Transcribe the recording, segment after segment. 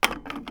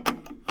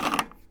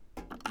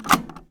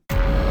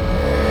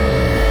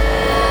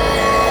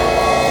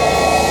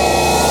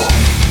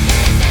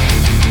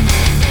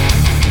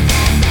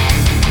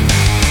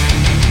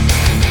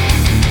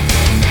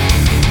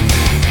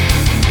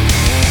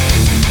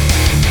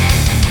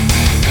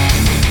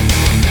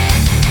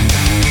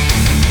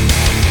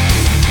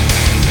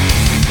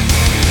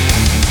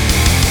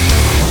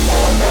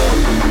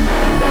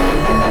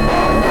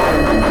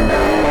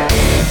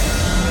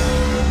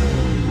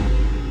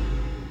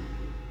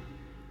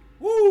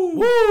Woo!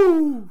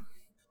 Woo!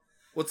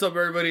 What's up,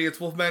 everybody? It's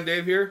Wolfman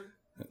Dave here.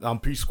 I'm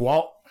P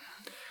Squat.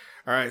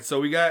 All right, so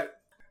we got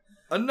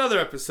another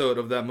episode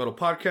of That Metal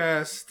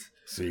Podcast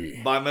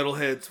See. by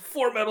Metalheads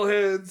for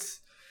Metalheads.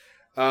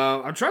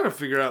 I'm trying to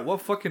figure out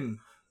what fucking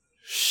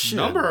Shit.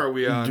 number are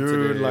we on Dude,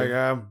 today? like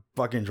I'm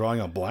fucking drawing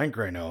a blank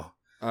right now.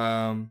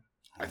 I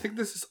think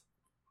this is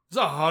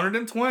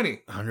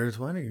 120.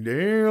 120.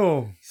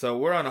 Damn. So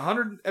we're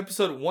on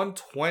episode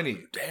 120.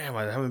 Damn,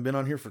 I haven't been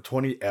on here for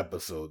 20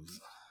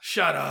 episodes.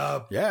 Shut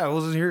up. Yeah, I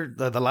wasn't here.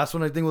 The last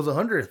one I think was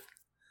 100th.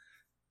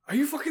 Are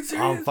you fucking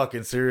serious? I'm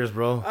fucking serious,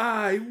 bro.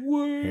 I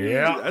would.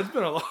 Yeah. That's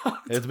been a long time.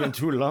 It's been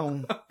too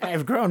long.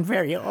 I've grown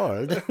very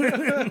old.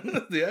 Yeah,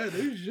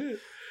 no shit.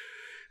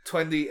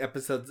 20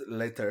 episodes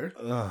later.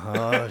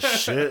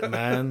 Shit,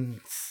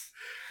 man.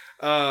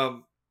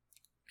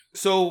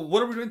 So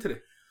what are we doing today?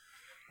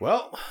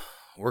 Well,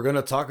 we're going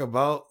to talk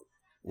about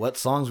what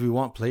songs we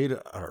want played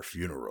at our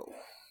funeral.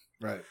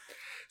 Right.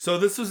 So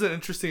this was an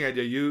interesting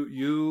idea.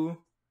 You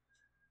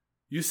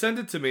sent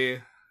it to me,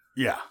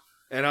 Yeah.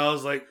 and I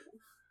was like,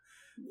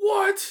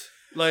 "What?"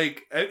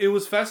 Like it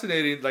was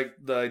fascinating. Like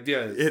the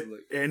idea is,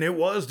 And it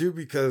was, dude,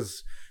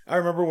 because I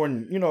remember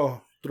when,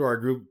 through our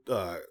group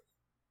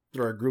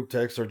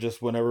text or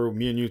just whenever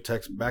me and you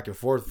text back and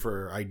forth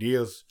for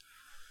ideas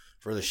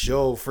for the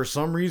show, for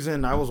some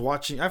reason I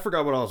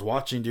forgot what I was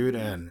watching, dude,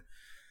 and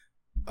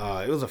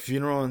it was a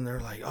funeral, and they're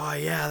like, "Oh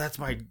yeah, that's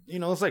my,"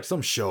 it's like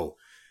some show.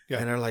 Yeah.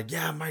 And they're like,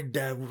 "Yeah, my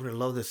dad would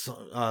love this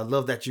song.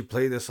 Love that you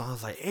play this song." I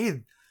was like,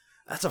 "Hey,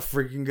 that's a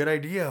freaking good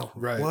idea.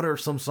 Right. What are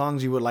some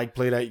songs you would like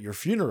played at your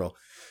funeral?"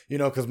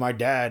 Because my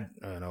dad,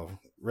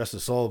 rest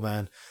his soul,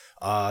 man.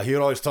 He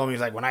would always tell me,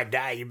 he's like, "When I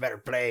die, you better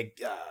play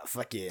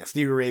fucking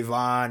Stevie Ray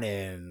Vaughan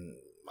and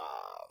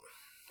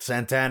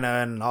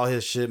Santana and all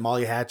his shit,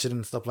 Molly Hatchet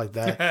and stuff like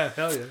that."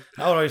 Hell yeah.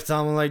 I would always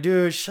tell him, like,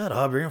 "Dude, shut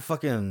up. You're gonna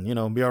fucking,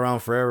 be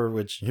around forever,"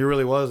 which he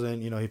really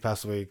wasn't. He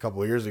passed away a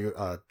couple of years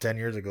ago, 10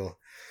 years ago.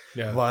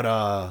 Yeah.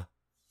 But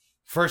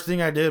first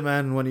thing I did,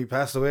 man, when he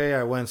passed away,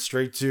 I went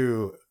straight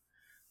to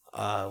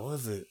what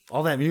was it?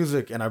 All That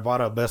Music, and I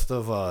bought a best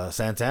of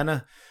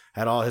Santana,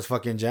 had all his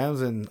fucking jams,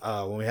 and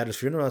when we had his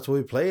funeral, that's what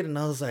we played, and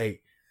I was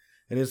like,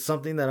 and it's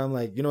something that I'm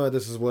like,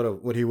 this is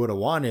what he would have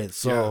wanted.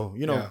 So,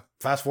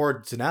 fast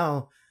forward to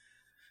now,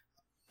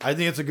 I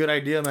think it's a good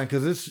idea, man,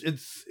 because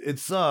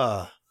it's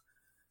not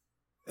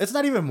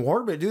even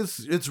morbid, dude.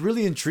 It's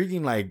really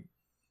intriguing, like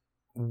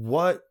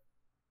what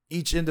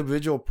each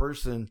individual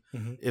person,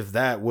 if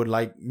that would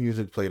like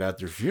music played at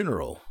their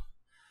funeral.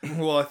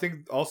 Well, I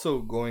think also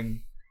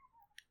going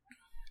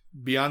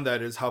beyond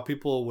that is how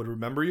people would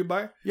remember you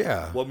by.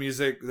 Yeah. What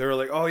music they were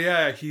like, "Oh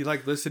yeah, he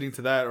liked listening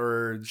to that,"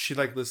 or "She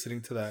liked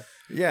listening to that."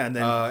 Yeah, and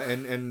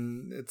then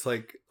and it's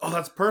like, "Oh,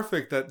 that's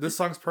perfect. That this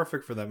song's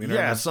perfect for them." You know?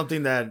 Yeah,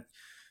 something that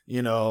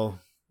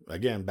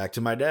again, back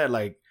to my dad.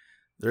 Like,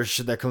 there's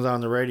shit that comes out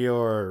on the radio,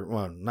 or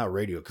well, not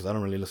radio because I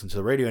don't really listen to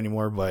the radio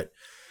anymore, but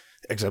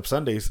except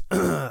Sundays.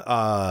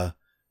 When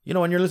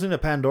you're listening to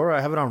Pandora,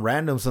 I have it on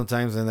random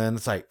sometimes, and then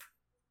it's like,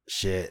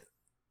 shit.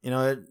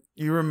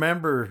 You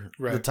remember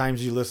the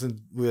times you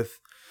listened with,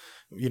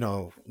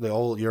 your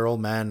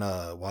old man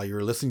while you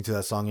were listening to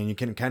that song, and you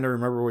can kind of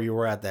remember where you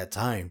were at that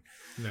time.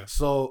 Yeah.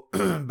 So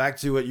back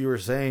to what you were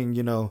saying,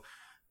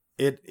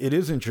 it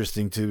is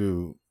interesting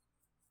to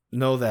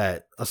know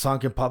that a song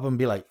can pop up and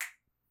be like,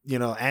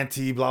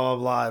 anti blah blah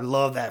blah. I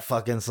love that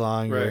fucking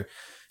song, right?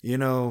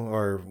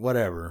 Or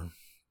whatever.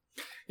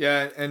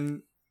 Yeah,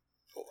 and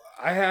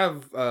I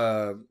have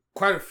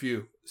quite a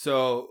few.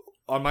 So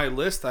on my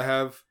list, I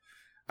have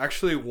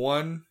actually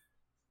one.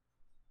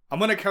 I'm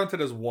gonna count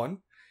it as one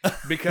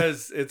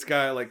because it's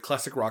got like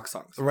classic rock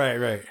songs.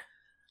 Right.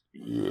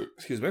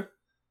 Excuse me.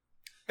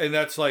 And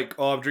that's like,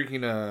 I'm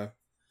drinking this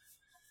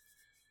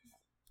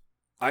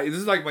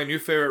is like my new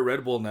favorite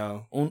Red Bull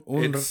now. Un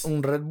Red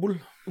Bull.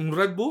 Un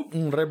Red Bull.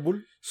 Un Red Bull.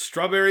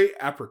 Strawberry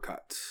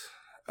apricot.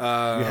 You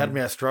had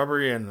me at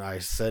strawberry, and I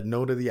said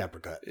no to the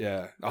apricot.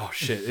 Yeah. Oh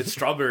shit! It's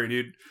strawberry,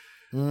 dude.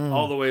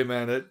 All the way,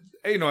 man. It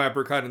ain't no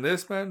apricot in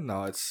this, man.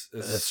 No, it's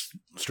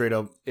straight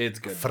up. It's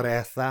good.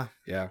 Fresa.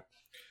 Yeah.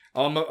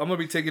 I'm gonna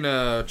be taking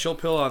a chill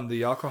pill on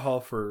the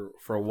alcohol for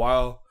a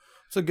while.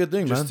 It's a good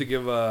thing, just man. to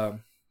give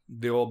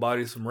the old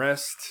body some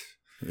rest.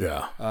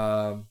 Yeah.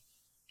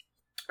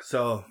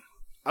 So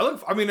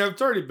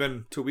it's already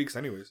been 2 weeks,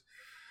 anyways.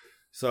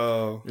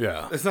 So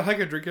yeah, it's not like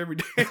I drink every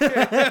day.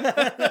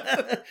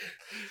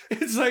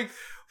 It's like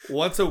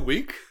once a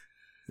week.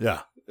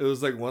 Yeah, it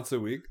was like once a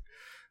week.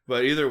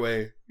 But either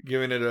way,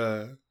 giving it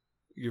a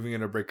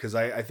break, because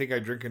I think I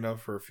drink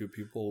enough for a few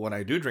people when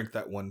I do drink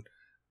that one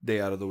day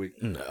out of the week.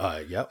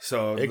 Yep.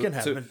 So it can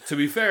happen. To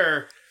be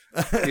fair,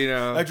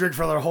 I drink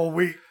for the whole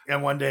week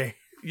and one day.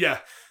 Yeah.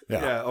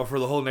 Or for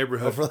the whole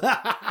neighborhood. For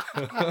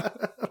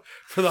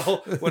the whole.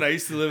 When I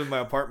used to live in my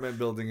apartment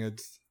building,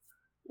 it's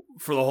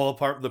for the whole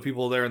the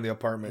people there in the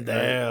apartment.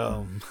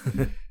 Damn.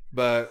 Right?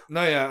 But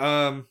no,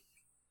 yeah.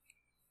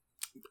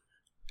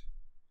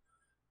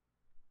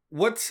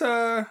 What's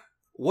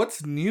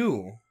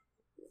new?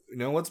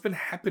 What's been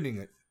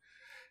happening?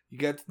 You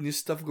got new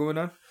stuff going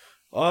on?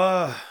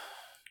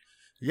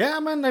 Yeah,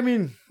 man. I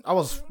mean, I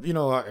was,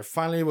 I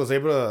finally was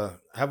able to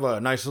have a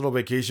nice little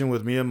vacation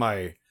with me and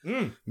my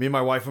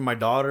wife and my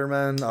daughter,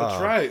 man.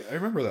 That's right. I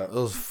remember that. It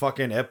was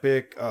fucking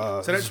epic.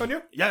 San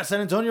Antonio? Yeah, San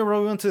Antonio,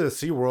 bro. We went to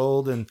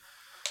SeaWorld and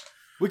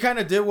we kind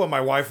of did what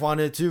my wife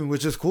wanted to,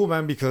 which is cool,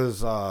 man,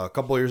 because a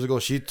couple of years ago,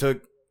 she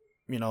took,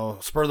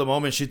 spur of the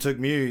moment, she took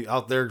me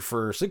out there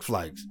for Six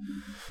Flags.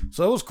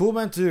 So it was cool,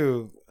 man,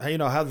 to,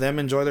 have them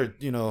enjoy their,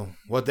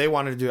 what they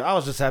wanted to do. I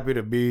was just happy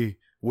to be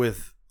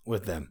with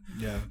them.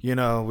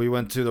 Yeah. We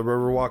went to the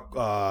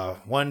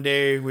Riverwalk. One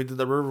day we did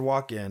the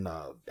Riverwalk in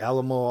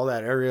Alamo, all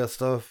that area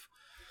stuff.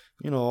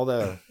 All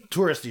the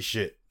touristy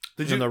shit.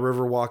 The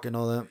Riverwalk and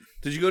all that.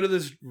 Did you go to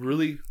this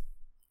really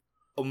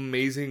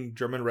amazing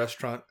German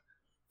restaurant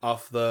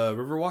off the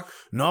Riverwalk?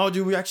 No,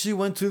 dude. We actually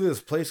went to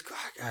this place.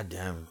 God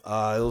damn.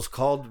 It was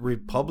called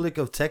Republic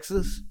of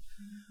Texas.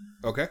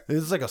 Okay. It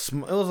was like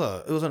it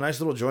was a nice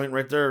little joint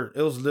right there.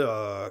 It was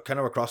kind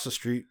of across the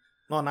street.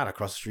 No, not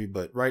across the street,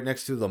 but right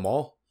next to the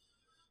mall.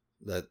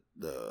 That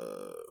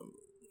the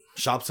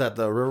shops at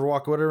the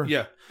Riverwalk, or whatever.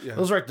 Yeah. It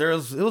was right there.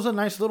 It was a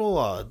nice little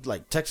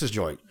like Texas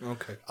joint.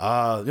 Okay.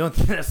 The only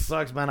thing that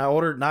sucks, man, I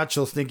ordered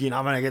nachos thinking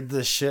I'm gonna get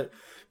this shit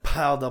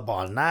piled up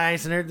all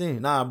nice and everything.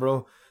 Nah,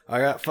 bro, I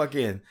got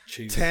fucking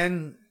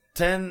 10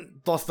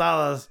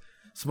 tostadas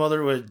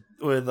smothered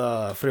with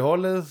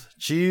frijoles,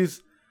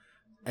 cheese,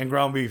 and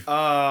ground beef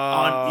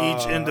on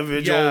each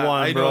individual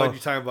one. I bro. know what you're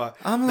talking about.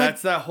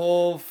 That's that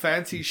whole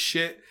fancy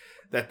shit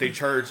that they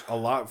charge a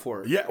lot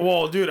for. Yeah,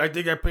 well, dude, I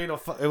think I paid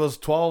it was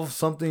 12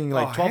 something,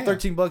 like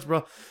 $13,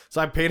 bro.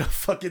 So I paid a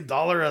fucking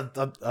 $1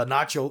 a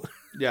nacho.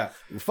 Yeah.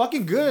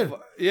 Fucking good.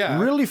 Yeah.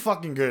 Really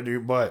fucking good,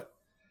 dude. But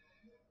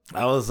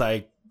I was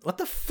like, what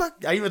the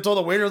fuck? I even told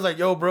the waiter, I was like,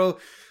 yo, bro.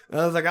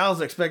 I was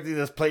expecting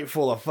this plate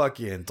full of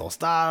fucking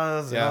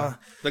tostadas. Yeah.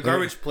 The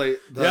garbage plate.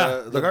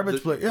 The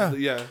garbage plate. Yeah.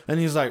 Yeah. And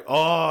he's like,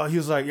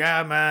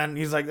 yeah, man.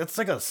 He's like, that's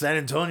like a San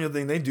Antonio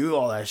thing. They do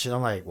all that shit.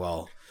 I'm like,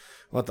 well,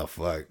 what the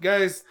fuck?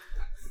 Guys,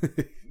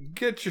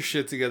 get your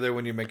shit together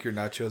when you make your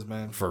nachos,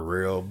 man. For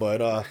real.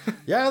 But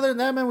yeah, other than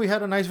that, man, we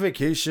had a nice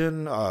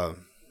vacation.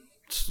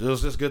 It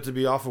was just good to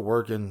be off of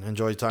work and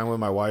enjoy time with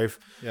my wife.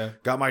 Yeah.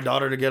 Got my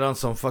daughter to get on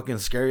some fucking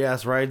scary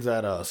ass rides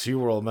at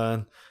SeaWorld,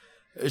 man.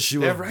 She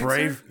was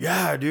brave. There?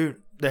 Yeah,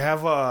 dude. They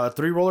have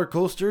 3 roller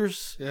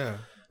coasters. Yeah.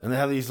 And they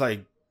have these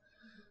like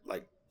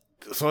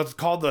so it's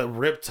called the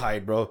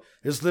Riptide, bro.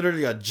 It's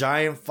literally a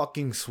giant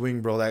fucking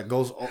swing, bro, that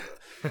goes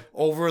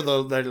over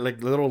the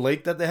like little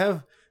lake that they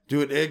have.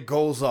 Dude, it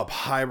goes up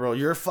high, bro.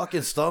 Your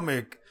fucking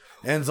stomach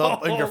ends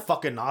up in your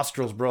fucking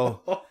nostrils,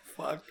 bro. Oh,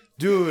 fuck.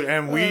 Dude,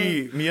 and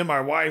me and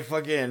my wife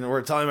fucking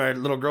were telling my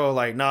little girl,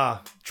 like, nah,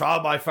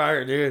 trial by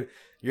fire, dude.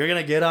 You're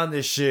going to get on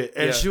this shit.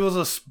 And she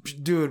was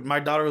dude, my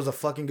daughter was a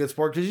fucking good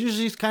sport because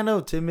she's kind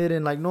of timid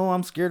and like, no,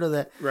 I'm scared of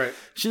that. Right.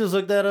 She just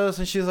looked at us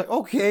and she was like,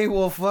 okay,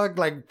 well, fuck.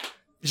 Like,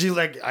 she's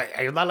like,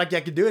 I'm not like I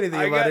can do anything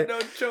about it. I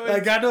got no choice. I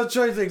got no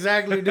choice.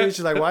 Exactly, dude.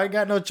 She's like, well, I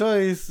got no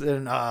choice.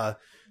 And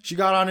she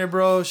got on it,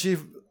 bro. It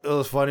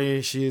was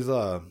funny. She's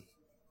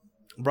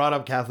brought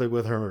up Catholic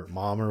with her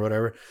mom or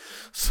whatever.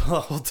 So the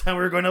whole time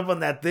we were going up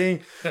on that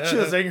thing, she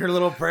was saying her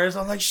little prayers.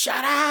 I'm like,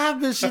 shut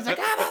up. And she's like,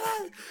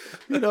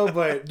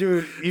 but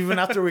dude, even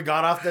after we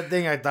got off that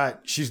thing, I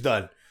thought, she's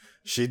done.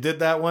 She did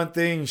that one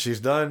thing. She's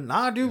done.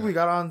 Nah, dude, we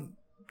got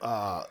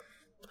on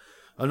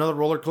another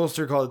roller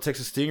coaster called the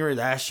Texas Stingray.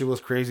 That shit was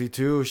crazy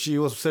too. She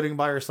was sitting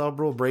by herself,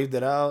 bro, braved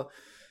it out.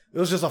 It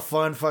was just a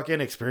fun fucking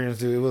experience,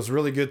 dude. It was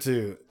really good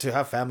to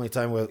have family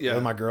time with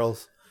my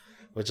girls,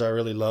 which I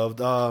really loved.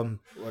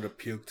 Would have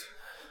puked.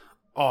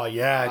 Oh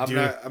yeah, dude.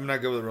 I'm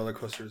not good with roller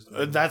coasters.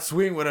 That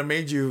swing would have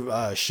made you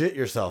shit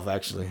yourself,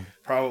 actually.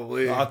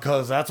 Probably.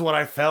 Because that's what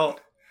I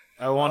felt.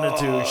 I wanted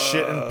to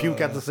shit and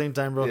puke at the same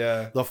time, bro.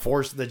 Yeah.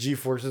 The G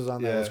forces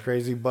on that was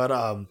crazy. But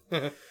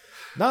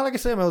no, like I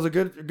said, man, it was a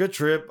good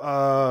trip.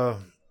 Other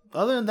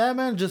than that,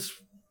 man, just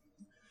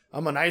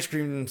I'm an ice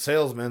cream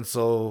salesman, /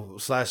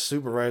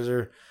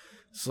 supervisor.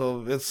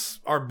 So it's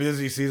our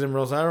busy season,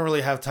 bro. So I don't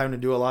really have time to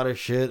do a lot of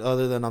shit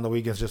other than on the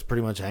weekends, just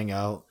pretty much hang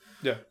out,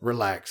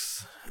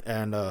 relax,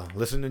 and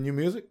listen to new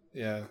music.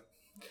 Yeah,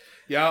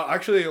 yeah.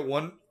 Actually,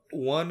 one.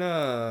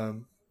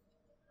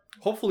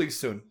 Hopefully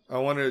soon. I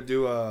want to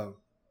do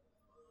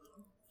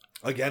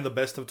again the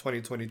best of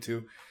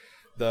 2022.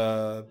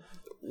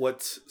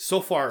 What's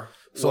so far.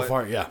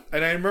 Yeah.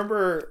 And I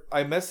remember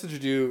I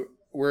messaged you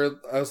where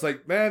I was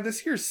like, man,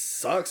 this year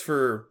sucks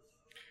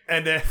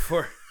and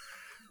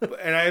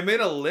I made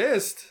a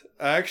list.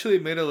 I actually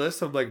made a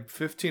list of like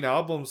 15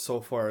 albums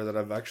so far that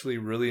I've actually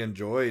really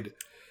enjoyed.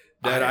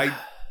 That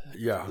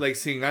like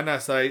seeing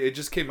Anas. It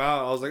just came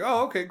out. I was like,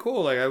 oh, okay,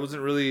 cool. Like I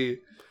wasn't really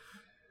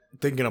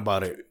thinking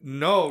about it.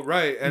 No,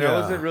 right. And I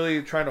wasn't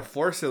really trying to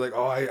force it. Like,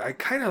 oh, I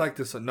kind of like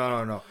this.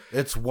 No.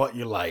 It's what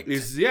you like.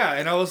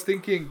 And I was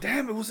thinking,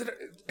 damn,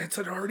 it's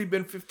already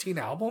been 15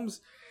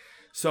 albums.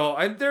 So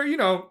I'm there,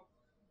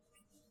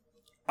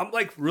 I'm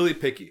like really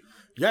picky.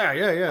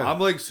 Yeah. I'm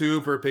like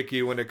super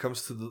picky when it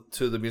comes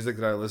to the music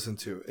that I listen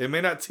to. It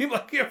may not seem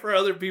like it for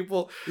other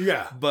people.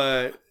 Yeah.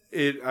 But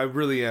I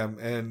really am.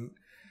 And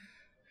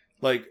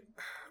like,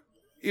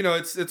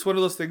 it's one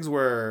of those things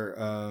where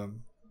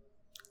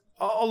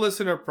I'll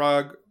listen to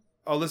prog,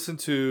 I'll listen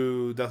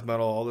to death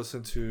metal, I'll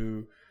listen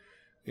to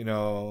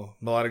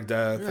melodic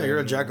death. Yeah, you're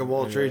a jack of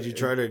all trades. You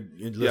try to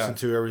listen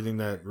to everything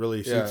that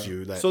really suits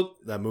you.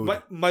 That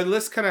mood. My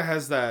list kind of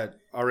has that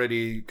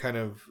already, kind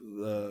of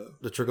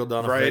the trickle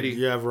down variety.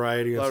 Effect. Yeah,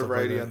 variety. A lot of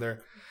variety on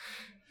there.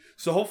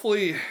 So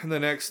hopefully in the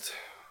next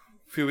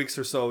few weeks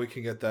or so we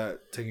can get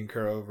that taken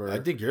care of. I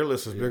think your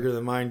list is bigger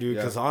than mine, dude.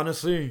 Because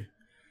honestly,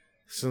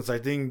 since I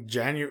think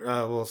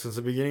since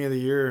the beginning of the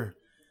year,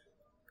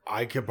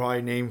 I could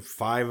probably name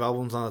 5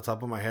 albums on the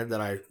top of my head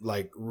that I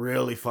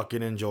really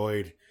fucking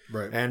enjoyed.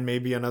 Right. And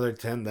maybe another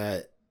 10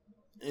 that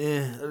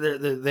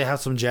they have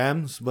some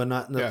jams, but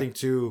nothing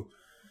too.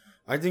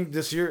 I think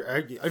this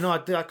year, I know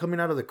coming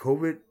out of the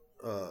COVID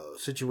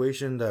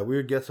situation that we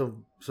would get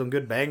some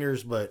good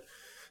bangers, but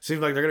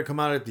seems like they're gonna come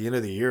out at the end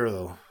of the year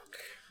though.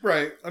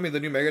 Right. I mean, the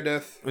new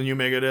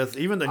Megadeth,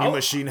 even the new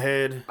Machine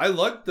Head. I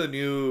like the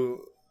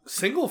new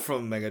single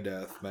from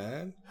Megadeth,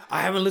 man.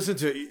 I haven't listened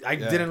to it. I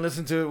didn't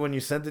listen to it when you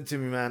sent it to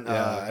me, man.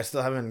 I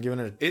still haven't given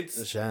it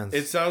a chance.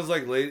 It sounds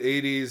like late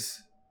 80s.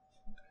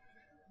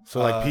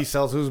 So Peace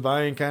Sells Who's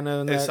Buying kind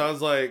of. It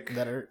sounds like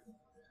that.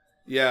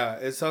 Yeah,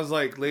 it sounds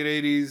like late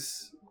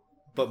 80s,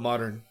 but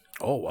modern.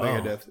 Oh wow,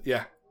 Megadeth.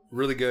 Yeah,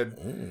 really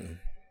good.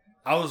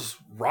 I was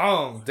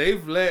wrong.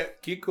 Dave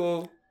let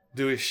Kiko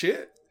do his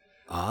shit.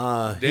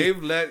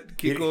 Dave let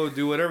Kiko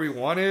do whatever he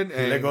wanted,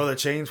 and let go of the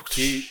chains.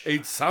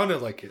 It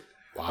sounded like it.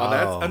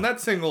 Wow. On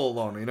that single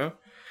alone,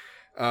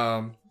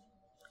 I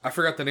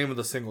forgot the name of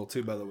the single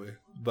too, by the way,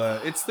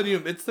 but it's the new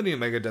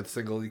Megadeth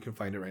single. You can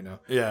find it right now.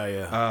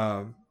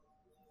 Yeah.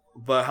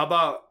 But how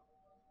about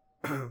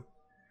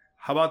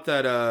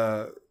that?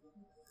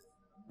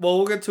 Well,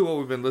 we'll get to what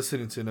we've been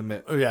listening to in a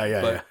minute.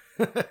 Yeah.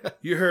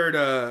 You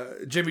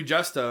heard Jimmy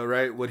Justa,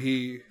 right? What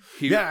he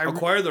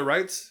acquired the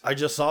rights. I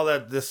just saw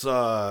that this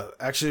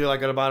actually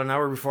at about an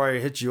hour before I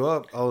hit you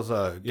up. I was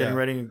getting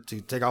ready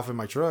to take off in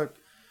my truck,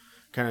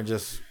 kind of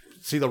just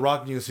see the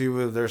rock news, see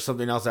if there's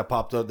something else that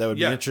popped up that would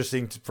be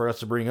interesting for us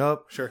to bring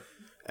up. Sure.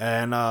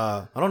 And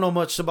I don't know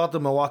much about the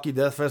Milwaukee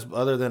Death Fest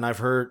other than I've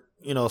heard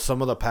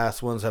some of the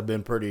past ones have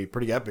been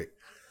pretty epic.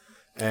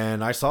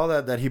 And I saw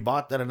that he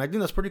bought that, and I think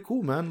that's pretty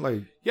cool, man.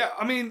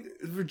 I mean,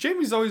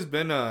 Jamie's always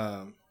been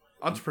a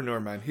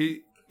entrepreneur, man.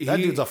 That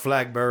dude's a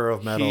flag bearer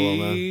of metal,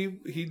 man.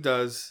 He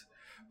does,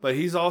 but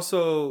he's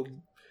also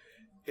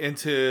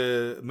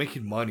into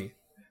making money.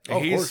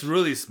 And he's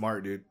really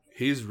smart, dude.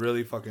 He's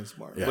really fucking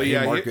smart. Yeah, but he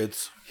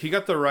markets. He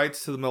got the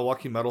rights to the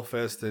Milwaukee Metal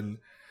Fest, and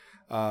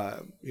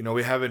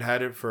we haven't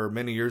had it for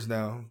many years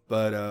now,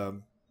 but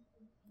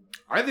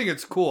I think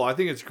it's cool. I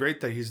think it's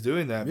great that he's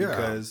doing that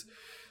because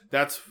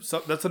that's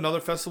another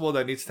festival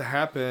that needs to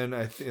happen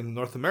in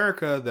North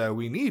America that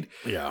we need.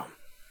 Yeah.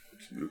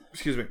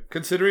 Excuse me.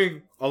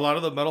 Considering a lot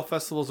of the metal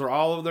festivals are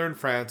all over there in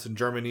France and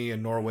Germany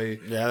and Norway.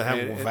 Yeah, they have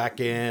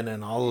Wacken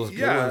and all those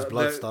good ones,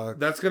 Bloodstock.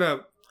 That's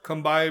gonna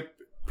come by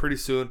pretty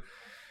soon.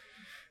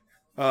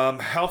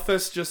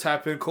 Hellfest just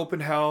happened.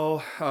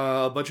 Copenhagen,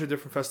 a bunch of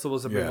different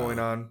festivals have been going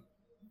on.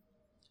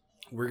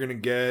 We're gonna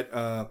get,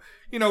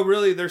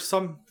 really, there's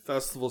some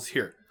festivals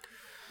here.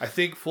 I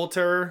think Full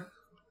Terror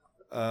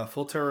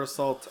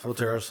Assault.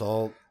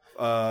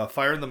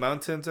 Fire in the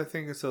Mountains, I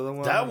think is the other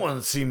one. That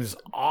one seems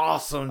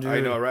awesome, dude. I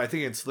know, right? I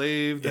think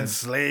Enslaved.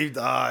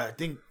 I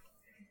think.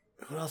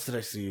 What else did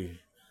I see?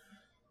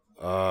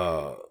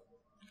 Saw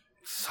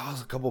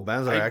a couple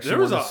bands that I actually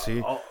want to see.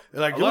 It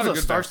was a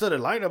star-studded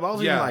lineup. I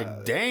was even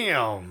like,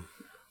 damn.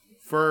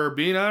 For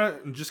being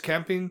out and just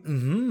camping,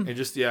 and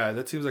just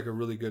that seems like a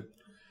really good.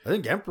 I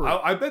think Emperor.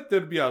 I bet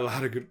there'd be a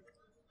lot of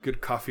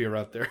good coffee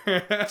around there.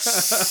 It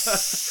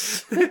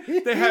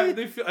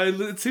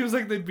seems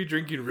like they'd be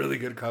drinking really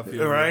good coffee,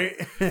 right?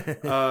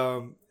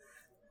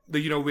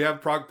 We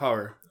have Prog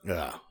Power.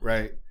 Yeah,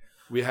 right.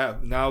 We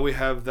have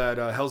that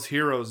Hell's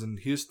Heroes in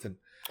Houston.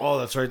 Oh,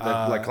 that's right.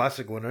 That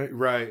classic one, right?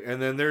 Right.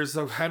 And then there's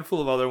a handful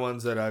of other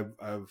ones that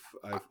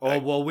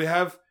we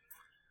have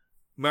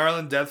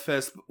Maryland Death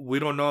Fest. We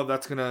don't know if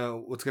what's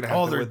gonna happen.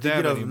 Oh, they're with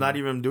thinking them of anymore. Not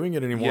even doing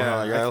it anymore.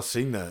 I was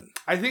seeing that.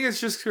 I think it's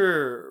just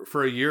for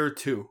a year or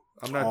two.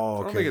 I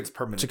don't think it's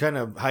permanent. To kind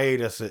of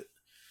hiatus it.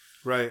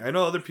 Right. I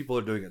know other people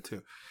are doing it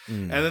too.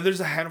 And then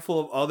there's a handful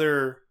of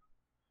other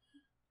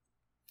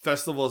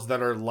festivals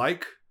that are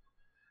like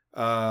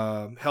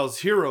Hell's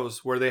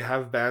Heroes, where they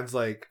have bands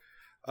like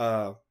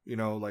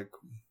like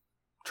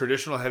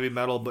traditional heavy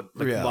metal, but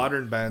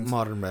modern bands.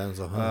 Modern bands,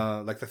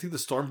 like I think the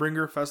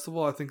Stormbringer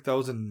Festival, I think that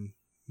was in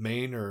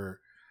Maine or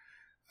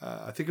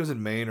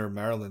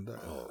Maryland.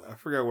 I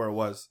forget where it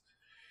was.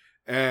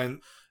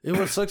 And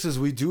what sucks is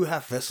we do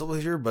have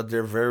festivals here, but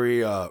they're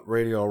very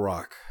radio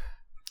rock.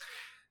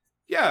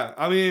 Yeah,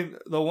 I mean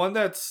the one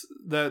that's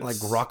like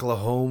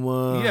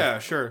Rocklahoma. Yeah,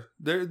 sure.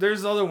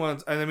 There's other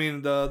ones, and I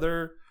mean the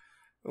other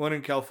one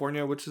in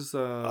California, which is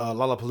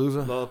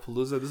Lollapalooza.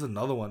 Lollapalooza. This is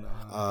another one.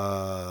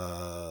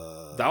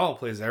 That one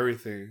plays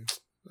everything.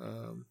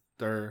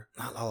 They're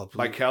not Lollapalooza.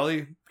 Like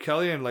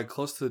Cali and like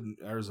close to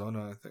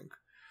Arizona, I think.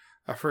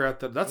 I forgot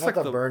that. That's Not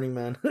like the Burning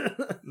Man.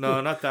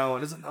 No, not that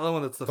one. There's another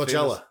one that's the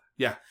Coachella. famous.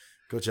 Yeah.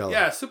 Coachella.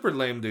 Yeah, super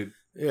lame, dude.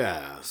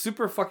 Yeah.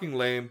 Super fucking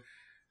lame.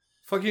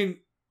 Fucking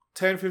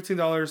 $10,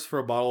 $15 for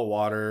a bottle of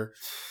water.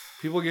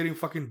 People getting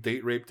fucking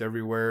date raped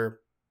everywhere.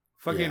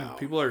 Fucking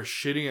people are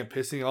shitting and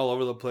pissing all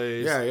over the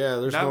place. Yeah.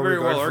 There's not no very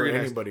regard well for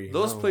organized. anybody.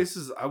 Those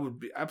places, I would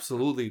be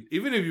absolutely.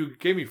 Even if you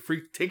gave me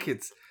free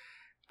tickets,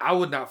 I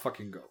would not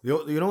fucking go.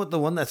 You know what? The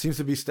one that seems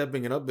to be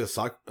stepping it up is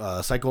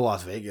Psycho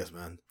Las Vegas,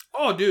 man.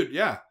 Oh, dude,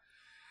 yeah.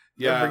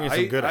 They're bringing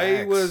some good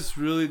acts. I was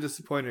really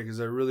disappointed because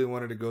I really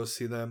wanted to go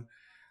see them.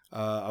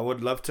 I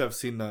would love to have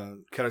seen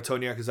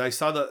Catatonia because I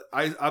saw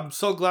I'm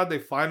so glad they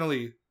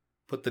finally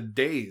put the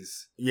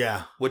days.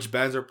 Yeah. Which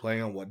bands are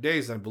playing on what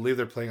days. And I believe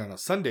they're playing on a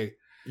Sunday.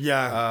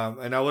 Yeah.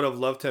 And I would have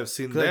loved to have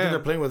seen them. I think they're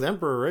playing with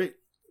Emperor, right?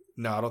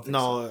 No, I don't think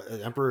so.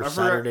 No, Emperor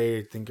Saturday,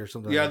 I think, or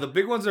something. Yeah, like the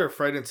big ones are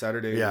Friday and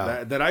Saturday.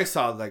 Yeah. That I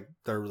saw, like,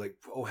 they're like,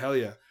 oh, hell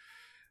yeah.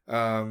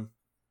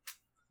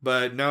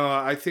 But no,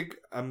 I think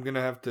I'm going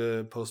to have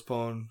to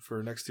postpone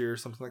for next year or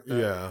something like that.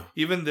 Yeah.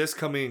 Even this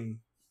coming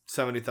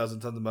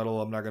 70,000 Tons of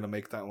Metal, I'm not going to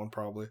make that one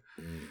probably.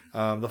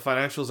 The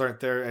financials aren't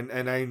there.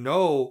 And I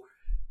know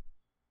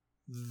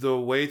the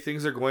way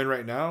things are going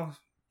right now,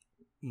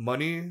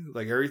 money,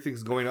 like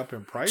everything's going up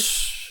in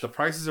price. The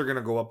prices are going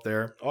to go up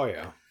there. Oh,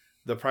 yeah.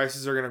 The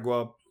prices are going to go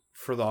up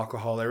for the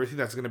alcohol, everything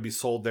that's going to be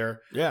sold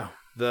there. Yeah.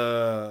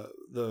 The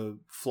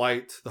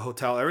flight, the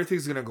hotel,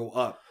 everything's going to go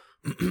up.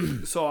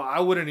 So I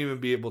wouldn't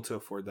even be able to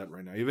afford that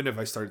right now. Even if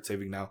I started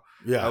saving now,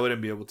 I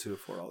wouldn't be able to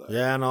afford all that.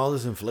 Yeah, and all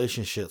this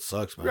inflation shit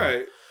sucks, man.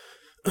 Right.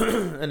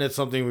 And it's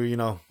something we,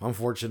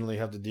 unfortunately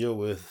have to deal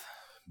with.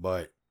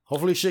 But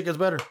hopefully shit gets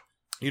better.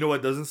 You know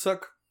what doesn't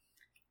suck?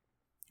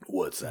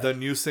 What's that? The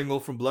new single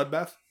from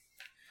Bloodbath.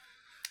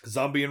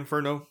 Zombie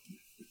Inferno.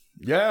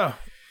 Yeah.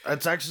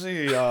 That's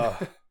actually...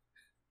 I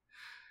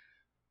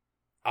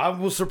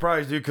was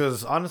surprised, dude,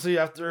 because honestly,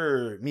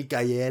 after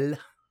Mikael...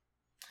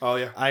 Oh,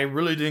 yeah. I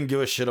really didn't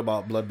give a shit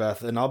about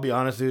Bloodbath. And I'll be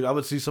honest, dude, I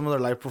would see some of their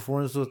live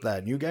performances with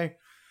that new guy.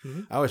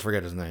 Mm-hmm. I always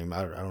forget his name.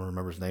 I don't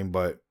remember his name,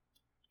 but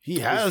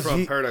he's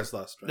from Paradise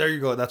Lost. Right? There you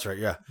go. That's right.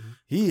 Yeah. Mm-hmm.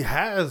 He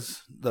has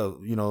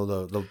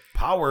the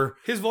power.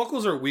 His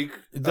vocals are weak.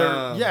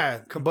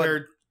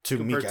 Compared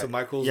to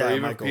Michael's or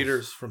even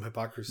Peter's from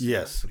Hypocrisy.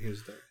 Yes. When he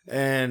was there.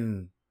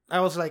 And I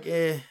was like,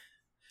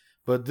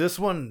 But this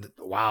one,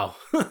 wow.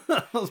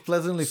 I was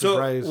pleasantly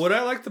surprised. What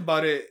I liked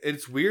about it,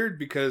 it's weird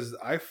because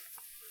I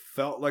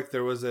felt like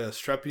there was a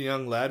Strappy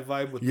Young Lad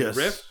vibe with the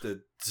riff.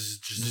 It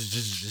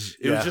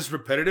was just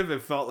repetitive.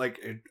 It felt like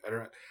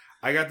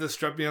I got the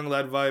Strappy Young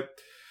Lad vibe.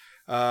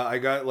 I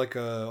got like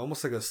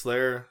almost like a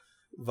Slayer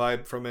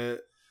vibe from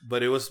it,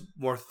 but it was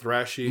more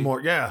thrashy,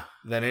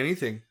 than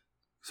anything.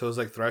 So it was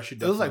like thrashy.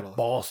 It was like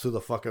balls to the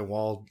fucking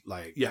wall,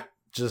 like it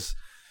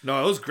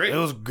was great. It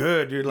was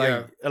good, dude.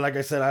 Like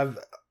I said,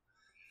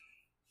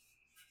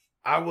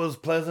 I was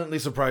pleasantly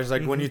surprised.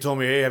 Like when you told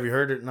me, "Hey, have you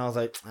heard it?" And I was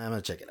like, "I'm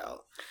gonna check it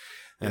out."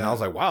 And I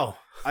was like, "Wow!"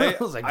 I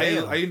was like,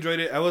 I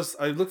enjoyed it. I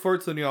look forward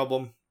to the new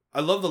album.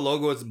 I love the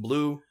logo. It's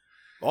blue.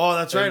 Oh,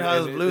 that's right.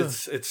 How it's blue?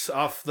 It's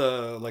off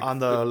the on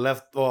the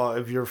left. Well,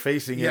 if you're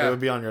facing it, it would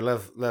be on your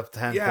left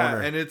hand corner.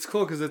 Yeah, and it's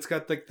cool because it's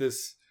got like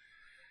this.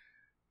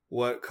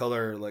 What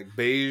color? Like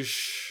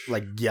beige,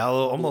 like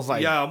yellow, almost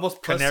like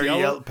almost canary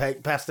yellow,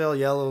 pastel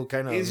yellow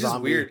kind of. It's just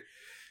weird.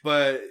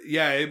 But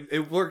yeah,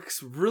 it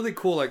works really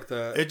cool. Like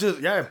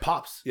it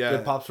pops. Yeah,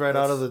 it pops right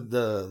out of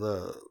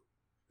the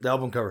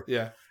album cover.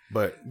 Yeah,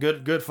 but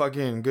good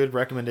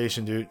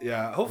recommendation, dude.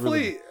 Yeah,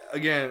 hopefully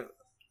again,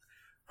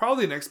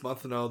 probably next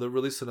month. They'll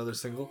release another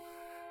single.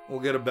 We'll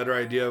get a better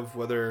idea of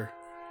whether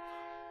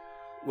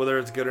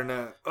it's good or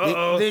not.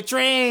 The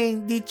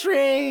train.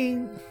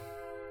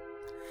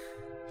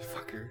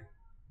 Fucker.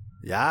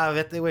 Yeah,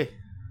 vete, güey.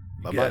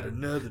 Got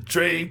another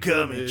train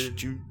coming.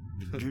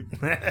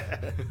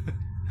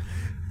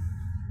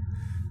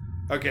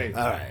 Okay.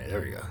 All right,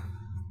 there we go.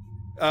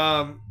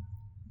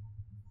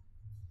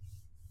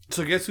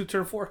 So guess who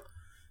turned 4?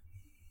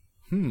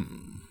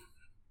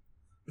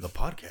 The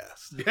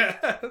podcast.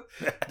 Yeah.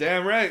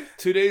 Damn right.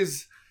 2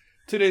 days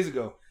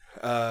ago.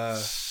 That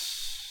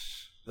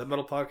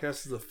metal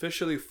podcast is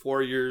officially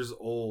 4 years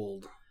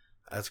old.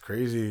 That's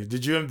crazy.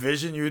 Did you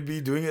envision you would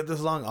be doing it this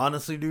long?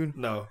 Honestly, dude?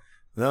 No.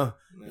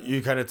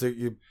 You kind of took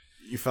you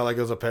felt like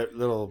it was a pet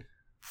little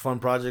fun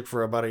project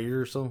for about a year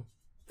or so,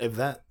 if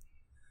that.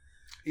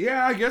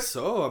 Yeah, I guess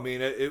so. I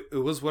mean, it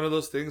was one of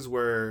those things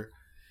where,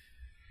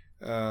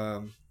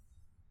 I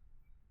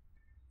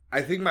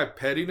think my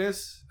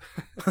pettiness,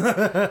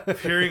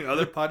 hearing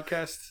other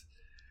podcasts,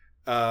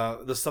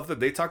 the stuff that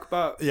they talk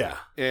about,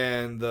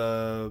 and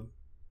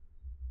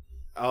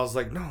I was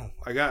like, no,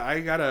 I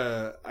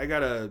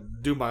gotta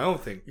do my own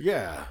thing.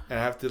 Yeah, and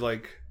I have to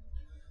like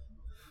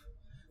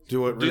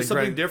do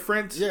something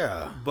different.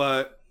 Yeah,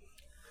 but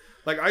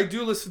like I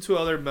do listen to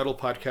other metal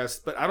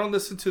podcasts, but I don't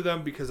listen to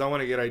them because I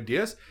want to get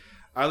ideas.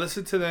 I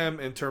listen to them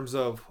in terms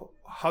of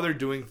how they're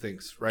doing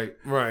things, right?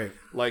 Right.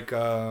 Like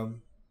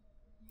some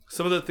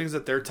of the things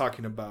that they're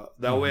talking about.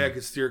 That way I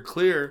can steer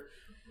clear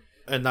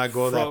and not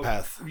go that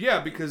path.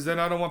 Yeah, because then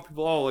I don't want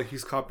people. Oh, like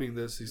he's copying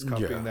this, he's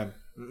copying them.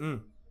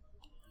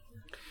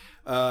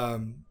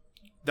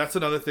 That's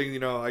another thing. You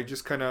know, I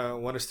just kind of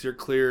want to steer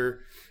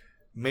clear.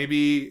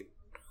 Maybe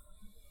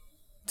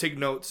take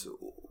notes.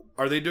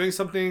 Are they doing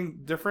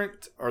something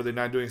different? Or are they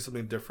not doing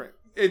something different?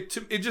 It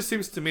just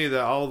seems to me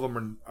that all of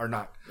them are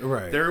not.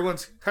 Right.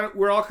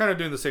 We're all kind of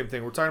doing the same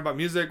thing. We're talking about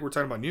music. We're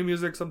talking about new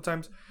music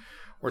sometimes.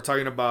 We're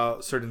talking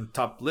about certain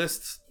top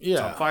lists. Yeah.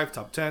 Top 5,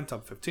 top 10,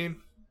 top 15.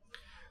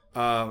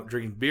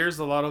 Drinking beers,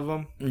 a lot of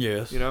them.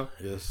 Yes. You know?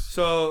 Yes.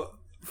 So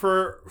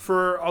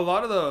for a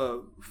lot of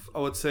the, I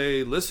would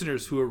say,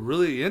 listeners who are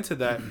really into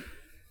that,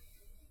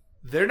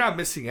 they're not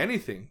missing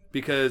anything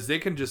because they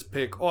can just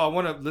pick, I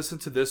want to listen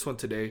to this one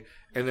today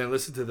and then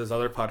listen to this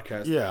other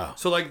podcast. Yeah.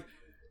 So like,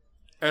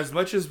 as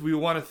much as we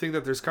want to think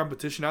that there's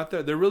competition out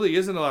there, there really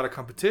isn't a lot of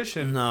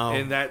competition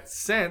in that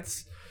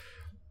sense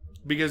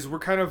because we're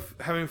kind of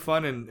having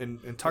fun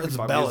and talking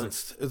about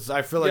balanced. music.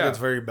 I feel like it's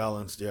very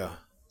balanced. Yeah.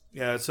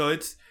 Yeah. So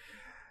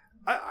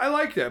I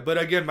like that. But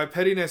again, my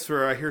pettiness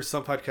where I hear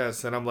some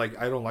podcasts and I'm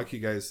like, I don't like you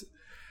guys.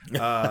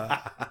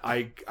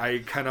 I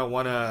kind of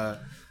want to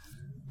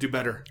do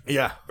better.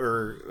 Yeah.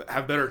 Or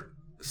have better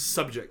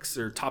subjects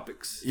or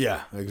topics.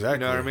 Yeah,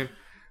 exactly. You know what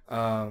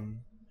I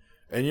mean?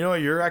 And you know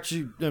what? You're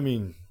actually, I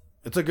mean,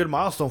 it's a good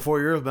milestone. 4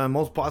 years, man.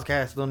 Most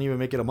podcasts don't even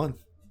make it a month.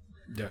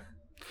 Yeah.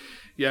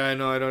 Yeah, I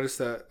know. I noticed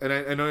that. And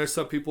I noticed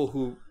some people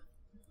who,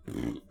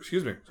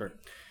 excuse me, sorry.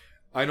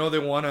 I know they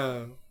want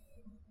to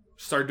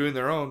start doing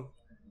their own.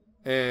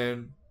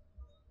 And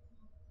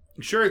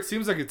sure, it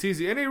seems like it's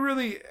easy. And it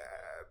really,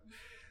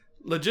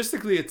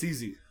 logistically, it's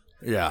easy.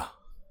 Yeah.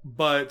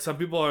 But some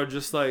people are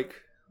just like,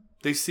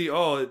 they see,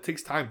 it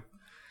takes time.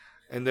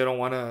 And they don't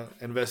want to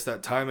invest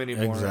that time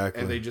anymore.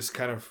 Exactly. And they just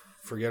kind of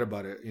forget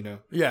about it, you know?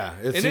 Yeah.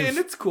 And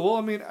it's cool.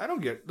 I mean,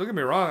 don't get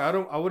me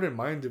wrong. I wouldn't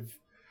mind if,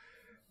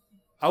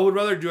 I would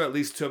rather do at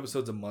least 2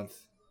 episodes a month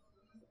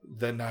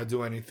than not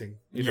do anything.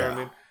 You know what I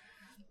mean?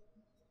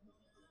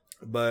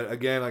 But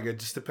again, like it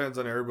just depends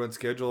on everyone's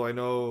schedule. I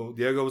know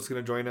Diego was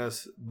going to join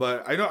us,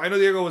 but I know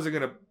Diego wasn't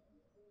going to,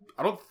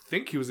 I don't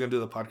think he was going to do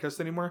the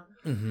podcast anymore,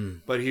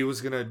 but he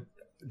was going to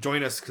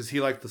join us because he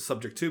liked the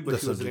subject too, but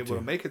he wasn't able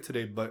to make it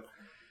today. But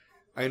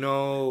I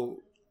know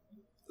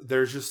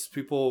there's just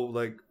people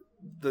like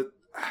the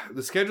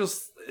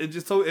schedules.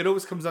 It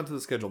always comes down to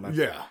the schedule, man.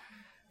 Yeah,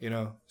 you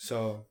know.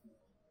 So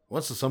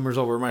once the summer's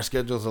over, my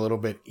schedule's a little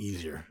bit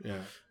easier.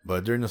 Yeah,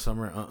 but during the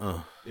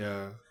summer,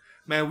 yeah,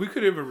 man, we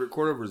could even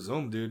record over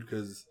Zoom, dude.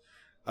 Because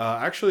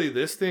actually,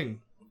 this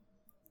thing,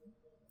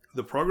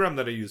 the program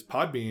that I use,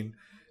 Podbean,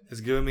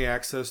 has given me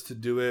access to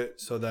do it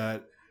so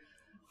that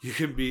you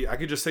can be. I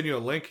could just send you a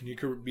link and you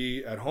could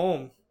be at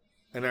home,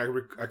 and I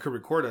could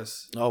record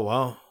us. Oh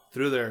wow!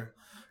 Through there.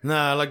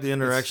 Nah, I like the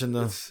interaction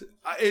though.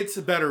 It's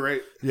better,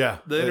 right? Yeah,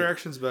 the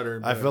interaction's better.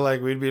 I feel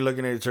like we'd be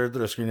looking at each other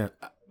through the screen.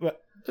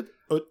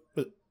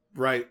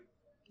 Right,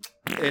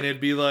 and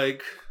it'd be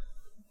like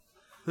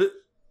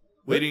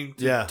waiting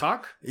to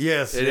talk.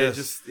 Yes, and yes. It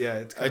just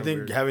it's. I think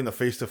weird. having the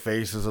face to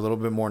face is a little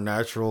bit more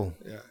natural.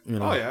 Yeah. You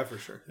know? Oh yeah, for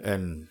sure.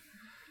 And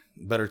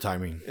better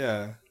timing.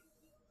 Yeah.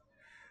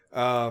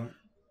 Well,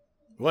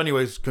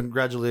 anyways,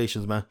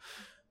 congratulations, man.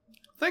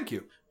 Thank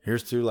you.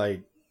 Here's to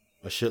like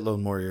a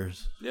shitload more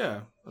years.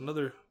 Yeah,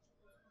 another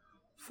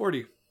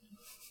 40.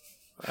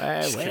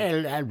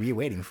 Well, I'll be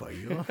waiting for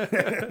you.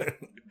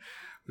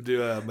 We'll do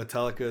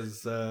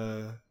Metallica's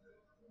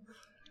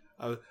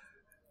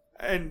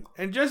and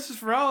Justice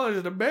for All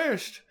is the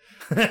best.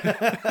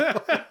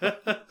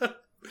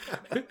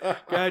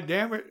 God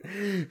damn it.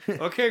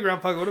 Okay,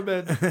 Grandpa, go to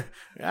bed.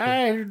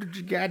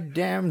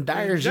 Goddamn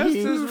dire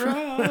Justice for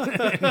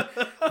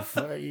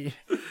all.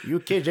 You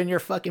kids and your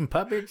fucking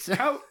puppets.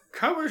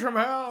 Comers from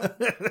hell.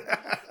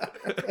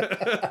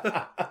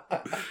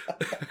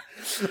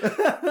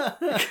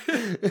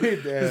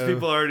 These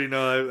people already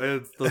know.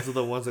 Those are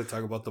the ones I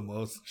talk about the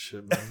most.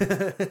 Shit,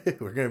 man.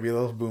 We're gonna be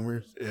those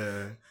boomers.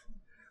 Yeah.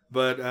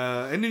 But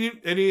any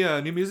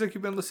new music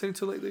you've been listening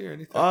to lately or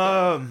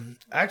anything?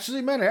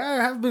 Actually, man, I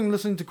have been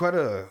listening to quite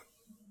a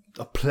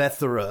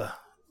plethora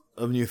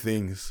of new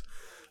things.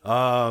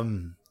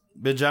 Been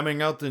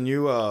jamming out the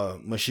new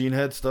Machine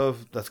Head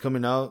stuff that's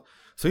coming out.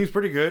 Seems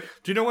pretty good.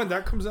 Do you know when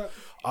that comes out?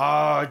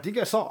 I think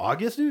I saw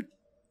August, dude.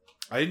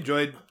 I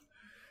enjoyed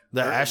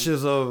the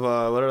Ashes of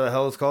whatever the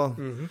hell it's called.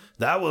 Mm-hmm.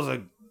 That was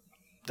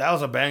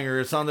a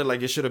banger. It sounded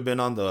like it should have been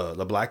on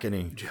the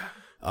Blackening.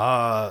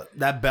 Yeah.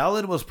 That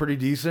ballad was pretty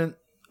decent.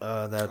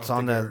 That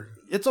song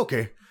it's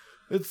okay.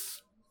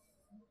 It's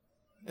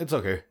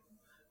okay.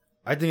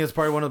 I think it's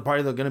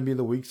probably gonna be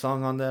the weak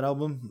song on that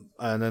album.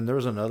 And then there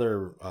was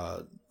another.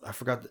 I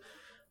forgot.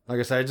 Like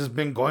I said, I just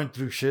been going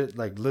through shit,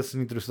 like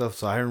listening through stuff,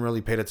 so I haven't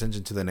really paid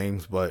attention to the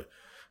names. But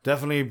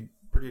definitely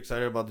pretty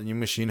excited about the new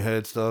Machine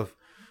Head stuff.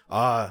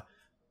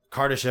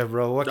 Kardashev,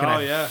 bro. What can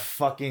I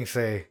fucking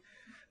say,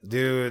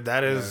 dude?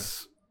 That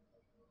is.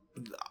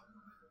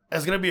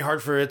 It's gonna be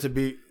hard for it to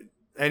be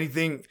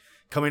anything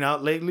coming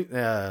out lately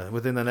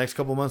within the next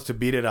couple months to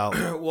beat it out.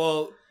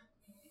 Well,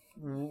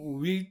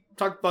 we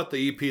talked about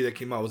the EP that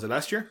came out. Was it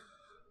last year?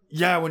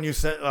 Yeah, when you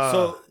said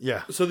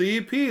yeah. So the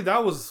EP,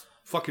 that was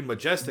fucking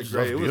majestic, That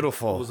right? was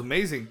beautiful. It was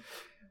amazing.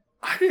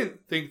 I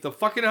didn't think the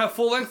fucking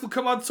full length would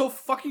come out so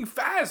fucking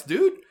fast,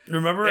 dude.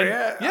 Remember? And,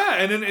 yeah. yeah,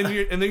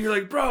 and then you're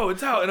like, bro,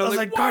 it's out, and I was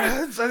like, what?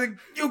 Cartage, I think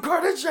you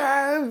Cartage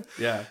Jam.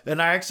 Yeah,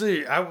 And I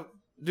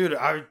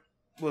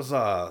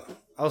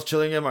was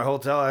chilling in my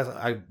hotel.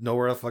 I know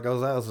where the fuck I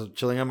was at. I was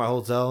chilling in my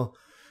hotel,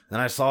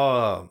 and I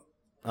saw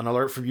an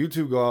alert from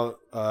YouTube go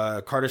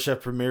out, Carter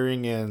Chef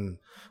premiering, and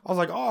I was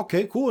like, oh,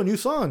 okay, cool, a new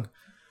song.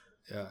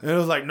 yeah. And it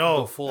was like,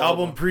 no, The full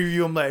album album.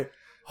 preview. I'm like,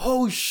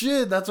 oh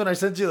shit, that's when I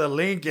sent you the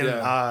link.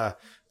 And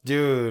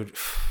dude,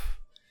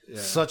 Yeah.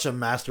 such a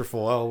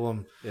masterful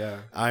album. Yeah.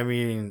 I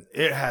mean,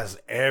 it has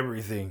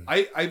everything.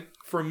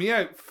 For me,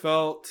 I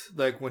felt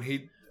like when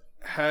he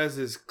has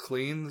his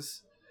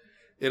cleans,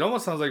 it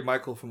almost sounds like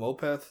Michael from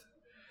Opeth.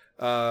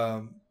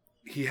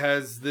 He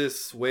has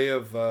this way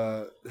of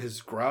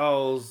his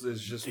growls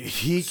is just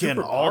He super can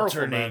powerful,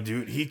 alternate, man.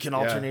 dude. He can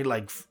alternate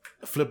like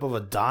flip of a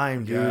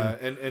dime, dude. Yeah,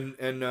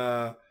 and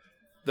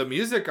the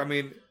music. I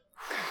mean,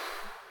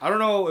 I don't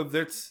know if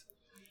it's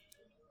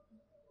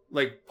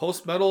like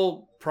post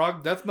metal,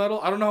 prog death metal.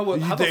 I don't know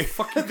how the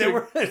fuck they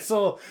were.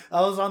 So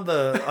I was on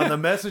the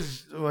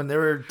message when they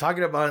were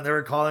talking about it. They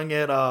were calling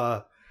it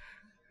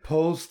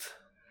post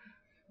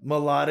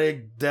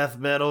melodic death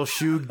metal,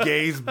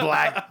 shoegaze,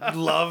 black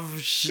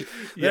love.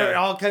 Yeah.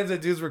 All kinds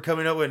of dudes were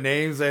coming up with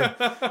names, and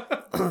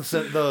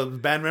so the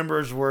band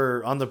members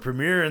were on the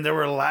premiere, and they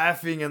were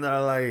laughing, and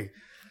they're like,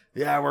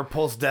 "Yeah, we're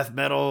post death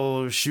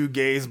metal,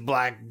 shoegaze,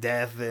 black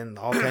death, and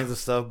all kinds of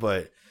stuff."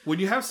 But when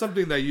you have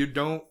something that you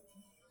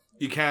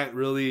can't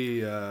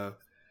really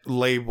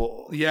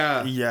label,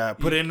 yeah,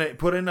 put in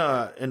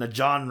a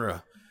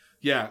genre.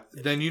 Yeah,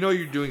 then you know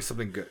you're doing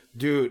something good.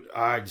 Dude,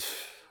 I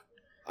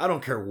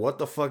don't care what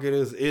the fuck it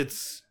is.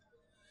 It's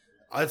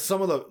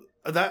some of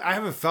that I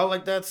haven't felt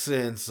like that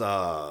since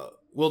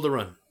Will the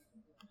Run.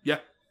 Yeah.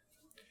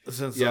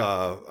 Since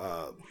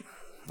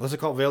what's it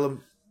called? Veil of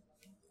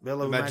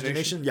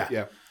Imagination? Yeah.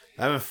 Yeah.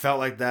 I haven't felt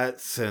like that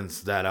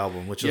since that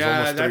album, which is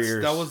almost 3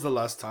 years. That was the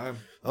last time.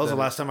 That was the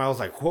last time I was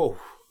like, whoa.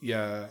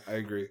 Yeah, I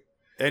agree.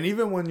 And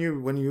even when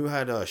you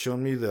had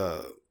shown me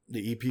the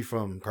EP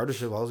from Carter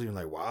Chef, I was even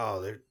like,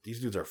 wow, these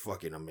dudes are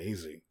fucking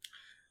amazing.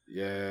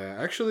 Yeah,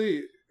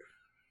 actually,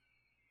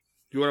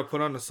 you want to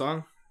put on a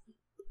song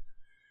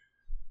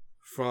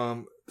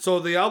from? So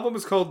the album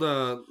is called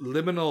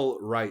Liminal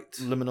Right.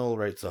 Liminal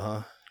Rights,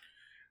 I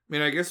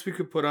mean, I guess we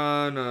could put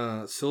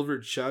on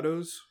Silvered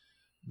Shadows.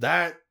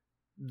 That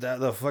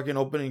the fucking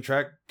opening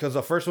track, because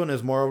the first one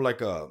is more of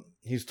like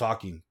he's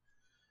talking.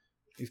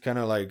 He's kind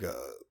of like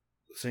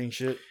saying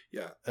shit.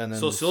 Yeah. And then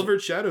so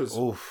Silvered Shadows.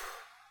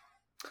 Oof.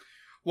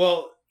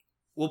 Well,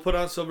 we'll put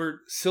on Silvered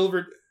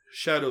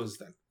Shadows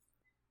then.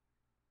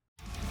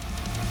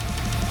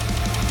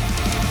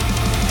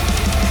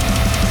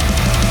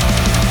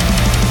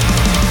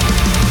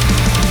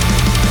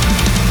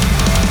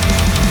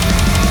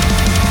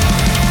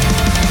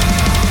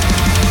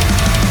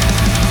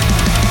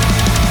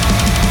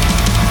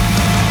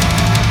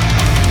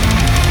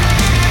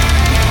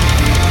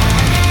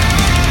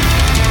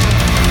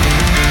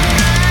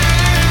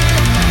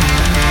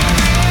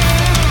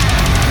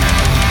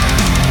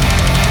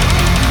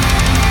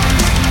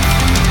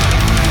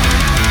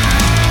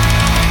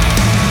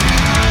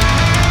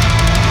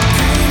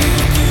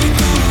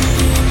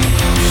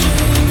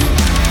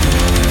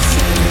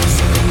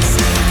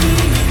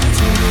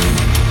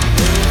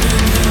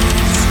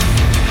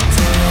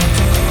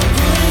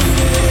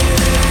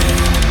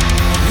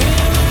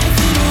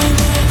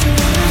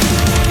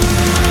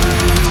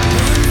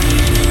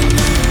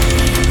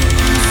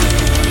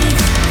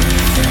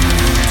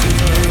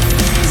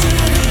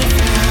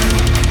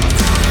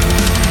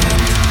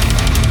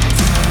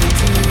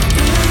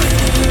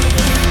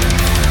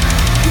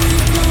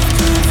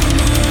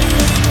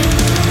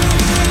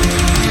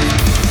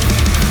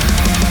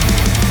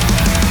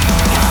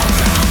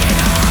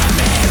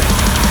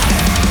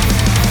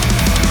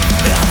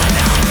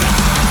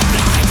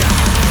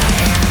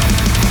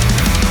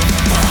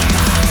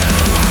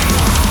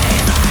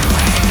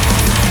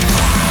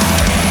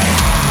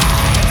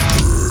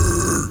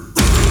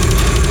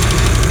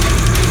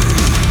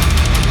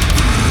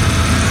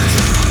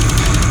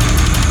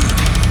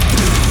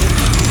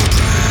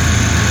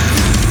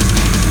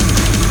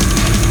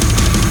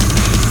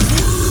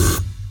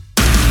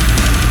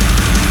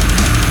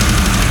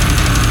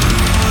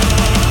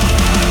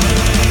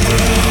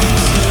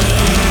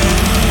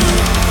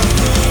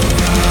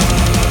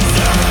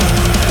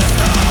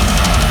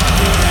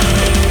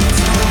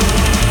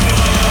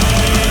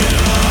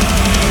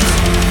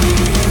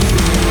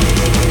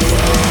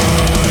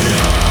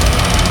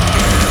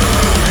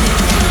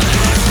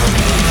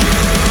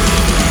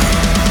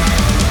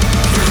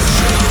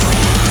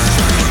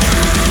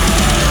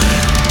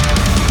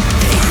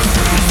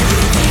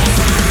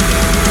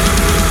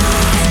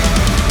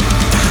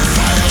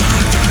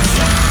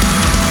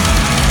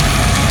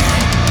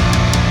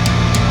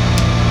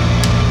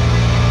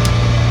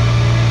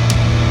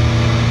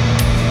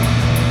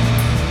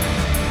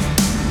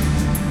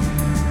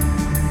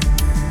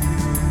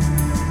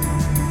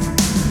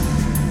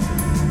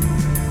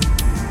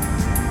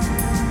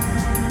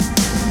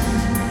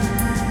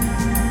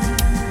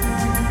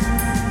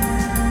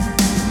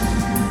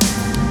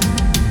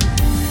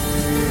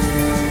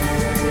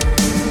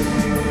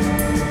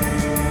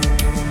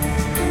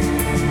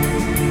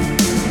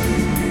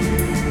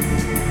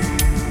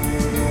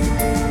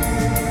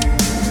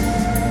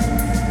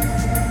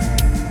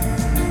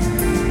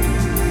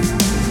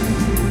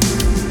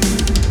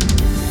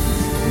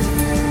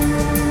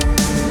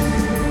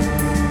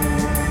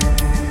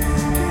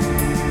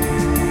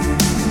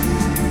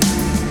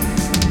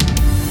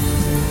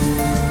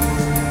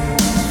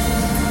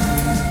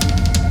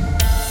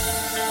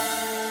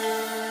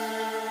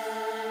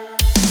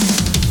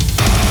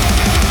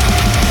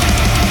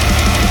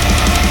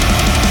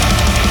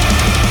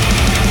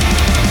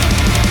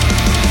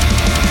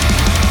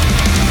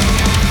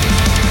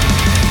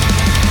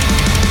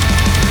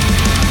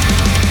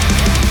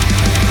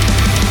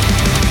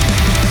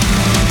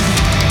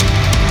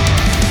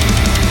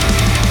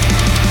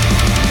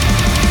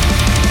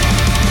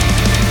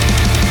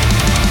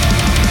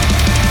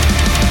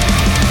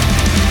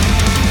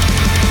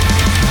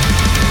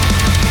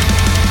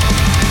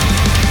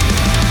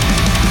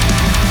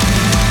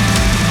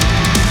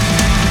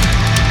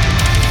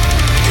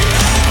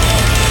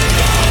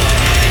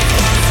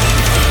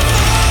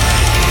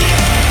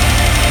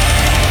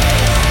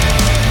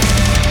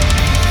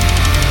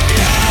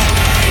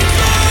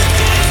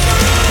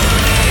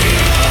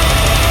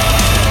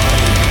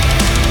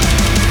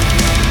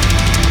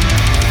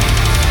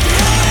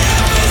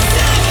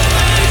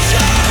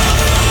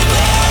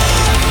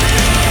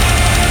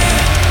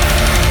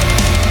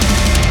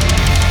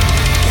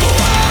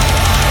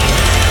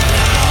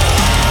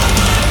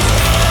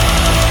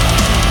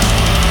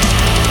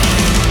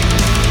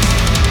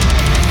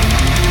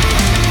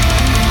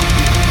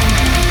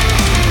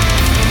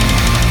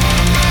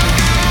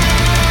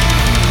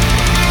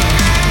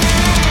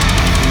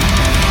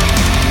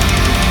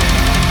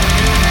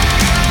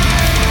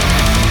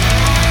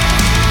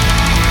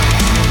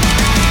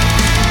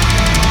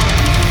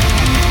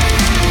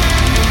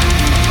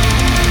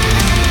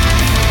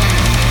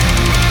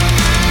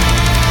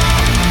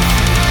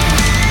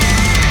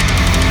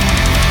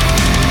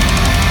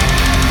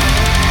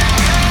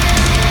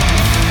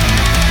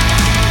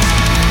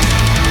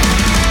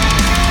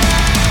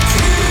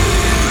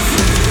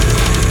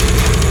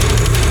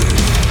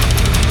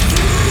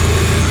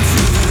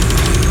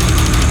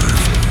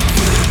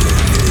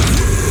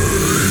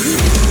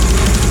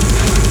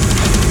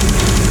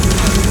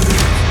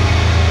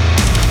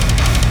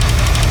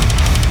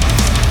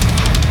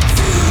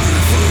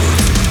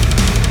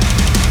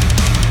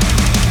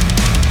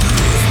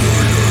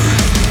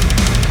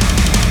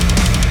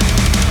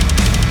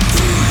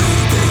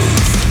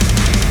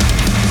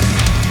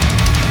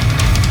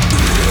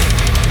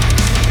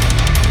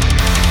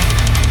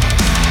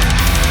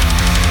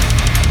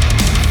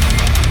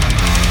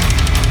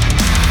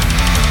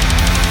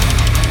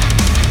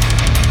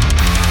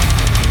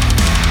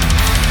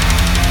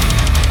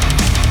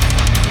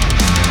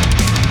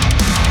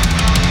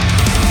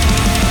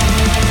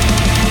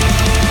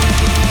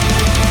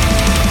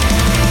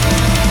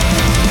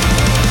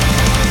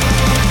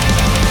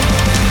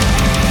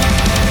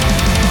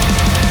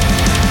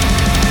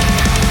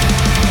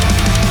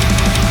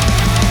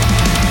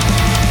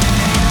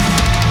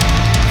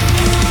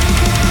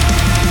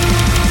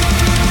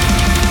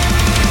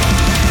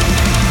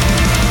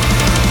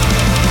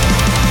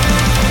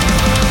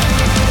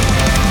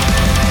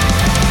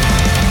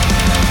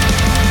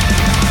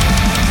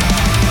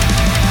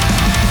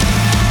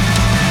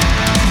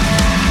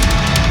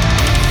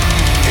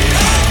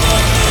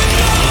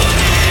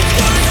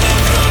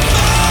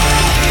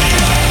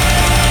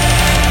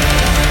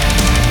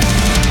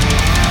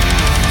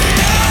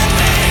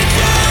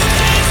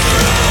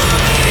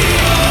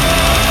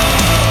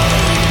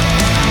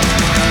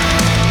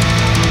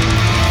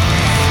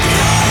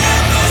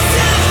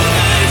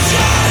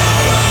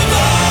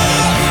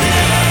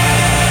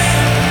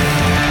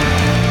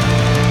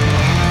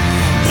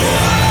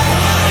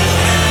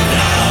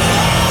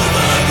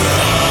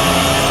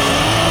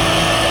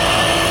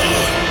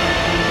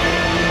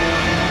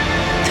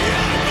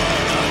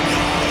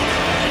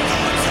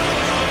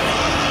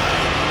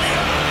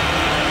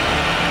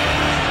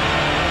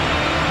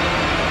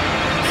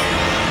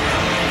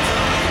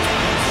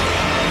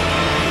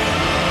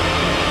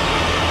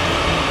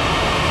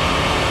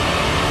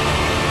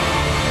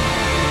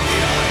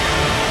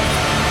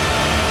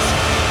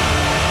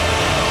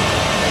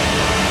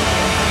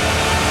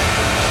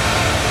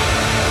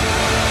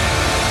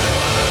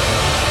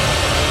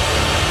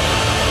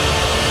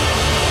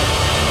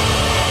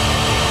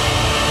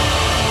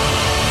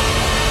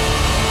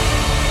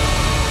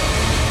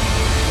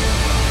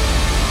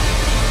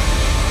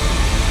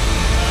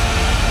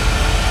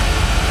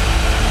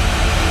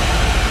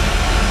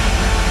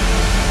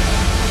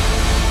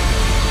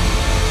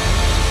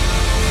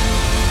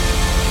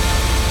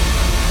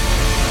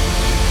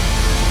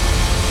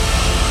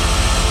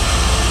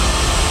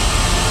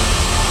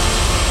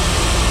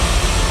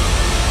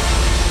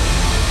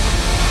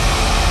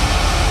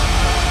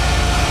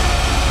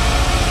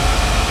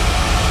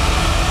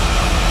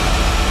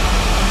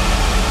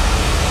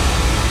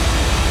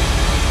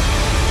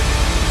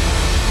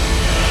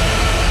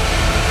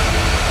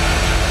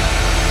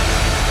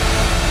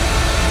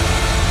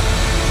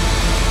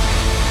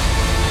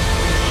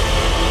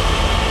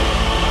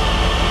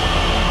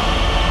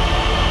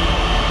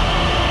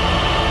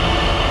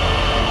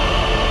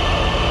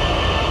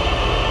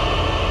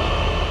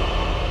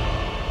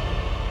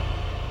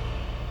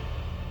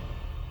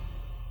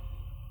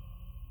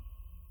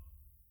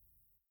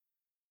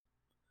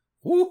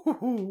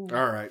 Ooh.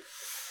 All right.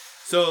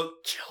 So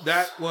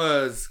that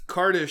was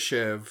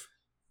Kardashev,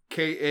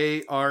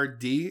 Kardashev.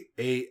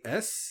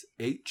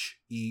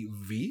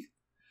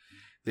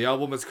 The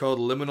album is called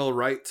Liminal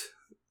Right.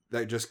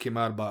 That just came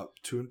out about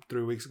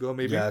 2-3 weeks ago,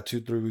 maybe. Yeah,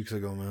 2-3 weeks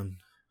ago, man.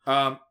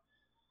 Um,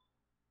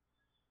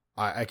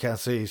 I can't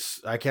say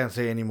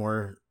any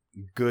more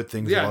good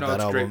things Yeah, about no, that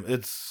it's album.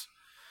 great.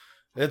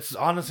 It's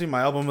honestly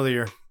my album of the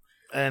year,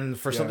 and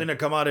for Yeah. something to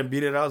come out and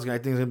beat it out, I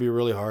think it's gonna be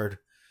really hard.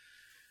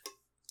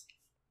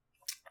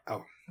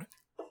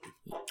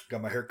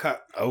 got my hair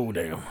cut. Oh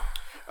damn!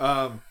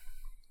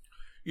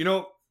 You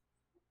know,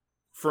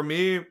 for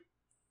me,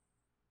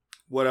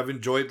 what I've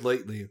enjoyed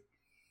lately,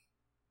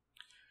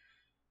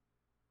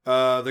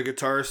 the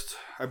guitarist,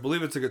 I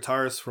believe it's a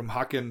guitarist from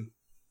Haken,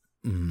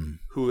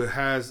 who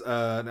has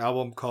an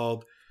album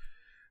called,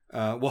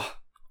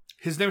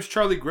 his name's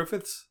Charlie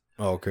Griffiths,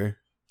 Oh, okay.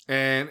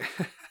 and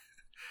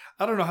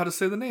I don't know how to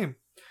say the name.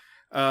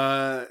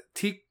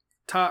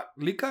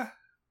 Tiktalika,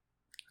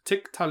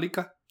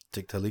 Tiktalika.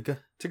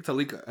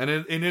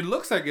 and it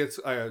looks like it's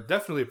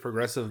definitely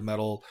progressive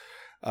metal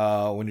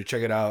when you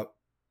check it out.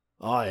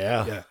 Oh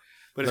yeah. Yeah,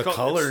 but The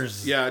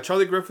colors.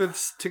 Charlie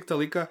Griffiths,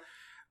 Tiktalika,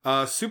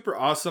 super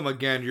awesome.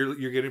 Again,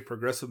 you're getting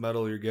progressive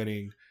metal. You're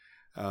getting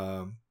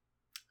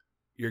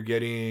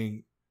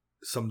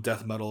some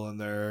death metal in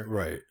there.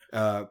 Right.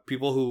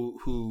 People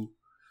who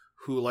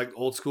like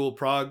old school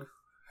prog,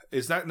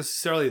 it's not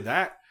necessarily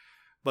that,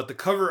 but the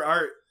cover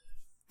art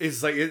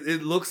is like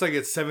it looks like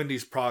it's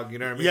 70s prog. You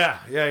know what I mean? Yeah.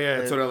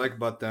 That's what I like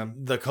about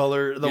them. The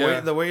color,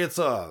 the way it's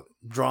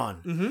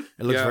drawn, Mm-hmm.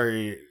 it looks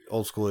very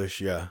old schoolish.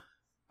 Yeah.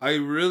 I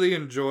really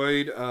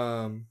enjoyed.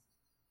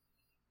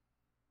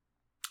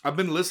 I've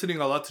been listening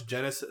a lot to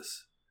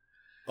Genesis.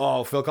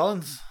 Oh, Phil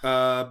Collins.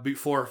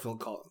 Before Phil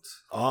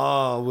Collins.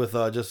 Oh, with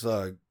just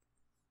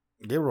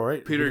Gabriel,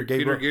 right? Peter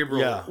Gabriel.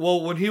 Yeah.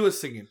 Well, when he was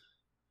singing.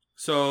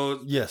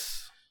 So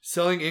Yes.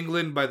 Selling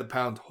England by the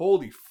Pound.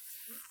 Holy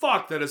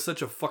fuck, that is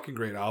such a fucking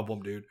great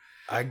album, dude.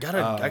 I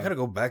gotta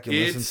go back and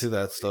listen it's to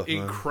that stuff.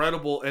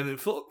 Incredible. And then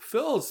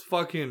Phil's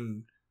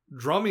fucking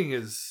drumming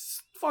is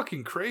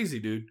fucking crazy,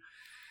 dude.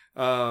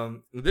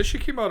 This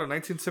shit came out in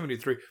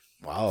 1973.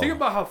 Wow. Think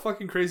about how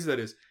fucking crazy that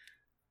is.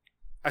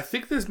 I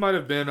think this might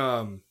have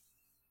been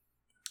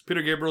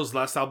Peter Gabriel's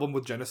last album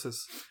with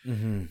Genesis.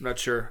 Mm-hmm. I'm not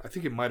sure. I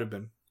think it might have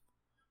been.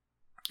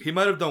 He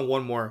might have done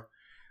one more.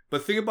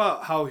 But think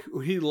about how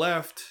he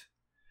left.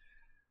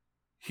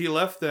 He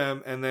left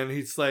them, and then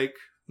he's like,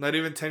 not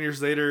even 10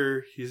 years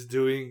later, he's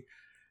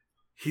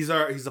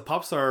a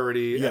pop star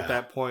already at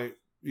that point.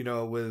 You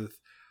know, with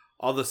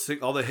all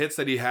the hits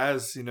that he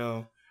has. You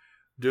know,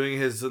 doing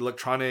his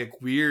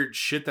electronic weird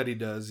shit that he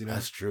does. You know,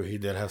 That's true. He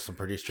did have some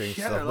pretty strange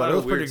He had stuff, a but lot it of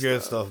was pretty weird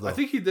good stuff though. I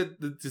think he did.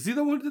 Is he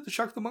the one who did the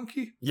Shock the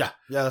Monkey? Yeah,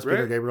 that's Right?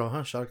 Peter Gabriel,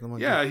 huh? Shock the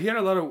Monkey. Yeah, he had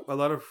a lot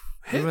of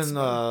hits. Even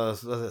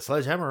was it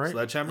Sledgehammer, right?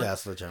 Sledgehammer. Yeah,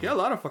 Sledgehammer. He had a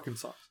lot of fucking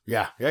songs.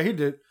 Yeah, he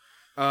did.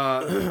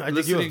 I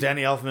think he was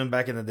Danny Elfman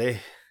back in the day,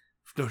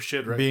 No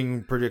shit, right?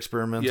 being pretty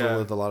experimental Yeah.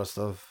 with a lot of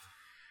stuff.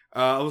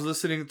 I was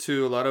listening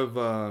to a lot of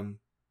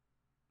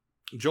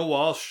Joe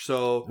Walsh,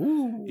 so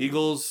Ooh.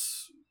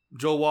 Eagles,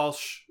 Joe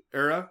Walsh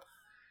era,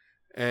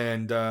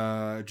 and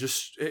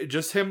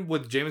just him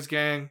with James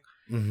Gang,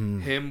 Mm-hmm.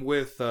 him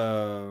with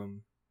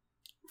who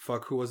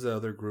was the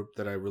other group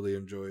that I really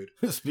enjoyed?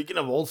 Speaking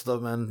of old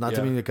stuff, man, not to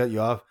Yeah. mean to cut you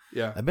off,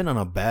 Yeah. I've been on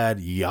a bad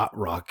yacht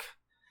rock.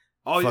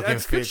 Oh, yeah, fucking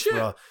that's good fix, shit.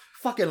 bro.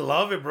 Fucking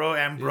love it, bro.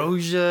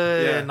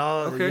 Ambrosia Yeah. and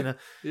all. Okay. You know,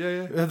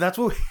 Yeah. that's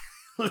what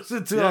we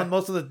listened to Yeah. on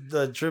most of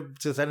the trip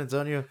to San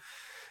Antonio.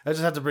 I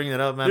just had to bring it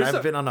up, man. There's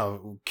I've been on a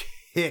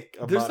kick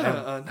There's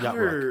about yacht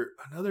rock.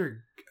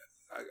 another.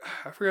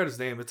 I forgot his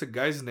name. It's a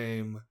guy's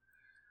name.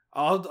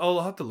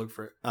 I'll have to look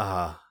for it.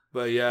 Uh-huh.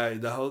 But yeah,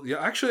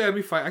 actually, let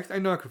me find. I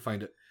know I could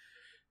find it.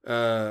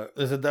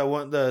 Is it that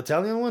one, the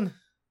Italian one?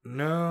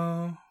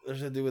 No. There's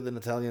to do with an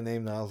Italian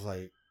name that I was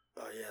like,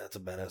 oh yeah, that's a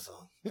badass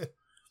song.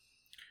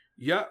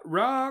 Yacht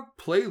Rock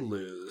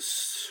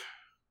playlist.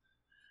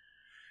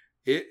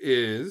 It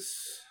is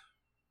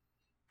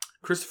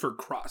Christopher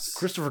Cross.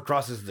 Christopher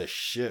Cross is the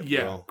shit,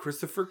 Yeah, bro.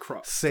 Christopher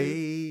Cross. Say,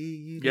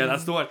 Yeah,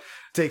 that's the one.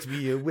 takes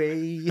me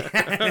away.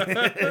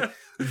 Yeah.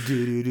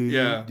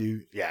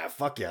 Yeah,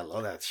 fuck yeah, I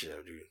love that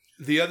shit, dude.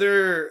 The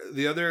other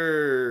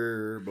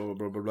blah blah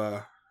blah blah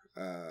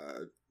blah.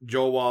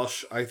 Joe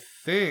Walsh, I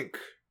think.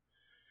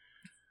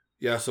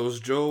 Yeah, so it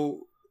was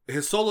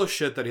his solo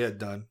shit that he had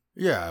done.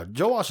 Yeah,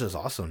 Joe Walsh is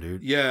awesome,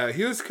 dude. Yeah,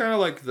 he was kind of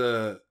like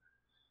the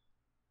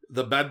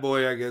bad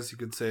boy, I guess you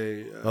could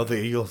say. Of the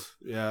Eagles.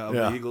 Yeah, of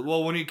the Eagles.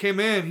 Well, when he came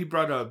in, he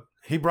brought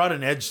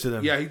an edge to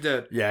them. Yeah, he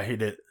did. Yeah, he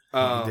did.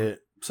 He did.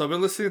 So I've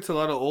been listening to a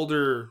lot of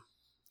older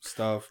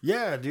stuff.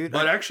 Yeah, dude.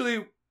 But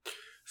actually,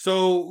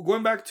 so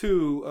going back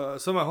to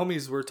some of my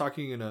homies were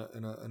talking in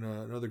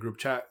another group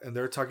chat, and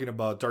they're talking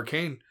about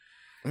Darkane.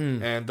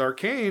 And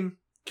Darkane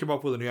came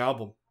up with a new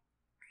album.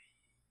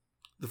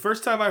 The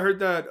first time I heard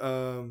that,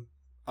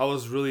 I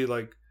was really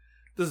like,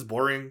 this is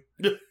boring.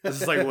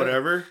 This is like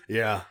whatever.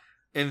 Yeah.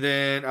 And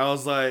then I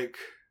was like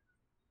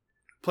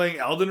playing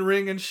Elden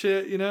Ring and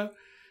shit, you know,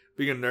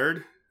 being a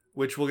nerd.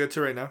 which we'll get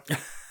to right now.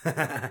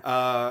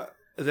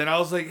 Then I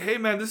was like, hey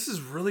man, this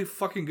is really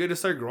fucking good. It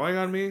started growing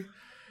on me.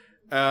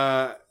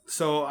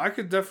 So I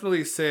could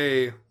definitely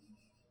say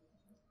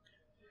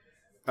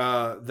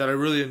that I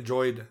really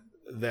enjoyed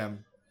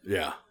them.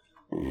 Yeah.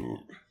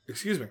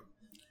 Excuse me.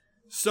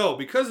 So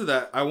because of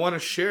that, I want to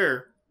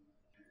share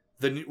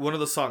one of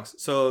the songs.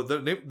 So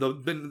the name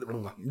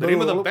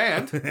of the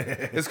band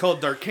is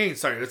called Darkane.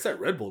 Sorry, that's that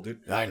Red Bull,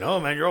 dude. I know,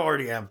 man. You're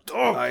already amped.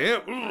 Oh. I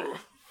am.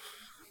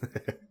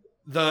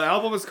 The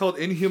album is called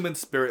Inhuman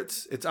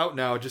Spirits. It's out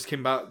now. It just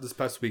came out this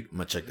past week. I'm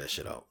gonna check that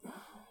shit out.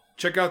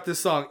 Check out this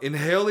song,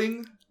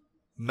 Inhaling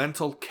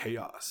Mental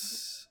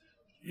Chaos.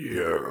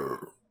 Yeah.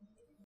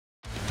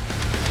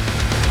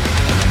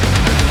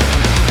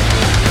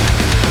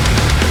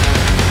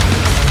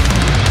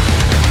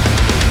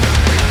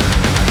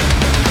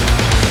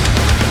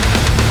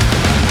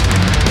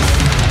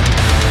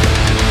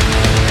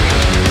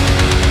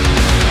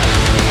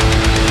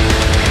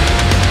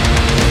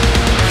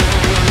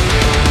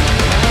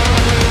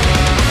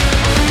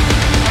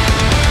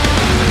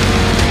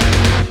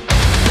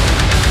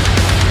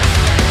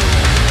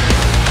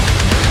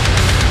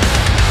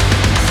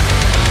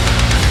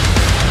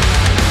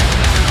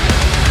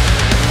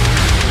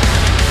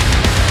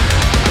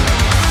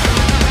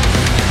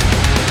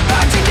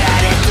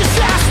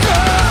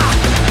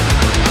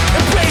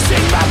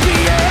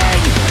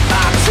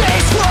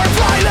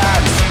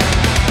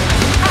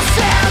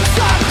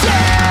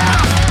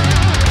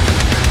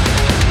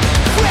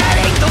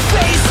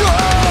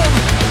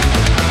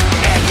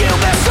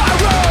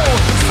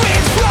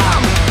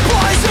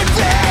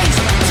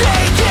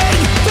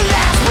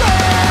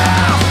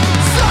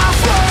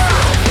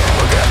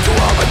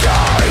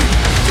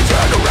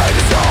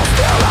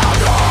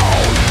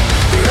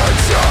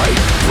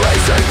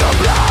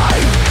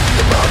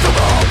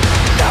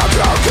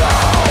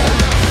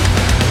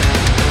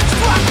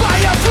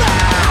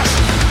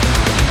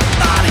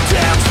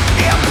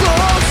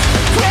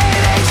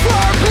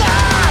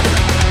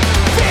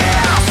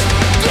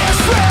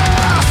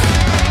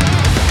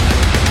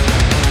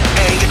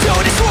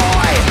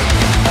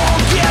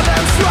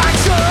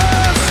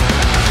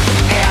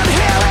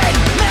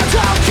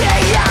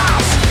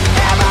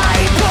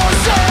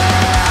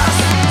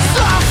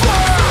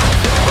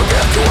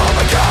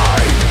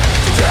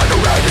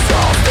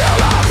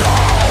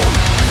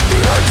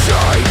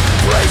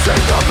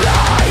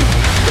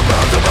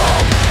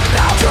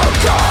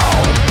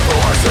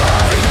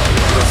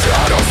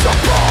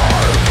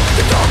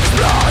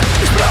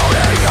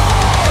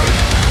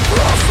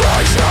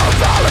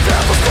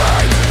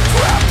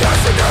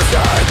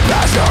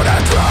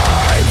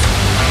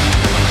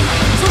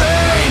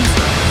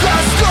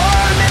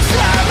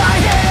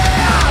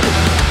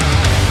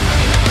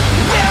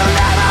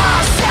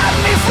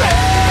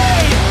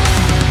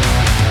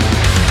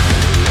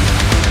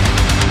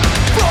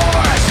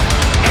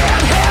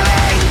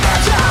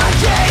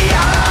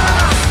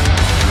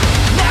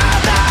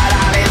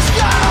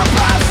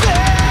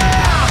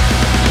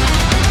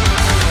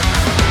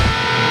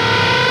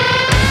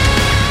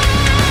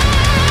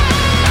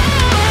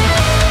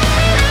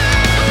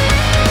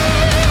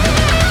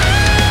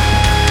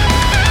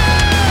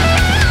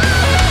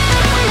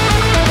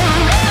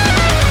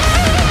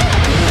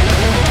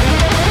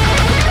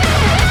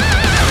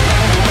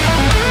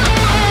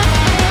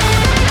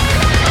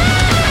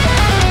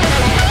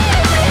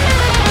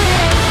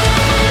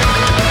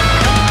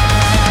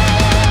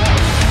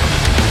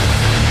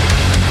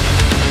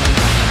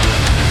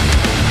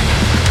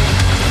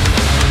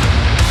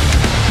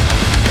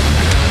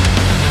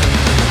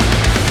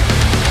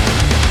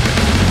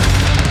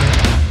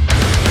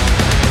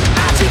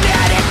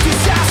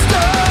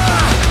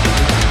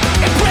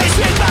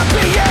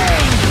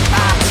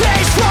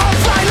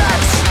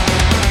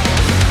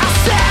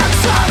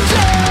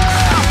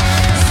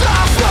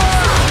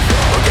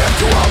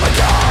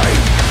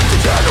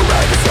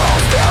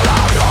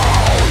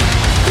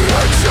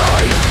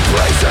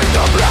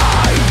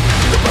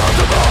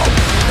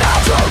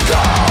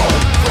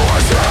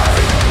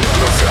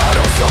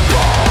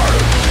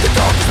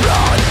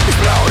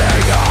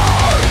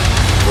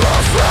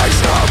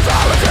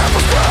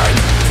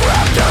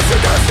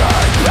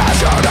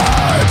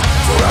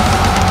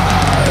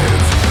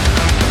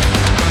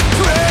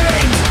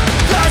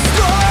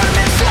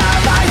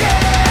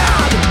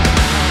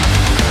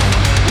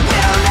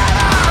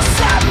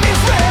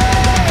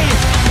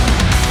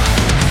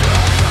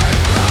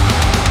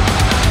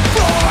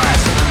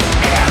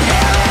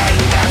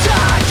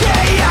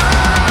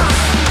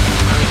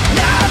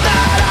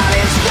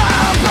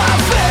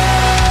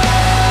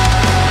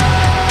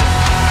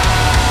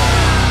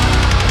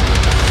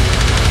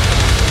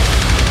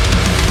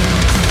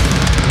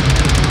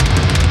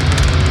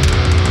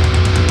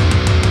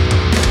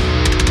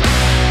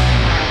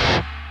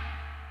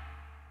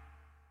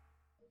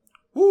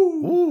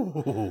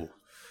 Ooh.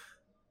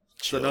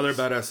 It's another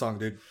badass song,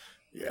 dude.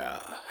 Yeah.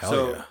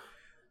 Hell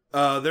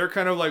yeah. They're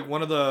kind of like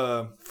one of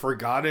the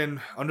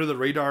forgotten, under the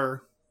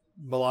radar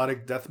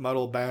melodic death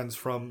metal bands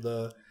from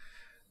the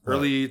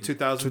early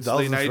 2000s, 2000s,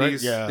 late 90s.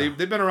 right? Yeah.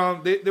 They've been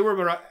around. They were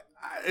around.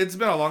 It's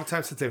been a long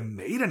time since they've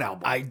made an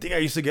album. I think I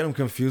used to get them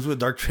confused with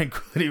Dark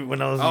Tranquility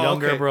when I was Oh,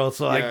 younger, okay. bro.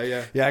 So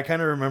Yeah. I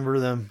kind of remember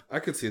them. I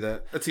could see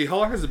that. Let's see. How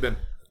long has it been?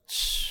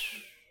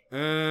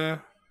 I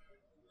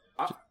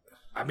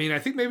mean, I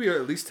think maybe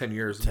at least 10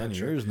 years. I'm 10 not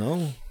sure. years,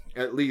 no.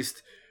 At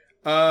least.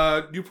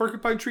 New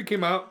Porcupine Tree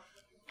came out.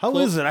 How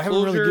is it? I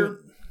haven't really given...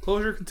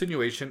 Closure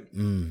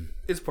continuation.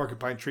 It's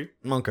Porcupine Tree.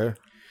 Okay.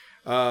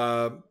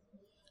 I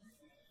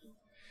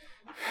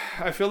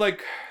feel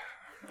like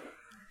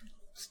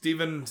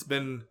Steven's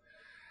been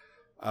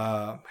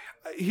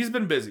he's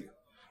been busy.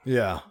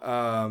 Yeah.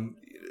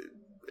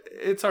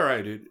 It's all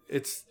right, dude.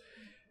 It's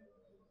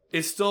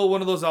still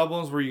one of those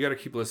albums where you got to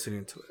keep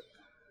listening to it.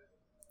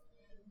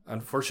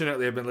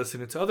 Unfortunately, I've been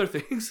listening to other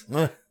things,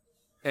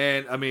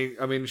 and I mean,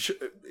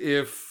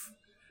 if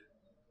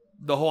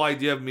the whole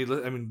idea of me,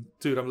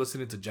 dude, I'm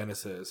listening to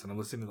Genesis and I'm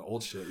listening to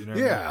old shit, you know?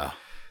 What I mean?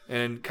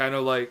 And kind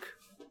of like,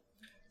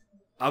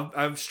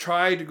 I've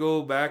tried to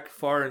go back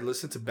far and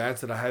listen to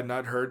bands that I had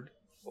not heard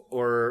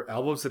or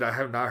albums that I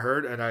have not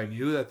heard, and I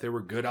knew that they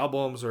were good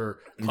albums or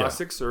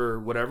classics or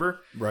whatever.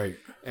 Right.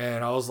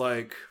 And I was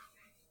like,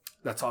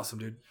 that's awesome,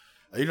 dude.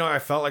 You know, I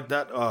felt like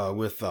that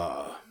with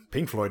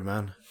Pink Floyd,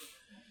 man.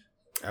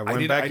 I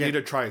need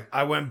to try.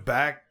 I went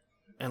back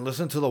and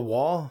listened to The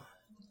Wall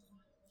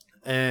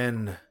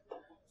and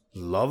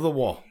love The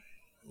Wall.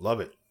 Love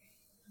it.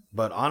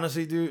 But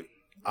honestly, dude,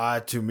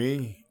 to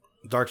me,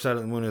 Dark Side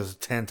of the Moon is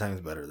 10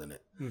 times better than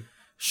it.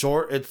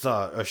 Short, it's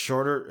a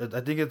shorter,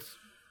 I think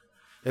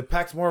it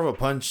packs more of a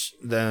punch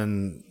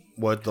than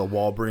what The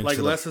Wall brings. Like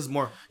less is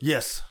more.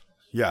 Yes.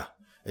 Yeah,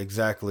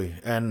 exactly.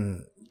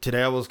 And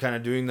today I was kind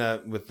of doing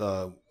that with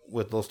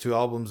those two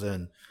albums,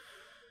 and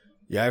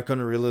yeah, I've come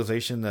to the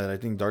realization that I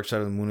think Dark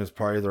Side of the Moon is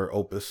probably their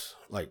opus.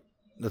 Like,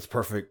 that's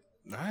perfect.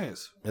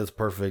 Nice. It's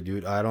perfect,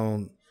 dude.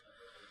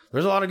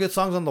 There's a lot of good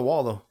songs on The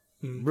Wall, though.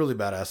 Really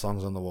badass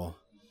songs on The Wall.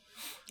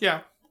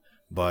 Yeah.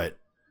 But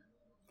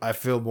I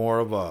feel more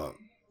of a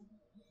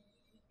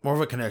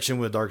connection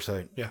with Dark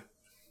Side. Yeah.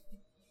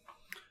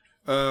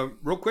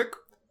 Real quick,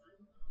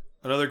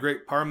 another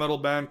great power metal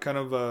band, kind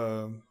of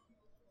a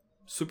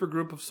super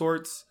group of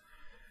sorts.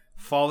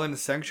 Fallen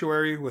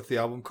Sanctuary with the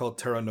album called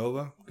Terra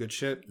Nova. Good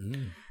shit.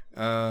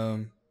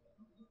 Another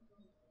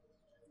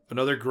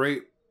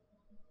great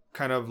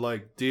kind of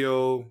like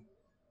Dio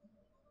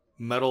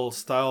metal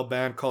style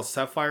band called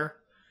Sapphire.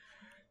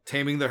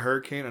 Taming the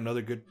Hurricane,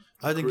 another good.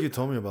 I think you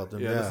told me about them.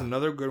 Yeah, that's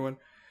another good one.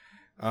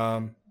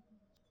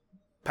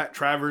 Pat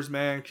Travers,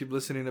 man, keep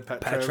listening to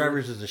Pat Travers. Pat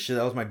Travers is the shit.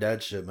 That was my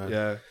dad's shit, man.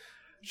 Yeah,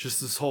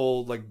 just this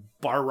whole like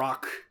bar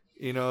rock,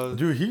 you know.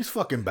 Dude, he's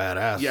fucking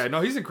badass. Yeah,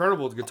 no, he's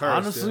incredible with guitarist.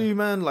 Honestly,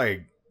 man,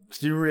 like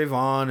Stevie Ray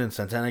Vaughan and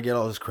Santana get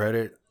all his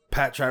credit.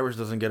 Pat Travers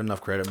doesn't get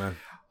enough credit, man.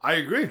 I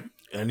agree.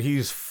 And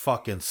he's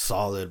fucking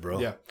solid, bro.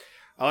 Yeah,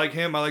 I like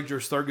him. I like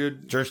George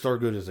Thorogood. George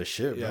Thorogood is a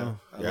shit, bro.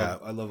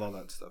 I love all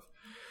that stuff.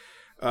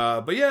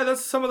 But yeah,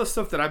 that's some of the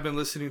stuff that I've been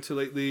listening to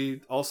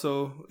lately.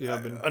 Also,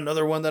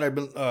 another one that I've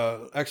been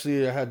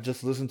actually I had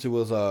just listened to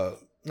was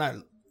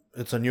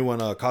it's a new one,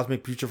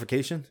 Cosmic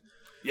Putrefaction.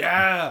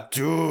 Yeah,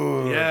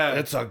 dude. Yeah,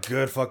 it's a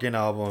good fucking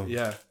album.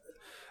 Yeah,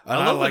 I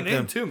love like the name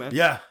them too, man.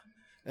 Yeah,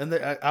 and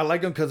I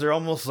like them because they're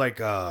almost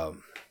like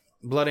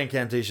Blood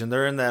Incantation.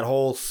 They're in that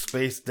whole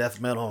space death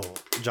metal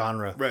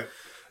genre, right?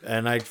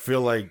 And I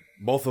feel like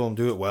both of them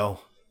do it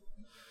well.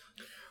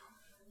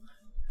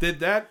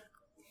 Did that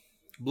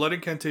Blood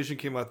Incantation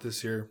came out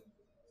this year?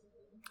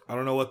 I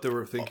don't know what they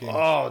were thinking.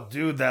 Oh,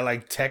 dude, that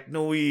like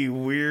techno-y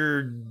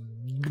weird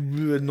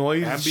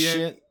noise ambient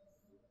shit.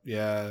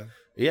 Yeah.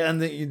 Yeah,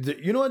 and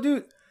you know what,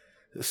 dude?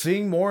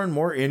 Seeing more and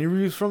more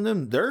interviews from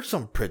them, they're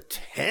some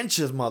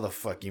pretentious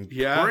motherfucking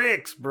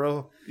pricks,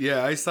 bro.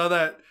 Yeah, I saw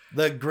that.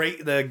 The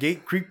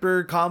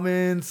Gatekeeper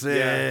comments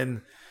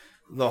and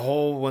the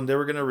whole when they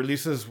were gonna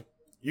release this,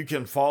 you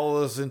can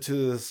follow us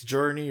into this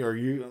journey, or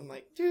I'm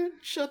like, dude,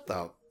 shut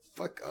the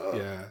fuck up.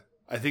 Yeah,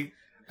 I think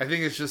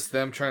it's just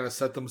them trying to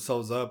set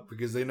themselves up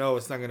because they know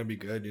it's not gonna be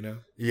good, you know.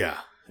 Yeah.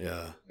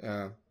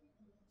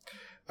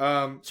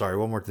 Sorry,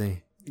 one more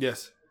thing.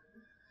 Yes.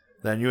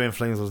 That New In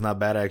Flames was not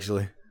bad,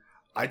 actually.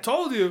 I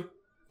told you.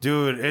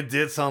 Dude, it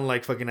did sound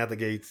like fucking At the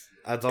Gates.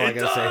 That's all I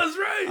gotta say. It does,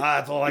 right?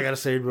 That's all I gotta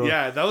say, bro.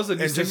 Yeah, that was a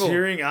new single. Just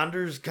hearing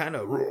Anders kind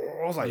of...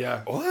 I was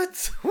like,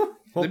 what?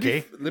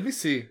 Okay. Let me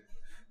see.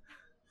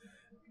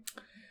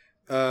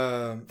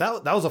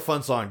 That was a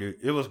fun song, dude.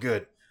 It was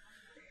good.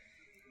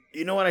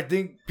 You know what? I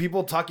think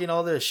people talking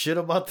all this shit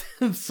about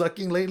them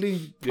sucking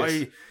lately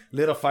probably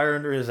lit a fire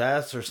under his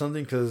ass or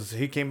something because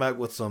he came back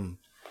with some...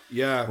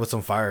 Yeah. With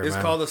some fire, It's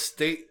called a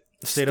State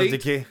of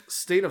Decay?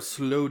 State of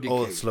Slow Decay.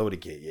 Oh, Slow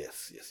Decay.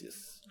 Yes.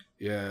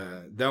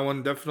 Yeah, that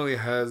one definitely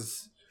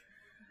has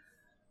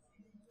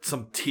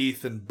some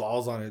teeth and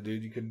balls on it,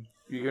 dude. You can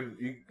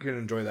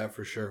enjoy that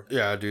for sure.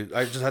 Yeah, dude.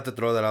 I just had to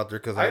throw that out there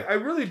because I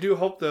really do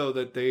hope though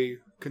that they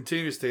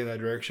continue to stay in that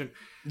direction.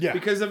 Yeah.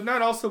 Because if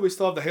not, also we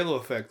still have the Halo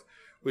effect,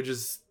 which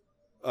is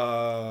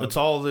it's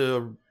all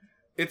the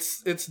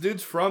it's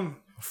dudes from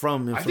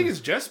I think it's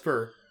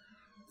Jesper.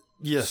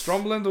 Yes.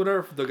 Stromblund,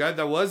 whatever, the guy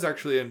that was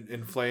actually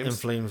in Flames. In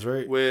Flames,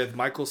 right? With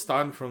Michael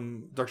Stan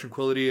from Dark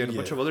Tranquility and a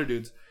bunch of other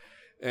dudes.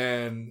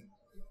 And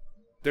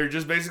they're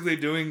just basically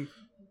doing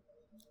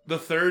the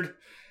third.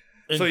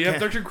 So you have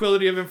Dark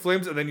Tranquility, you have In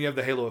Flames, and then you have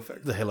the Halo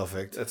effect. The Halo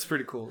effect. That's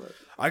pretty cool.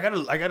 I gotta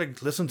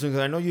listen to them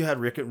because I know you had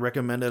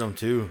recommended them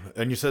too,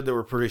 and you said they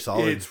were pretty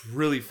solid. It's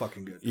really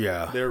fucking good.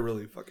 Yeah. They're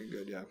really fucking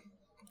good, yeah.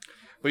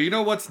 But you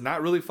know what's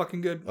not really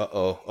fucking good?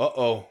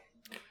 Uh-oh.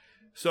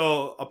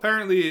 So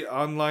apparently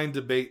online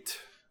debate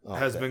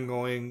has been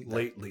going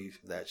lately.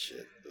 That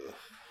shit.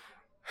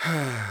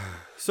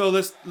 So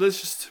let's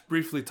just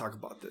briefly talk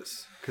about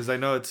this because I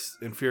know it's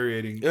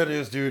infuriating. It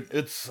is, dude.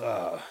 It's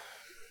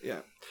yeah.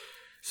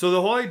 So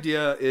the whole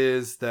idea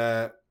is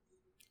that,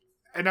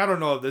 and I don't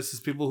know if this is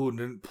people who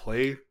didn't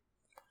play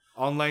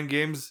online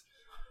games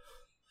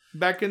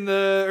back in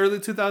the early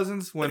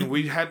 2000s when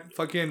we had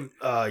fucking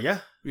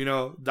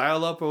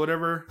dial up or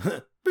whatever.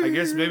 I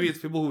guess maybe it's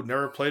people who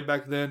never played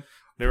back then.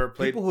 Never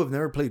played. People who have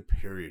never played,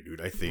 period, dude.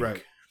 I think.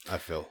 Right. I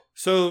feel.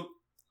 So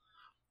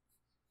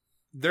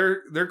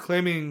they're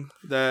claiming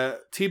that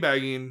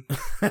teabagging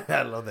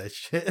I love that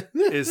shit.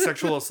 is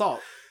sexual assault.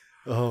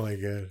 Oh my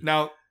god.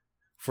 Now,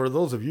 for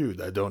those of you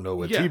that don't know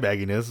what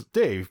teabagging is,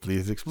 Dave,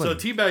 please explain. So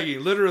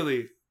teabagging,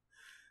 literally,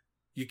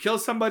 you kill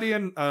somebody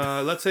in,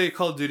 let's say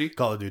Call of Duty.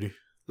 Call of Duty.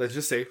 Let's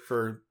just say,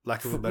 for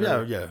lack of a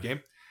better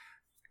game.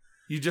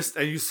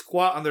 You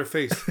squat on their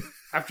face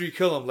after you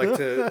kill them, I got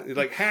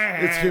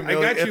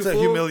you. It's a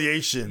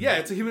humiliation. Yeah,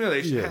 it's a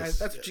humiliation. Yes,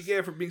 That's what you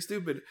get for being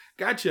stupid.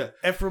 Gotcha.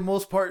 And for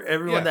most part,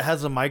 everyone that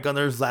has a mic on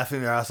there is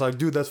laughing their ass like,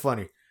 dude, that's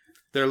funny.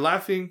 They're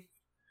laughing,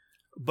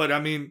 but I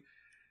mean,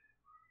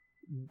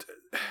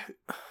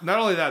 not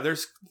only that,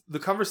 there's the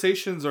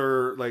conversations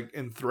are like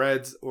in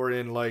threads or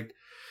in like,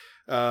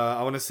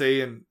 I want to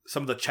say in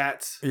some of the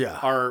chats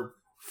are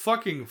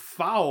fucking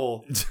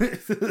foul.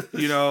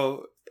 You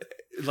know,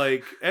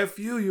 like F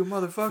you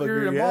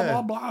motherfucker, and blah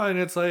blah blah, and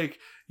it's like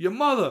your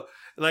mother,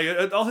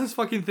 like all his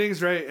fucking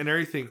things, right, and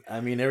everything. I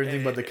mean,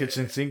 everything but the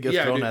kitchen sink gets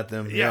thrown at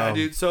them. Yeah,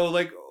 dude. So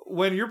like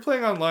when you're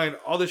playing online,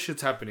 all this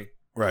shit's happening,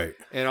 right?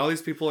 And all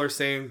these people are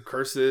saying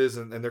curses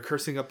and they're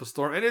cursing up a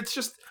storm, and it's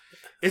just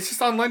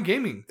online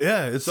gaming.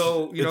 Yeah, it's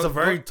a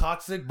very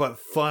toxic but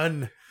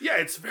fun. Yeah,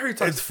 it's very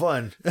toxic. It's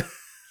fun.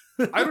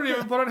 I don't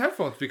even put on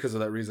headphones because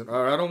of that reason.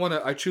 Or I don't want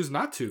to. I choose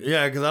not to.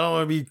 Yeah, because I don't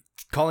want to be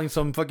calling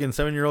some fucking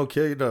 7-year-old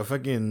kid a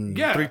fucking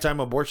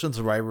 3-time abortion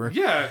survivor.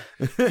 Yeah,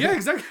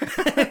 exactly.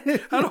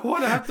 I don't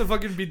want to have to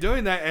fucking be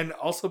doing that and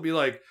also be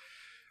like,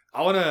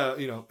 I want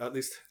to, at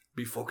least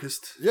be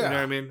focused. Yeah, you know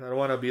what I mean. I don't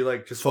want to be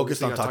like just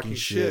focused on talking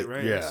shit,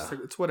 right? Yeah,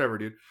 it's whatever,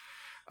 dude.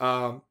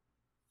 But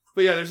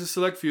yeah, there's a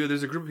select few.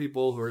 There's a group of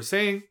people who are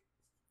saying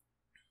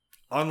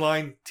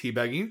online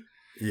teabagging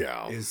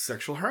is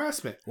sexual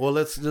harassment. Well,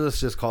 let's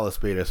just call a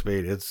spade a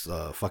spade. It's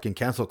fucking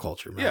cancel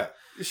culture, man. Yeah,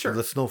 sure.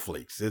 The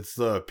snowflakes. It's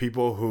the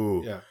people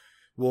who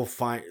will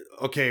find.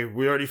 Okay,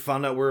 we already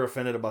found out we're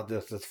offended about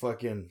this. Let's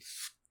fucking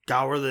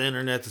scour the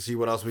internet to see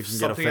what else we can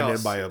get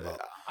offended by about.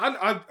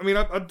 I mean,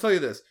 I'll tell you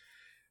this.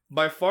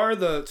 By far,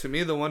 to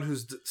me, the one who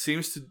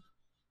seems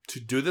to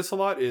do this a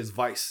lot is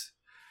Vice.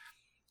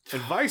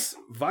 And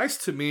Vice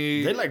to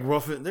me, they like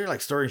roughing. They're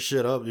like stirring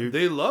shit up, dude.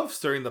 They love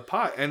stirring the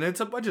pot, and it's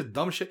a bunch of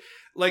dumb shit.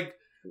 Like,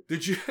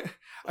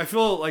 I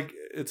feel like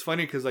it's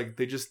funny because like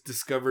they just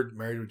discovered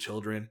Married with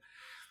Children.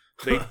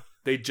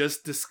 They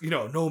just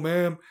no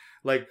ma'am.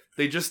 Like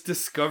they just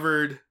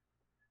discovered,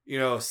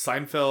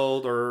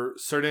 Seinfeld or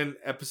certain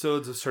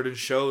episodes of certain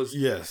shows.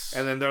 Yes,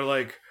 and then they're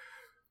like,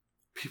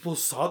 people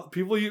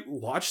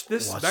watched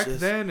this back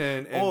then,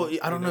 and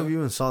I don't know if you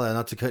even saw that.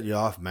 Not to cut you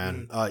off,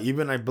 man. Mm-hmm.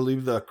 Even I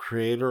believe the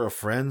creator of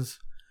Friends,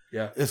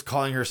 is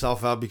calling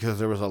herself out because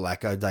there was a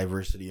lack of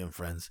diversity in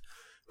Friends.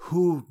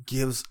 Who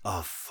gives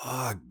a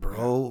fuck,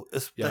 bro?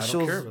 That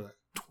show's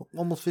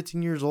almost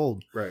 15 years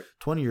old, right?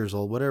 20 years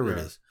old, whatever it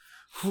is.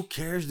 Who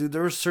cares, dude?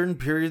 There were certain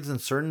periods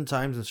and certain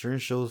times and certain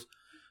shows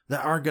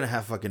that aren't gonna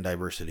have fucking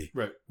diversity,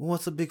 right? Well,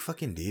 what's the big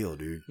fucking deal,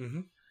 dude?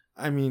 Mm-hmm.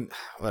 I mean,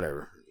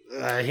 whatever.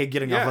 I hate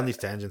getting off on these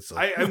tangents. So.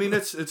 I mean,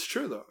 it's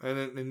true though,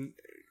 and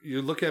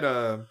you look at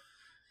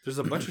there's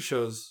a bunch of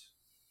shows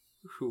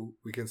who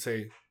we can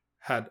say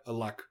had a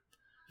lack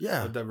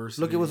of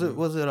diversity. Look,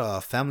 was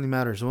it Family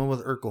Matters? The one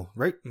with Urkel,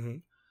 right? Mm-hmm.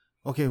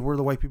 Okay, we're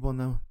the white people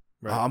now.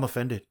 Right. I'm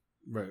offended.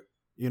 Right.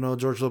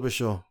 George Lopez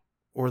show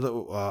or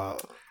the.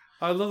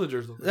 I love the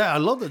George Lopez. Yeah, I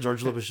love the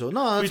George Lopez show.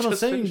 No, that's what I'm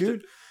saying,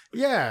 dude.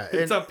 Yeah,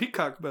 it's on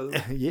Peacock, by the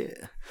way.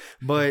 Yeah,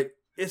 but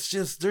it's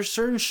just there's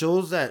certain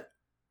shows that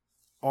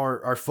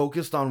are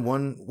focused on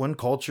one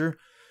culture,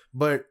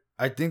 but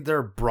I think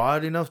they're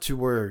broad enough to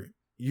where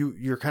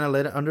you're kind of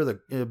let under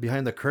the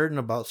behind the curtain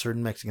about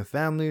certain Mexican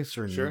families,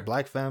 certain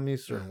black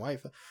families, certain white,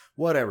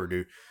 whatever,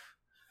 dude.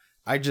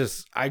 I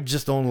just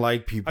don't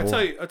like people. I'll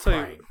tell you,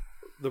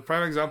 the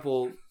prime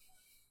example,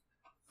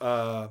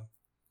 Full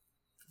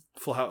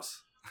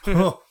House.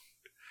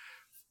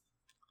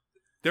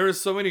 There were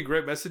so many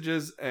great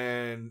messages,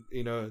 and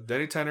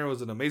Danny Tanner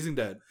was an amazing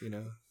dad.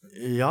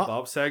 Yeah,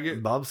 Bob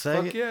Saget.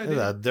 Fuck yeah, dude.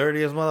 the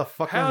dirtiest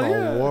motherfucker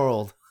in the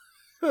world.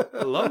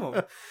 I love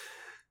him.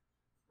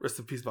 Rest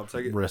in peace, Bob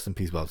Saget. Rest in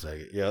peace, Bob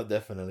Saget. Yeah,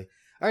 definitely.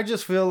 I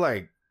just feel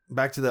like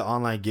back to the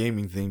online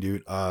gaming thing,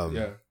 dude.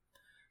 Yeah.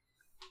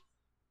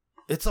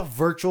 It's a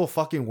virtual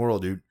fucking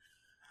world, dude.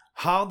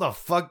 How the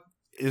fuck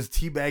is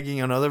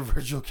teabagging another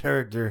virtual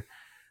character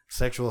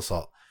sexual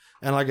assault?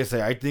 And like I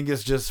say, I think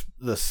it's just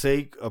the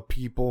sake of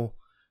people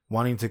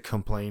wanting to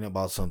complain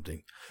about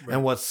something. Right.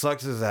 And what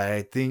sucks is that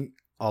I think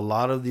a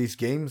lot of these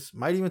games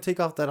might even take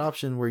off that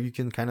option where you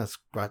can kind of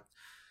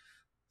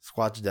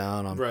squatch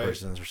down on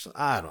persons or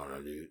something. I don't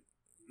know, dude.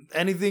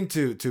 Anything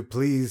to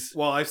please.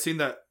 Well, I've seen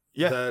that.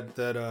 Yeah.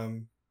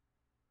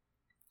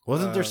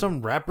 Wasn't there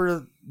some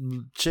rapper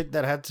chick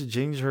that had to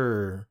change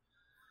her?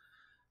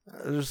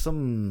 There's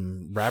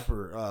some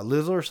rapper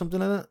Lizzo or something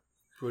like that.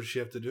 What did she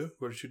have to do?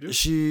 What did she do?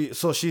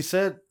 She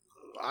said,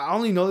 I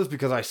only know this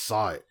because I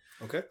saw it.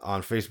 Okay.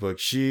 On Facebook,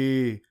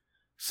 she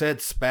said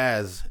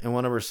spaz in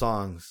one of her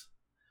songs.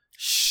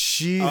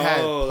 She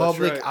had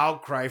public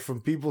outcry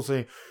from people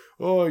saying,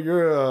 "Oh,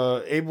 you're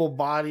a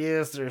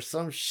able-bodyist or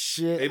some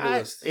shit."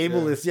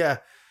 Ableist, yeah.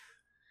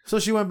 So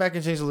she went back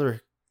and changed the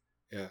lyric.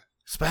 Yeah.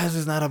 Spaz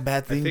is not a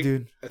bad thing,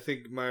 dude. I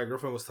think my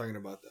girlfriend was talking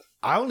about that.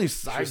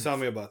 She was telling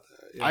me about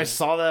that. Yeah. I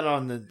saw that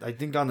on the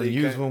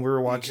news when we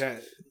were watching.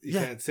 You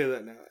can't say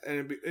that now.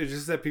 And it's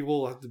just that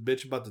people have to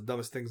bitch about the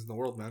dumbest things in the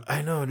world, man.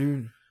 I know,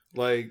 dude.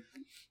 Like,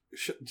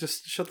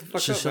 just shut the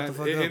fuck up, man. The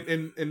fuck up.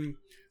 And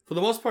for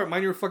the most part,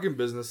 mind your fucking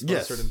business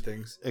about certain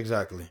things.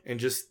 Exactly. And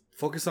just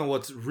focus on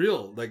what's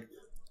real, like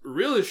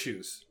real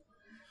issues.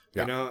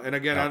 Yeah. You know, and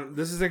again,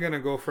 this isn't going to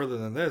go further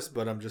than this,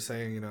 but I'm just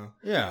saying, you know.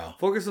 Yeah.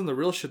 Focus on the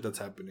real shit that's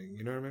happening.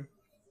 You know what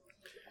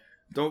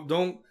I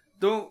mean?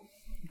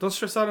 Don't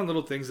stress out on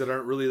little things that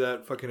aren't really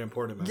that fucking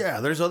important, man. Yeah,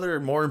 there's other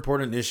more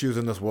important issues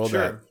in this world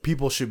that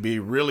people should be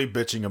really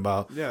bitching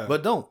about. Yeah.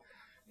 But don't.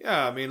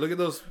 Yeah, I mean, look at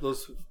those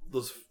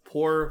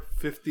poor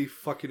 50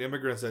 fucking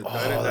immigrants that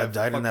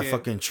died in that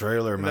fucking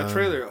trailer, man. That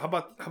trailer. How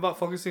about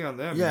focusing on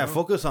them? Yeah,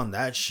 focus on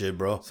that shit,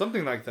 bro.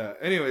 Something like that.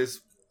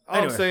 Anyways,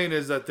 all I'm saying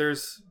is that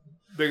there's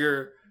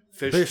bigger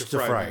fish to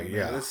fry.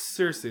 Yeah.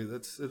 Seriously,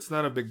 it's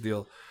not a big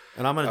deal.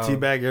 And I'm gonna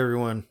teabag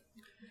everyone.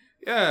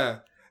 Yeah.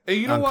 And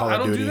you know what? I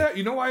don't do that.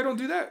 You know why I don't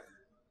do that?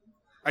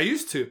 I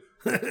used to.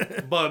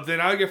 But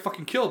then I would get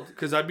fucking killed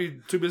because I'd be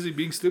too busy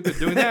being stupid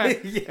doing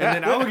that. And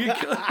then I would get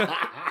killed.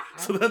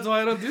 So that's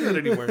why I don't do that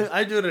anymore.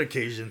 I do it on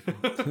occasion.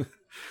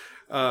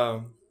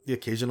 The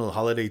occasional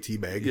holiday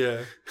teabag.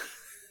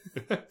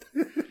 Yeah.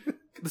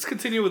 Let's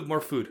continue with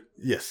more food.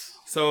 Yes.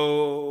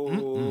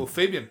 So,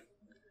 Fabian.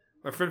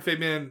 My friend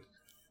Fabian,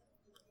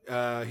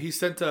 he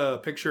sent a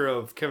picture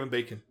of Kevin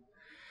Bacon.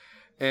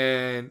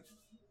 And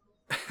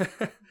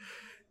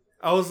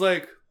I was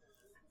like,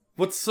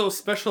 what's so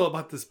special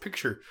about this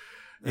picture?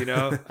 You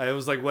know, I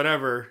was like,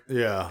 whatever.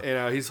 Yeah.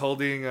 And he's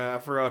holding, I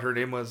forgot what her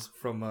name was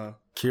from...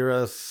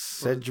 Kira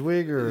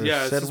Sedgwick or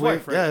Sedgwick? His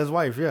wife, right? Yeah, his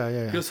wife.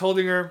 Yeah. He was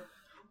holding her,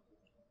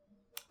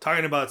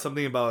 talking about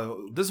something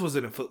about, this was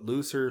in a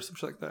Footloose or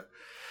something like that.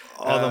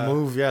 Oh, the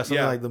move. Yeah,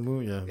 something like the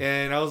move. Yeah.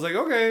 And I was like,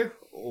 okay,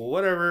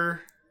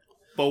 whatever.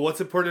 But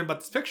what's important about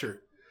this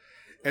picture?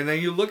 And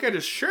then you look at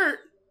his shirt,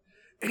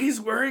 and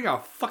he's wearing a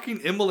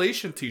fucking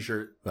Immolation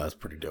t-shirt. That's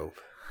pretty dope.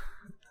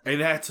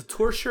 And it's a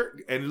tour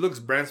shirt, and it looks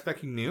brand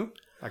spanking new.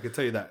 I can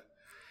tell you that.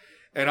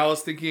 And I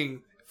was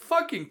thinking,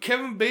 fucking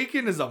Kevin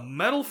Bacon is a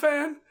metal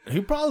fan? He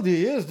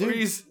probably is, dude. Or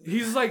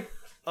he's like,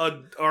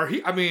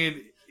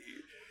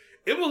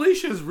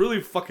 Immolation is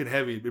really fucking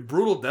heavy.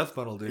 Brutal death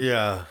metal, dude.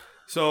 Yeah.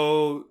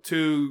 So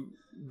to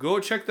go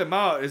check them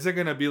out isn't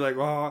going to be like,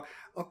 oh,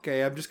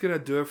 okay, I'm just going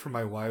to do it for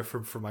my wife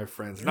or for my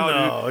friends.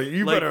 No, dude,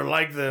 you better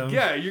like them.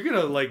 Yeah, you're going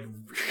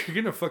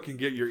to fucking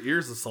get your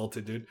ears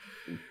assaulted, dude.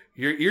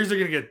 Your ears are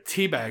going to get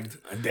teabagged.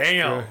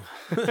 Damn.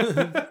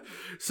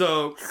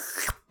 So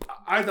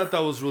I thought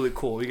that was really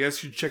cool. You guys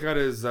should check out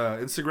his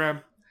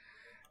Instagram.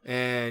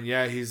 And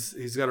yeah,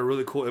 he's got a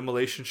really cool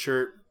Immolation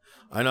shirt.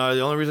 I know.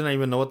 The only reason I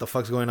even know what the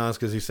fuck's going on is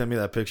because he sent me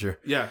that picture.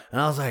 Yeah.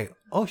 And I was like,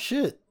 oh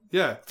shit.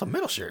 Yeah. It's a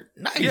metal shirt.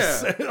 Nice.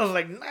 Yeah. I was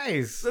like,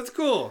 nice. That's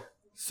cool.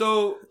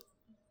 So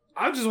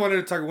I just wanted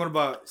to talk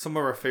about some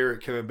of our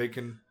favorite Kevin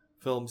Bacon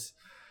films.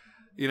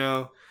 You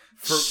know,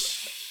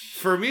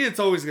 for me, it's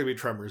always going to be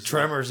Tremors.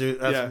 Tremors,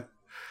 dude. Yeah.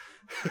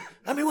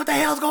 I mean, what the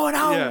hell's going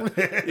on?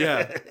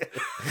 Yeah.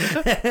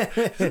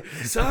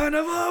 Son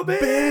of a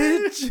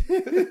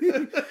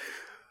bitch.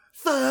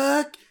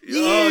 Fuck you.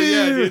 Oh,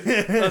 yeah, dude.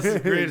 That's the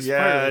greatest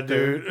part. Yeah,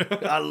 dude.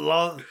 I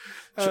love...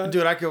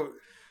 Dude, I could...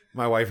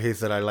 My wife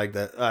hates that I like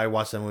that. I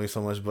watch that movie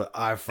so much, but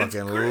I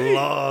fucking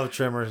love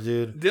Tremors,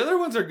 dude. The other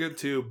ones are good,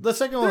 too. The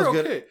second one's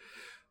good.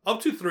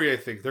 Up to 3, I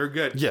think. They're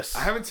good. Yes.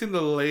 I haven't seen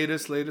the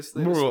latest one.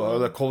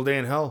 The Cold Day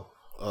in Hell.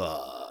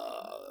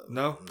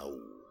 No?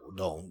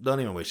 No. Don't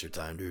even waste your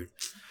time, dude.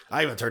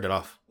 I even turned it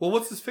off. Well,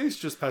 what's his face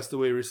just passed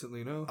away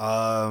recently, no?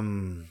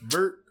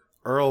 Bert.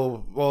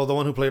 Earl. Well, the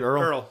one who played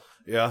Earl. Earl.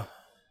 Yeah.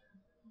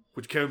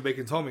 Which Kevin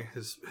Bacon told me.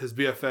 His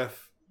BFF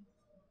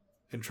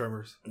in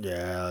Tremors.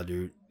 Yeah,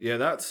 dude. Yeah,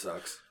 that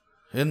sucks.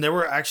 And they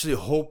were actually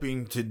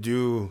hoping to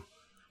do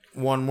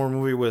one more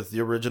movie with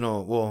the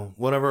original, well,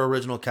 whatever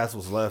original cast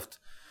was left.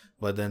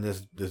 But then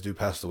this dude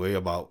passed away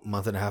about a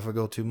month and a half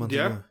ago, 2 months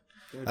ago.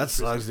 Yeah, That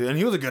sucks, dude. And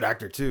he was a good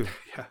actor too.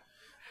 Yeah.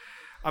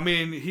 I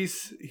mean,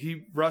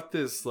 he brought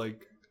this, like,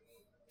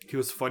 he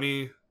was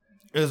funny.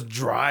 It was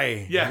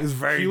dry. Yeah. It was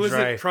very dry. He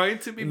wasn't trying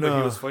to be, but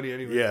he was funny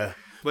anyway. Yeah.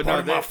 But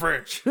Pardon no, my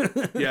French.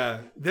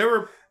 yeah. They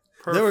were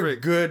perfect. They were a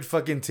good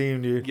fucking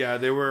team, dude. Yeah,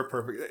 they were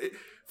perfect.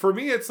 For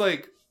me, it's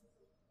like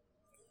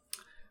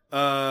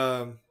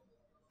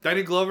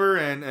Danny Glover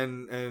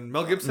and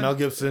Mel Gibson. Mel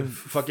Gibson,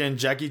 fucking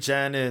Jackie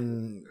Chan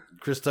and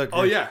Chris Tucker.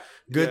 Oh, yeah.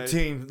 Good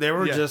team. They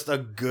were Yeah. just a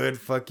good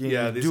fucking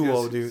these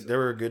duo, guys- dude. They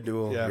were a good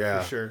duo.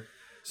 Yeah, for sure.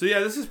 So, yeah,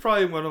 this is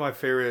probably one of my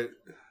favorite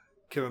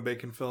Kevin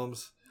Bacon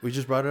films. We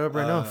just brought it up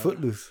right now.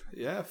 Footloose.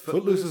 Yeah,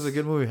 Footloose is a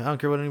good movie. I don't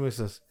care what anybody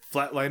says.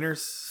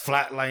 Flatliners.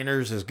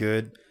 Flatliners is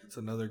good. It's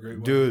another great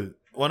one. Dude,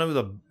 one of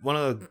the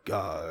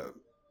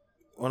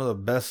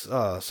best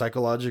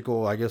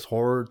psychological, I guess,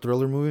 horror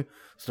thriller movie.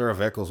 Star of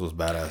Eccles was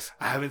badass.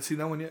 I haven't seen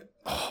that one yet.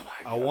 Oh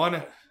my god. I want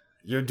to.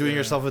 You're doing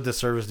yourself a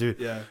disservice, dude.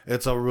 Yeah.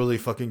 It's a really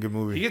fucking good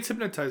movie. He gets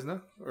hypnotized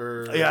now?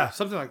 Or Yeah.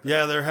 something like that.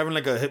 Yeah, they're having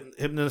like a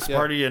hypnotist Yeah.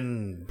 party,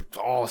 and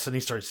all of a sudden he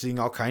starts seeing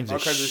all kinds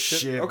of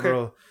shit, Okay.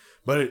 bro.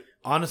 But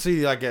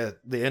honestly, like at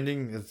the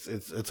ending,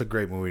 it's a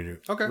great movie,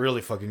 dude. Okay.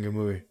 Really fucking good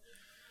movie.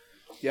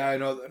 Yeah, I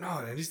know. No,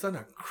 and he's done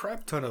a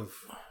crap ton of...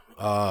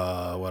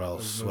 What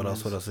else? What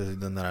else has he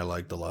done that I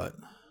liked a lot?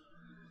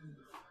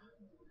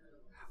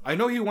 I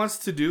know he wants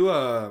to do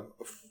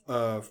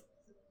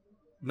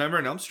Nightmare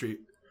on Elm Street.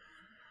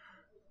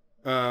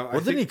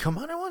 Didn't he come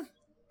out in one?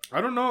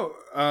 I don't know.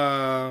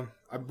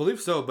 I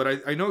believe so,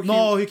 but I know he...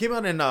 No, he came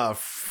out in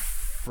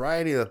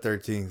Friday the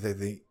 13th, I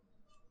think.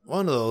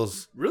 One of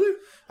those. Really?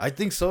 I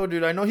think so,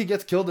 dude. I know he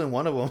gets killed in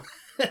one of them.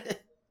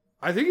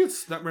 I think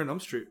it's Nightmare on Elm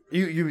Street.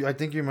 I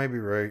think you might be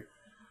right.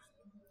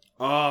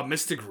 Oh,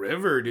 Mystic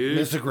River, dude.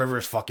 Mystic River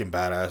is fucking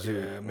badass,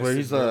 dude. Yeah, Where Mystic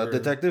he's a River.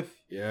 detective?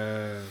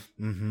 Yeah.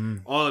 Mm-hmm.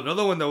 Oh,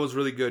 another one that was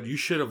really good. You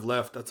Should Have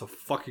Left. That's a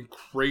fucking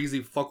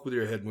crazy fuck with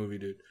your head movie,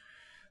 dude.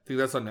 I think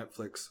that's on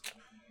Netflix.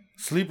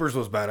 Sleepers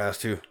was badass,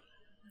 too.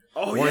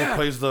 Oh, Where yeah. he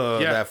plays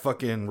that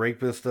fucking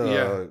rapist.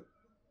 Yeah.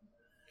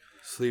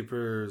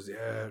 Sleepers,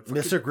 yeah.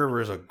 Mystic River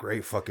is a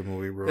great fucking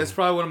movie, bro. That's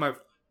probably one of my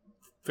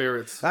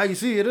favorites. You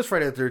see, it is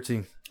Friday the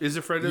 13th. Is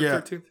it Friday the Yeah.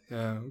 13th?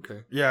 Yeah,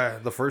 okay. Yeah,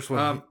 the first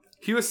one.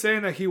 He was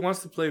saying that he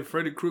wants to play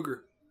Freddy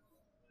Krueger.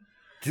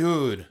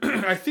 Dude.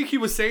 I think he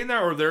was saying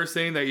that, or they're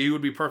saying that he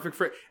would be perfect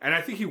for it. And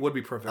I think he would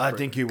be perfect for it. I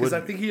think he would. Because I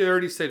think he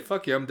already said,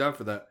 fuck yeah, I'm down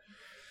for that.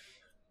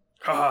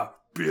 Haha,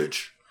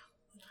 bitch.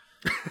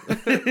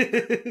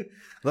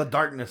 The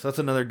Darkness. That's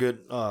another good,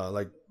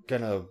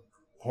 kind of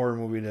horror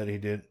movie that he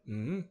did.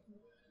 Mm-hmm.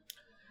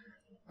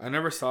 I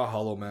never saw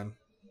Hollow Man.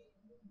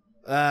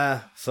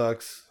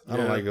 Sucks. I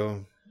don't Yeah. like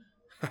him.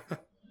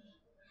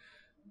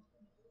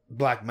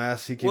 Black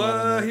Mass. He came out in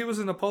Well, that. he was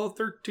in Apollo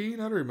 13.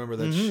 I don't remember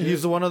that Mhm. shit.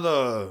 He's one of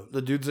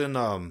the dudes in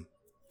the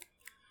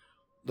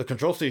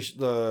control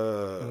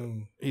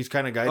station. He's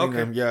kind of guiding Okay.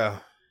 them. Yeah.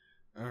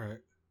 All right.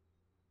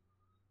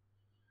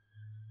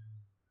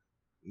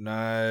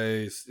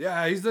 Nice.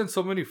 Yeah, he's done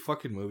so many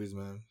fucking movies,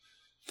 man.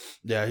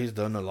 Yeah, he's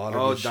done a lot of.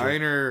 Oh, good shit.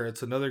 Diner.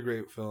 It's another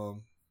great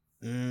film.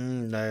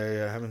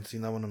 Yeah, I haven't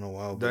seen that one in a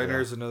while. but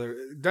Diner's another.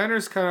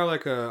 Diner's kind of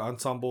like a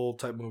ensemble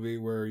type movie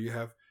where you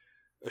have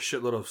a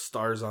shitload of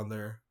stars on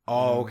there.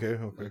 Oh, okay.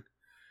 Like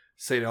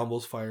St.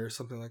 Elmo's Fire,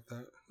 something like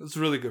that. It's a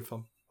really good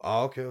film.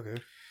 Oh,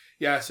 okay.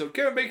 Yeah. So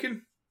Kevin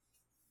Bacon,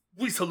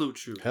 we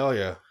salute you. Hell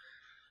yeah.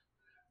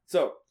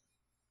 So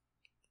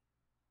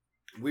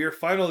we are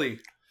finally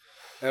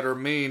at our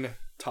main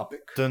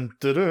topic. Dun,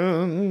 dun,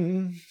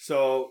 dun.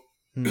 So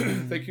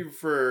thank you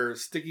for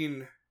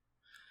sticking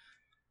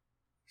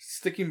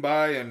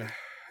by and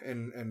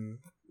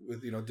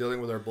with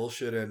dealing with our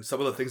bullshit and some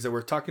of the things that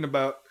we're talking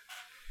about.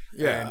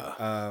 Yeah.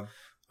 And,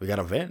 We got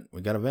to vent. a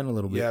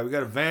little bit. yeah, we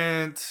got a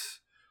vent.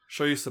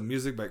 Show you some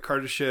music by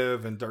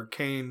Kardashev and Dark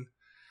Kane.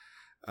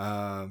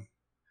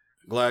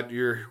 Glad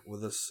you're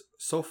with us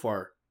so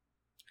far.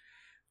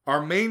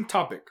 Our main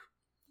topic: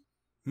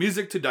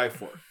 music to die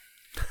for.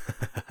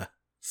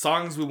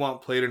 Songs we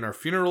want played in our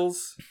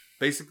funerals.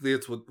 Basically,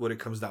 it's what it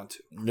comes down to.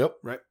 Yep.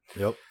 Right?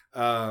 Yep.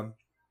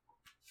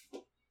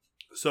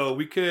 So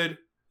we could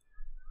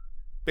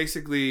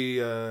basically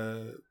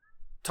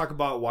talk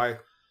about why,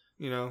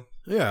 Yeah.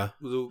 a A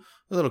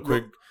little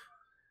quick.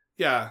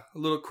 a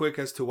little quick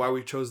as to why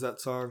we chose that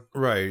song.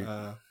 Right.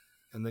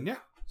 And then,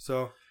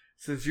 so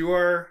since you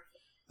are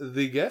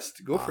the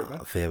guest, go for it,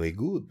 man. Very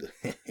good.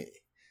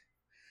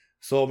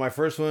 So my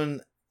first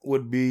one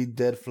would be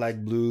Dead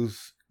Flag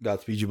Blues,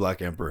 Godspeed You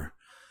Black Emperor.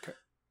 Okay.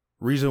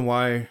 Reason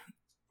why,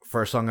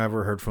 first song I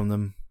ever heard from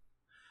them.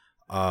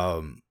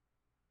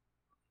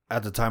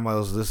 At the time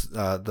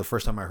the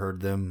first time I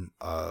heard them,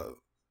 I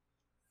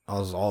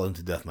was all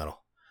into death metal.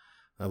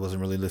 I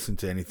wasn't really listening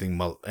to anything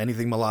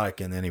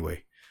melodic in any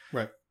way.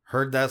 Right.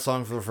 Heard that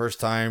song for the first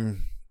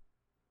time,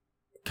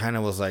 kind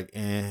of was like,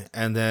 eh.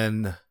 And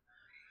then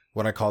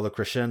what I call the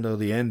crescendo,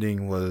 the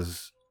ending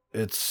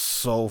it's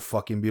so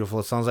fucking beautiful.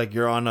 It sounds like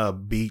you're on a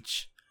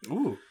beach.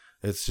 Ooh.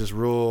 It's just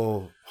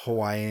real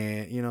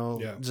Hawaiian,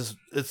 Yeah. just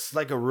it's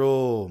like a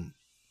real,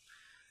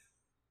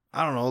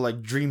 I don't know,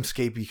 like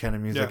dreamscapey kind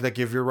of music. Yeah. Like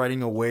if you're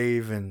riding a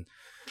wave, and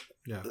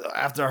Yeah.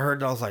 after I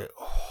heard it, I was like,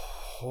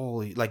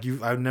 holy, like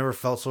I've never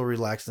felt so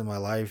relaxed in my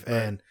life. Right.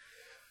 And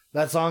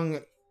that song,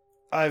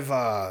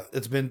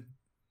 it's been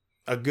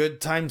a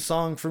good time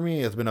song for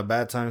me. It's been a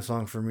bad time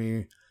song for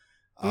me.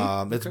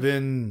 It's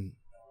been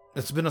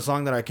a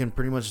song that I can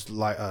pretty much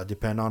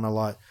depend on a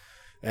lot.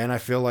 And I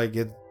feel like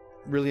it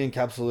really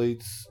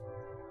encapsulates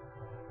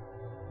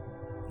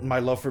my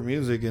love for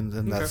music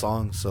in that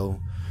song. So,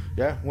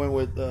 yeah, went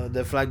with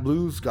Dead Flag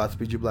Blues,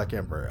 Godspeed You Black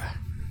Emperor.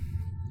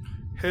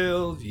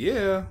 Hell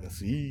yeah. Let's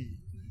see.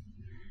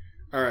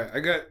 All right, I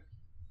got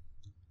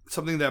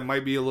something that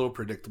might be a little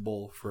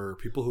predictable for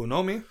people who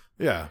know me.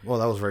 Yeah, well,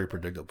 that was very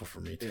predictable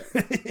for me, too.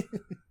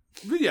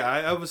 But yeah,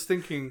 I was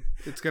thinking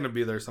it's going to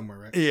be there somewhere,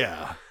 right?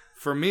 Yeah.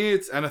 For me,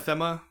 it's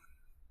Anathema,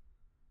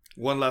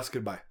 One Last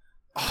Goodbye.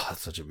 Oh,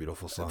 that's such a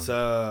beautiful song. It's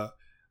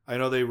I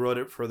know they wrote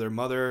it for their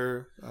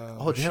mother.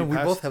 Oh, damn, we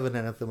both have an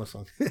Anathema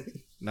song.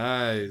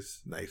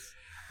 Nice.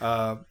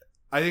 I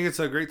think it's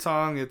a great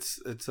song. It's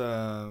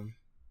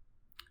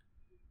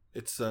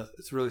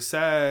really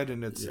sad,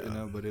 and it's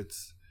but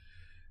it's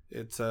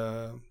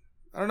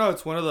I don't know.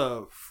 It's one of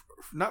the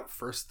not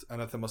first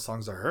Anathema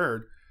songs I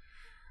heard,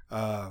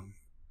 but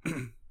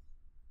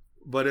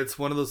it's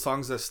one of those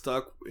songs that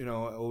stuck. I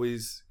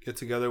always get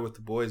together with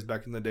the boys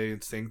back in the day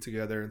and sing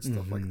together and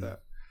stuff like that.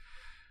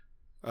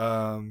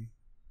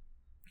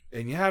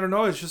 And yeah, I don't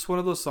know. It's just one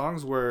of those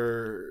songs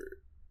where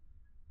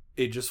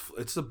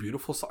it's a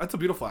beautiful song. It's a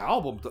beautiful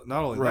album.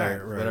 Not only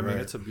that, but I mean,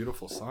 it's a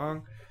beautiful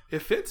song.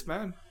 It fits,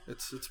 man.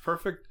 It's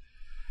perfect.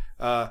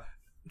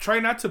 Try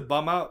not to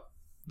bum out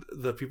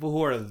the people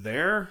who are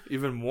there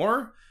even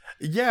more.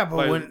 Yeah,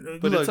 but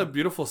look, it's a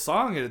beautiful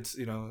song. And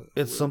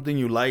it's something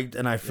you liked,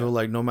 and I feel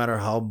like no matter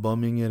how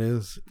bumming it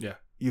is, they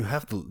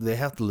have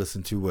to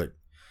listen to it.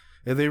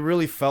 If they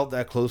really felt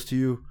that close to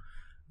you,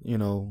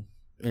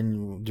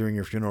 during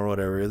your funeral or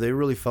whatever, they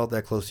really felt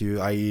that close to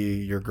you,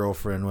 i.e. your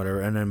girlfriend,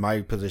 whatever, and in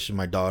my position,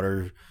 my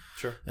daughter,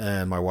 sure,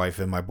 and my wife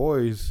and my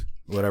boys,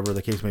 whatever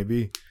the case may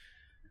be,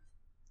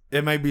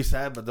 it might be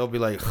sad, but they'll be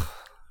like,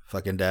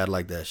 fucking dad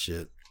like that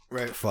shit.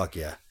 Right. Fuck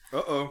yeah.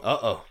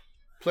 Uh-oh.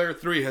 Player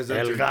 3 has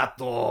entered. El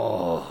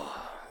gato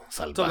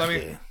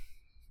salvaje.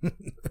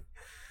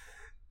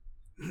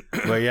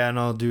 But yeah,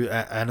 no, dude,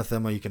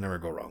 Anathema, you can never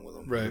go wrong with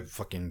them. Right.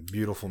 Fucking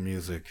beautiful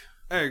music.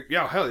 Hey,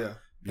 yeah, hell yeah.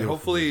 And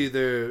hopefully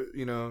they're,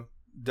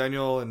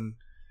 Daniel and,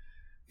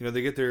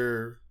 they get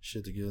their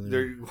shit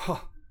together.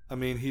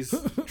 He's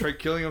tried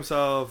killing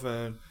himself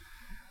and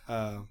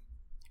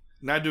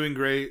not doing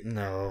great.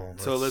 No.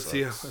 So let's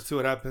see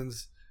what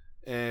happens.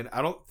 And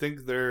I don't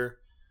think they're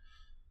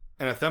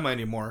Anathema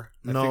anymore.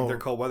 I think they're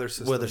called Weather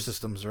Systems. Weather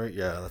Systems, right?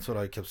 Yeah, that's what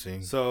I kept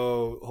seeing.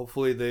 So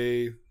hopefully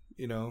they,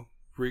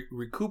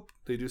 recoup.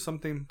 They do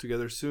something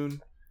together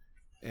soon.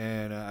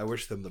 And I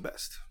wish them the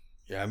best.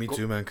 Yeah, me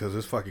too, man, because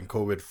this fucking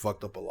COVID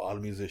fucked up a lot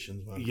of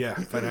musicians, man. Yeah,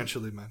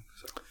 financially, man.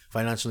 So.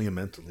 Financially and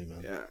mentally,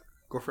 man. Yeah,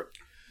 go for it.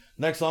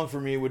 Next song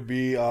for me would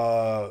be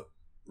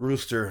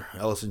Rooster,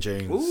 Alice in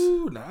Chains.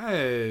 Ooh,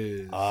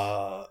 nice.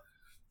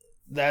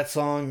 That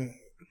song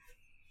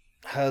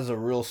has a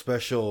real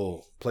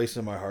special place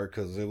in my heart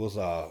because it was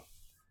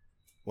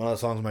one of the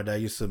songs my dad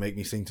used to make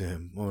me sing to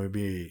him when we'd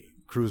be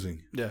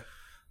cruising. Yeah.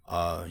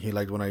 He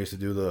liked when I used to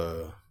do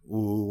the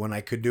ooh, when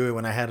I could do it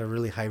when I had a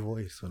really high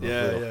voice. When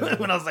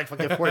I was like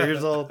fucking 4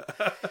 years old.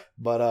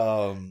 But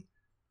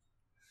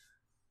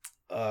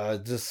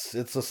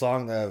it's a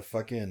song that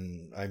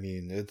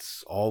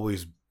it's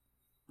always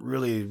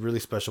really, really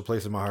special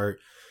place in my heart.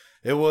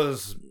 It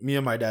was me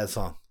and my dad's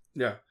song.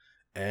 Yeah.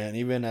 And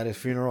even at his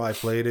funeral, I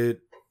played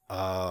it.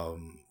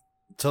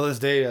 Till this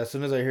day, as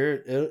soon as I hear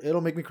it,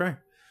 it'll make me cry.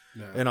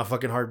 Yeah. In a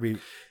fucking heartbeat.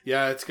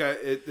 Yeah, it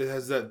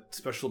has that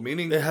special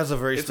meaning. It has a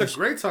very It's a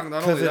great song,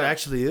 not only because it that.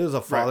 actually is a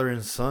father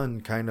and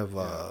son kind of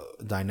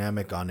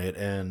dynamic on it,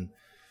 and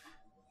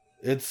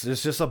it's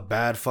just a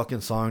bad fucking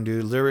song,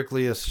 dude.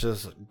 Lyrically, it's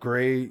just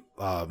great.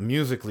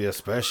 Musically,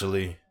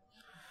 especially,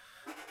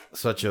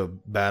 such a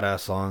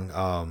badass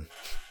song.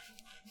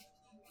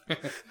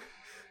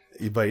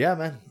 But yeah,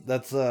 man,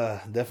 that's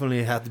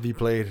definitely have to be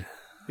played.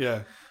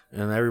 Yeah,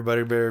 and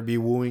everybody better be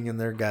wooing in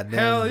their goddamn.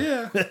 Hell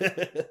yeah.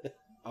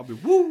 I'll be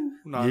woo.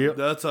 No, yep.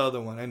 That's the other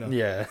one. I know.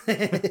 Yeah.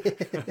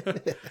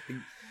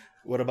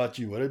 What about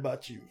you?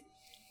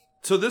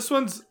 So this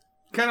one's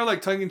kind of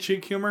like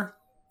tongue-in-cheek humor.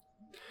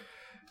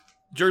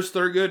 George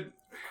Thorogood,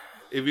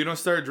 if you don't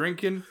start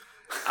drinking,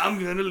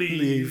 I'm gonna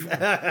leave.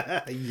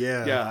 Yeah.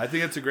 Yeah, I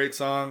think it's a great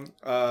song.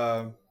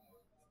 Not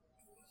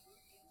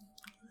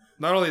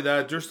only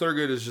that, George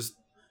Thorogood is just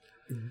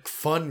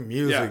fun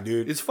music,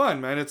 dude. It's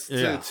fun, man.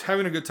 It's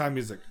having a good time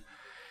music.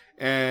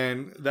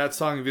 And that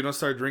song, if you don't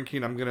start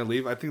drinking, I'm gonna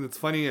leave. I think that's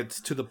funny.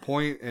 It's to the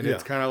point, and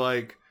it's kind of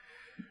like,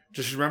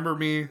 just remember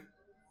me.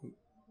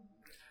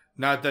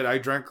 Not that I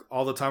drank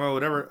all the time or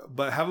whatever,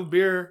 but have a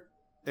beer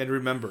and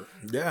remember.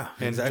 Yeah,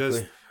 and exactly.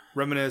 Just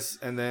reminisce,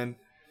 and then,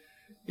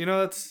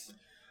 that's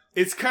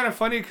It's kind of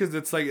funny because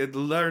it's like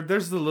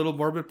there's the little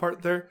morbid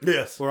part there.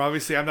 Yes. Where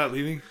obviously I'm not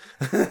leaving.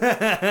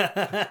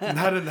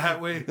 Not in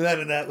that way. Not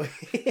in that way.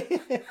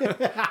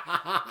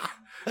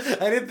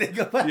 I didn't think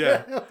about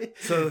that way.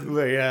 So,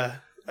 but yeah.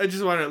 I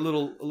just wanted a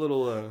little.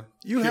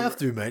 You humor, have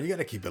to, man. You got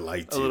to keep it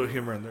light, too. A little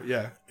humor in there.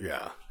 Yeah.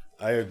 Yeah.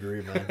 I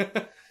agree, man.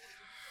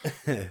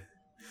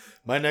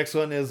 My next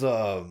one is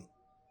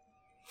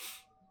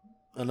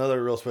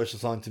another real special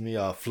song to me,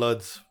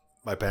 Floods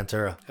by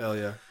Pantera. Hell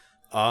yeah.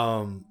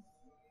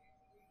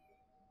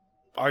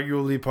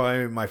 Arguably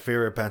probably my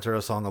favorite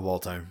Pantera song of all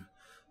time.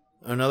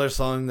 Another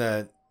song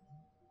that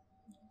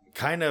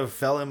kind of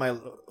fell in my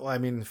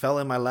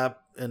lap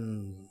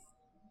in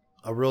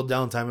a real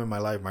downtime in my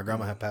life. My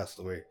grandma had passed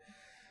away,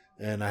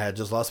 and I had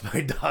just lost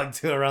my dog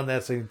too around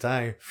that same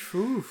time.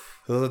 Oof.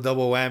 It was a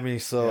double whammy.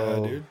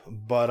 So, yeah, dude.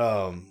 But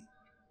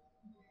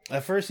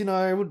at first,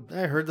 I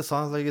heard the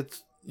songs like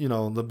it's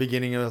the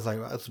beginning. It was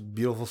like, that's a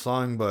beautiful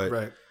song, but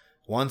right.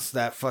 Once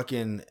that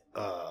fucking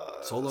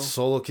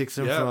solo kicks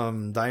in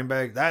from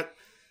Dimebag, that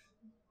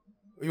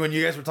when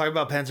you guys were talking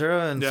about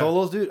Pantera and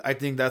solos, dude, I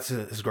think that's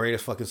his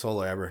greatest fucking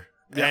solo ever.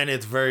 Yeah. And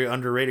it's very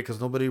underrated because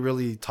nobody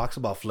really talks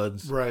about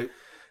Floods. Right.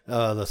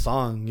 The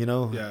song,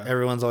 Yeah.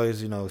 Everyone's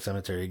always,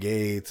 Cemetery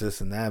Gates, this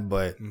and that,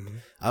 but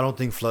I don't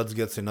think Floods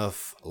gets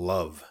enough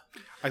love.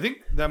 I think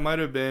that might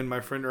have been my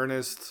friend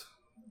Ernest.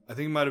 I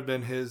think it might have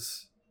been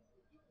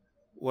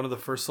one of the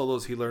first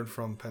solos he learned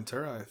from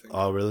Pantera, I think.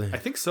 Oh, really? I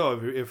think so.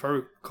 If I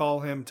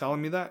recall him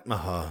telling me that.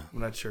 Uh-huh. I'm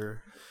not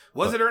sure.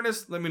 Was it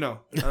Ernest? Let me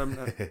know.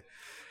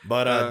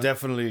 But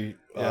definitely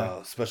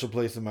special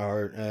place in my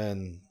heart,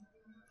 and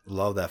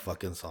love that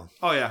fucking song.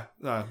 Oh, yeah.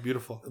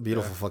 Beautiful.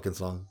 Beautiful fucking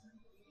song.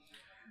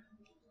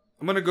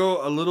 I'm going to go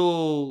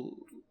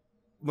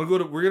we're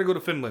going to go to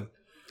Finland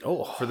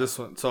for this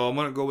one. So I'm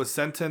going to go with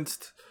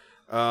Sentenced,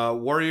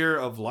 Warrior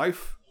of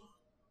Life.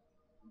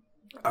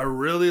 I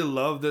really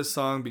love this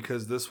song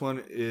because this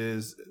one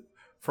is,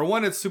 for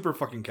one, it's super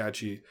fucking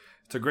catchy.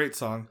 It's a great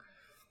song.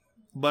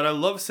 But I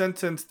love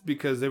Sentenced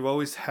because they've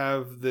always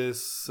have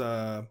this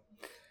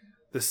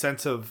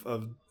sense of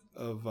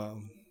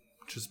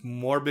just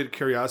morbid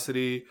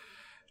curiosity.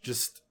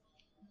 Just,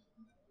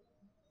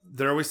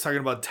 they're always talking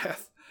about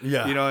death.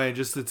 Yeah. And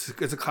just it's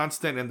a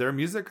constant in their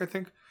music, I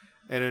think.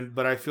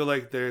 But I feel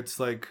like it's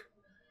like,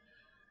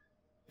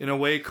 in a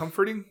way,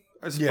 comforting,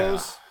 I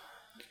suppose. Yeah.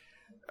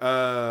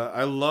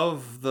 I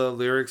love the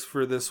lyrics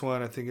for this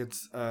one. I think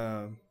it's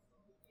I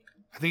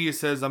think he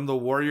says, "I'm the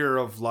warrior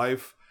of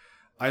life.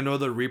 I know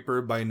the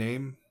reaper by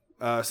name."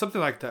 Something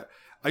like that.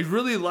 I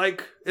really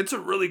like. It's a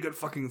really good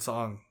fucking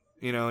song,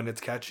 and it's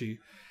catchy.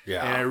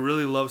 Yeah. And I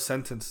really love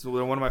Sentence.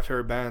 They're one of my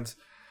favorite bands.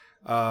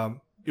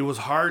 It was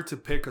hard to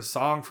pick a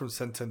song from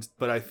Sentence,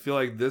 but I feel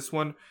like this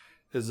one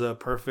is a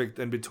perfect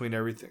in between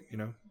everything.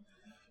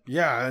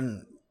 Yeah,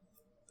 and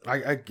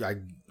I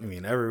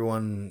mean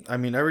everyone. I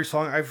mean every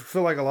song. I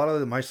feel like a lot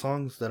of my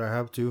songs that I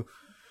have to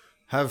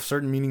have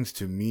certain meanings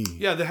to me.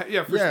 Yeah, they have to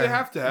have.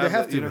 They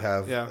have to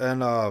have. Yeah,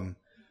 and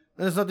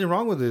there's nothing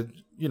wrong with it.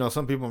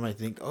 Some people might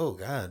think, "Oh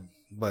God,"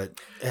 but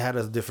it had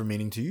a different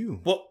meaning to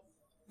you. Well,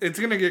 it's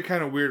gonna get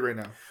kind of weird right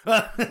now.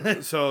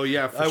 So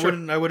yeah,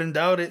 I wouldn't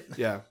doubt it.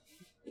 Yeah,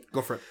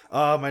 go for it.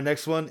 My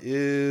next one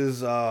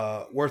is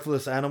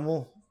 "Worthless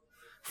Animal"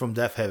 from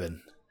Deaf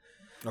Heaven.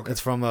 Okay.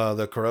 It's from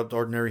the Corrupt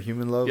Ordinary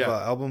Human Love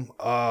album.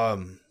 I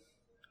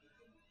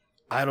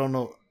don't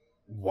know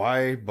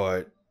why,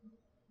 but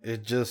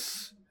it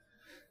just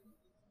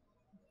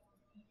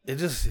I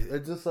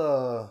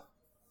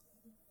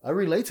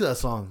relate to that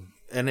song,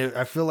 and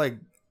I feel like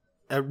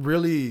I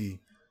really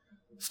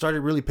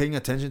started really paying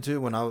attention to it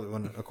when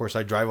of course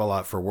I drive a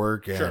lot for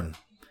work, and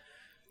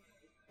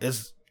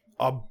it's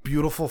a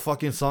beautiful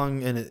fucking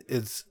song, and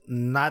it's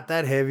not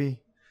that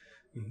heavy.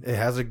 It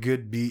has a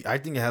good beat. I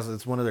think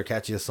it's one of their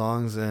catchiest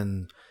songs,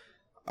 and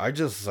I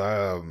just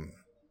I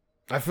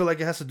feel like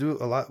it has to do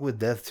a lot with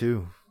death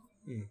too,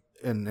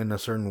 in a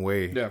certain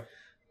way. Yeah.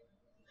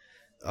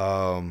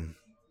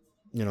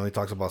 He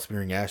talks about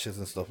smearing ashes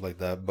and stuff like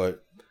that,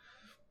 but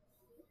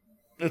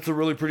it's a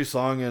really pretty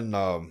song, and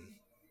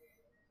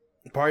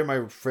probably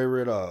my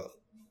favorite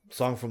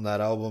song from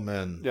that album,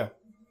 and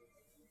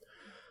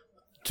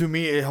to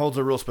me it holds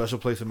a real special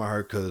place in my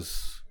heart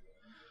because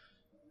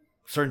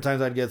certain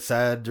times I'd get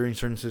sad during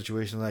certain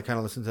situations. I kind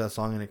of listen to that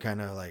song and it kind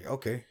of like,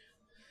 okay.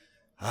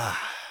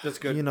 That's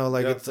good.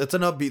 It's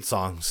an upbeat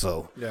song.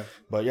 So, yeah.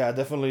 But yeah,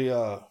 definitely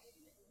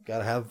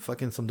gotta have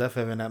fucking some Deaf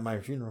Heaven at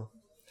my funeral.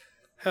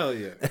 Hell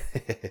yeah.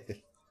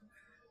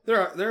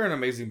 They're an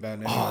amazing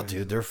band. Anyway, oh,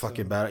 dude, they're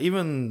fucking bad.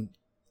 Even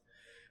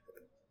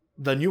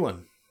the new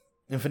one,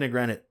 Infinite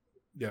Granite.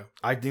 Yeah.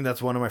 I think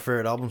that's one of my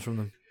favorite albums from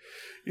them.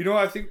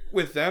 I think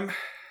with them,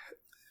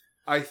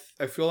 I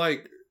feel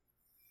like,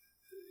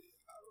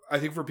 I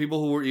think for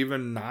people who were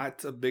even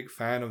not a big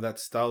fan of that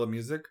style of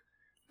music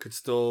could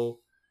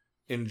still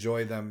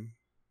enjoy them.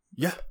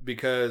 Yeah.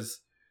 Because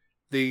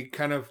they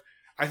kind of,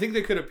 I think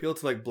they could appeal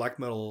to like black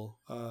metal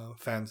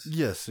fans.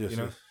 Yes.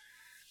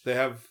 They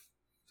have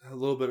a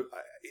little bit of,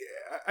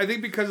 I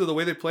think because of the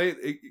way they play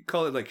it,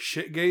 call it like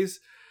shit gaze.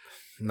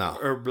 No.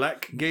 or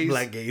black gaze.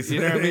 Black gaze. You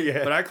know what I mean?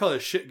 Yeah. But I call it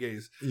shit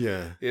gaze.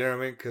 Yeah. You know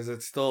what I mean? Because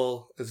it's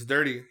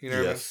dirty. You know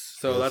what I mean? Yes.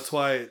 So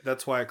Yes.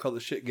 that's why I call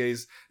it shit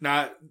gaze.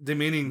 Not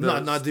demeaning.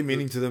 Not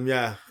demeaning to them.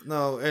 Yeah.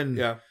 No. And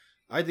Yeah.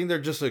 I think they're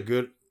just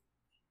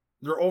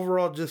they're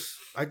overall just,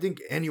 I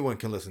think anyone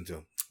can listen to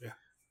them. Yeah.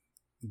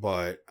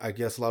 But I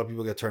guess a lot of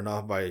people get turned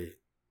off by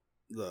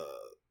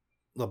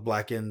the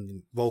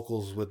blackened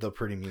vocals with the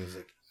pretty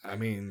music. I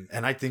mean,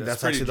 And I think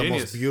That's that's actually pretty the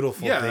genius. most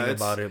beautiful Yeah, thing it's-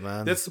 about it,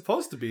 man. that's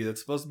supposed to be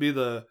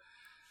the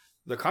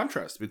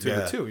contrast between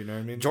Yeah. the two. You know what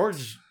I mean?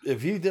 George,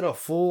 if he did a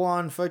full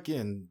on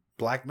fucking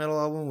black metal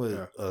album with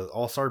Yeah. an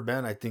all-star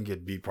band, I think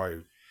it'd be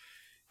probably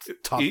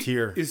top He-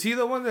 tier. Is he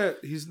the one that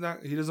he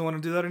doesn't want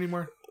to do that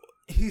anymore?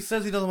 He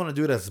says he doesn't want to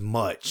do it as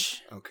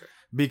much Okay.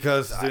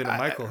 because He's doing it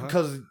Michael, huh?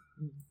 Because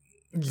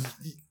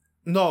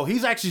no,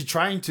 he's actually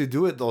trying to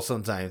do it though.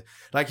 Sometimes,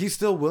 like he's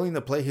still willing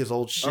to play his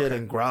old shit Okay.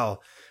 and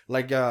growl.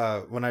 Like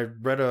when I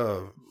read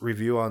a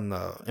review on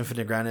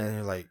Infinite Granite, and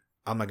they're like,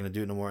 I'm not gonna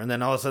do it no more. And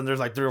then all of a sudden, there's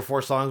like 3 or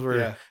 4 songs where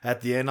Yeah.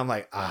 at the end, I'm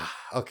like,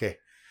 okay.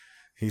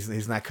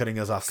 He's not cutting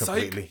us off Psych.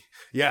 completely.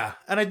 Yeah.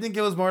 And I think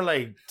it was more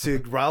like to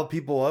rile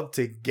people up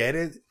to get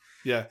it.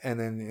 Yeah, And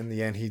then in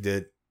the end he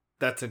did.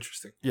 that's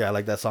interesting. Yeah,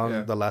 like that song,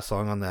 Yeah. the last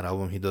song on that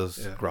album, he does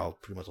Yeah. growl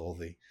pretty much the whole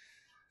thing.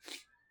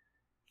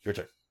 Your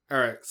turn. All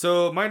right.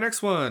 So my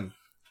next one.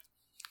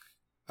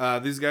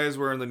 These guys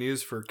were in the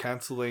news for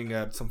canceling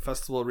at some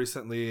festival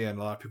recently, and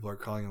a lot of people are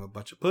calling them a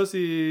bunch of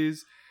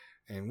pussies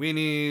and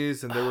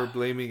weenies, and they were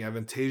blaming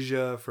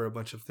Avantasia for a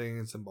bunch of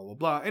things and blah blah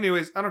blah.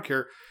 Anyways, I don't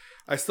care.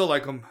 I still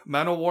like them.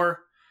 Manowar,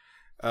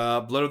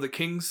 Blood of the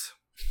Kings,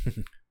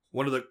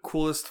 one of the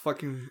coolest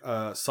fucking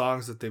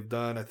songs that they've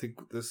done. I think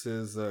this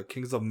is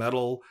Kings of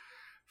Metal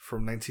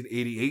from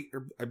 1988,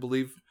 I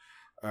believe,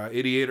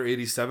 88 or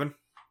 87.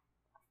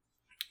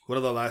 One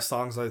of the last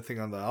songs I think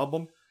on the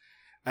album.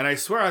 And I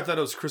swear I thought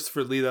it was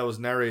Christopher Lee that was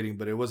narrating,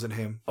 but it wasn't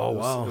him. Oh, It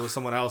was- wow. It was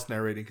someone else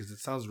narrating because it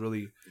sounds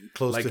really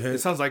Close like to him. it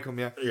sounds like him.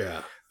 Yeah.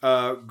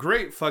 Yeah.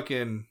 Great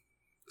fucking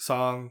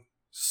song.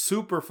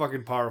 Super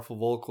fucking powerful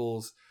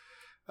vocals.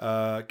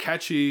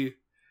 Catchy.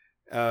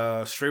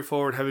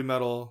 Straightforward heavy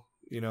metal.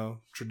 You know,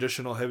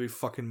 traditional heavy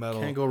fucking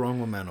metal. Can't go wrong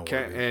with Manowar.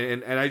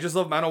 dude. And I just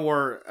love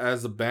Manowar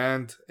as a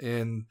band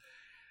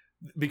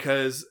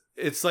because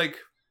it's like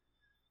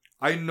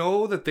I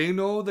know that they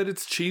know that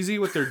it's cheesy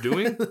what they're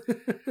doing,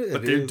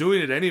 but they're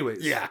doing it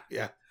anyways. Yeah,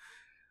 yeah.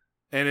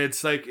 And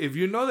it's like if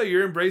you know that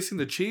you're embracing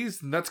the cheese,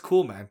 then that's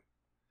cool, man.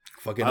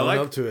 Fucking I own like-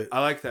 up to it.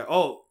 I like that.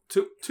 Oh,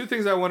 two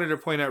things I wanted to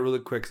point out really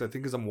quick because I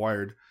think because I'm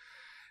wired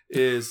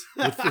is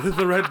with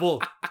the Red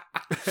Bull.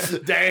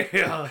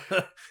 Damn.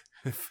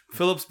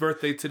 Philip's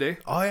birthday today.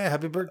 Oh yeah,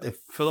 happy birthday,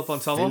 Philip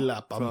Anselmo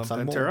Philip from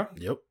Anselmo. Pantera.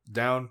 Yep.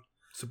 Down,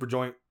 super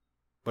joint,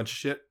 bunch of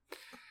shit.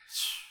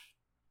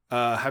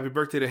 Happy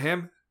birthday to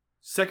him.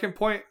 Second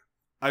point,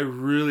 I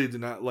really do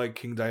not like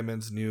King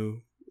Diamond's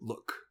new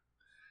look.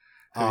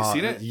 Have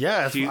you seen it?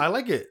 Yeah, He- I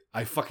like it.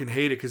 I fucking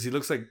hate it because he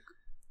looks like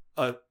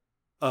a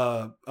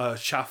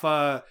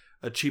shafa,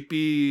 a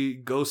cheapy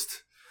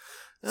ghost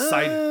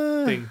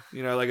side thing.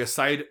 You know, like a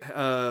side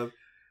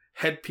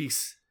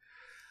headpiece.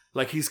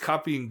 Like he's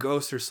copying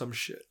Ghost or some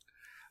shit.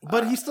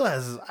 But he still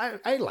has.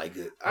 I like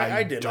it.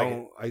 I did like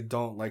it. I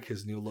don't like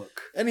his new look.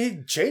 And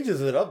he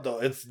changes it up though.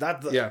 It's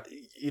not the Yeah.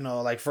 You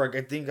know, like for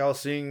I think I was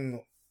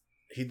seeing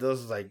he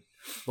does like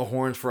the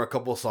horns for a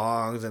couple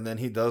songs, and then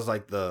he does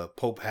like the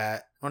Pope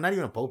hat. Or not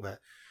even a Pope hat.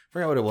 I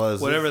forgot what it was.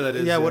 Whatever that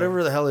is, Yeah, yeah.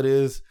 whatever the hell it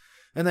is.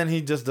 And then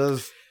he just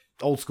does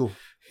old school.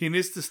 He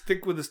needs to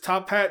stick with his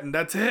top hat, and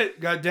that's it.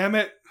 God damn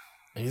it.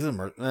 He's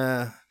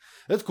a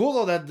it's cool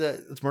though that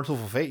it's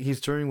Merciful Fate.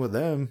 He's touring with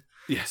them.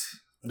 Yes.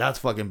 That's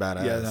fucking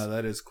badass. Yeah, no,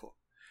 that is cool.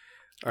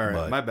 All right,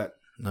 But- my bet.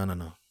 No.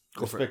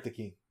 Go for Respect the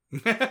king.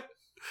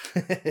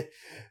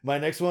 My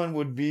next one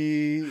would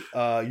be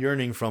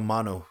Yearning from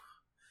Mono.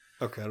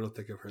 Okay, I don't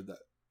think I've heard that.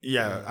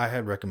 Yeah, I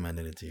had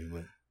recommended it to you,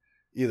 but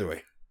either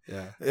way,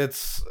 Yeah.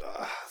 it's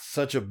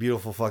such a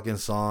beautiful fucking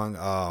song.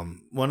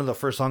 One of the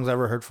first songs I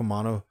ever heard from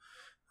Mono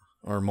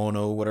or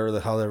Mono, whatever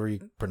the however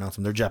you pronounce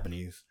them. They're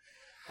Japanese.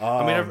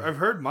 I mean, I've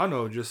heard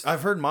Mono just.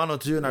 I've heard Mono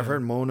too, and I've Yeah.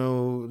 heard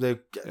Mono. Yeah.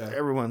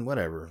 Everyone,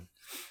 whatever.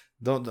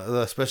 Don't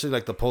especially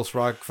like the post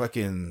rock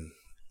fucking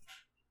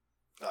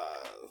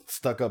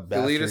stuck up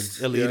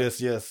bastards.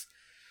 Elitist, Yes.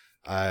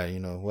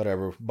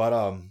 Whatever.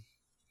 But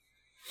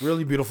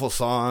really beautiful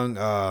song.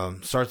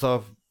 Starts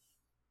off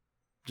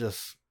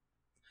just.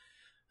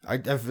 I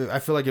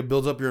feel like it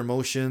builds up your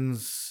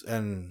emotions,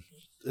 and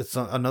it's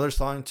another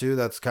song too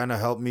that's kind of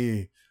helped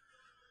me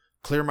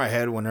clear my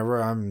head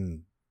whenever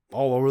I'm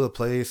all over the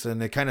place,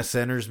 and it kind of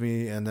centers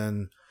me. And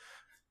then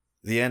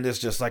the end is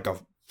just like a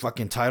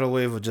fucking tidal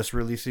wave of just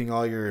releasing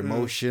all your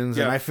emotions.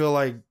 Yeah. And I feel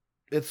like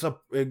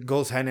it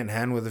goes hand in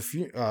hand with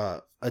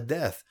a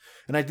death,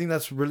 and I think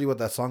that's really what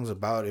that song's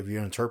about. If you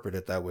interpret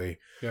it that way,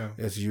 Yeah.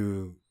 is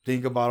you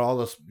think about all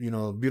this,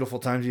 beautiful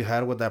times you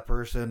had with that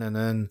person, and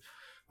then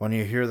when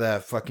you hear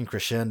that fucking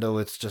crescendo,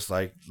 it's just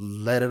like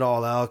let it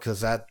all out, because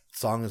that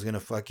song is gonna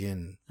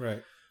fucking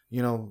Right.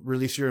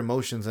 release your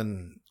emotions.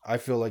 And I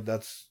feel like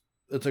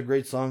it's a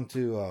great song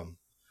to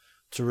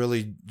to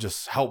really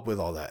just help with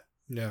all that.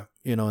 Yeah.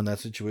 You know, in that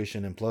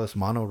situation. And plus,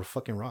 Mono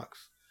fucking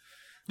rocks.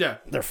 Yeah.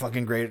 They're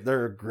fucking great.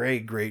 They're a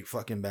great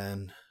fucking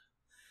band.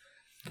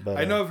 But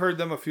I know I've heard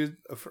them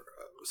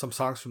some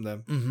songs from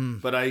them, mm-hmm.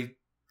 but I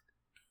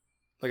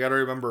don't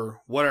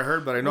remember what I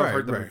heard, but I know I've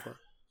heard them before.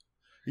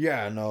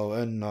 Yeah, no,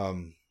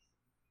 and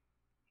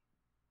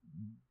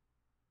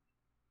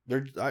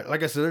they're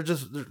like I said,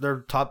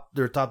 they're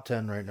top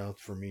 10 right now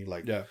for me.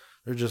 Like, yeah,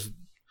 they're just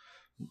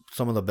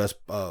some of the best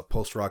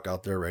post rock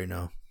out there right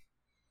now.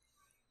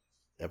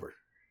 Ever.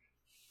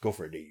 Go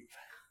for it, Dave.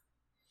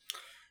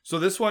 So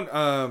this one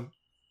kind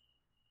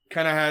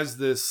of has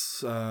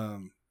this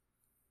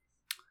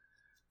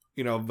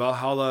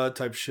Valhalla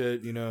type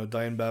shit,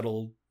 Die in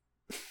Battle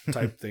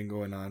type thing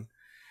going on.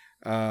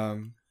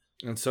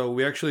 And so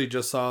we actually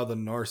just saw the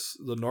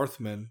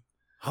Northman.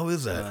 How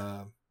is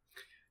that?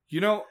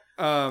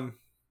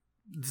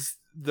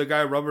 The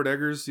guy Robert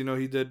Eggers,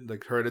 he did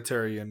like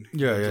Hereditary and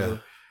yeah.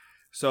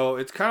 So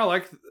it's kind of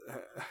like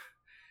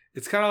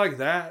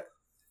that.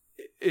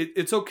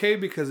 It's okay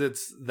because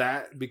it's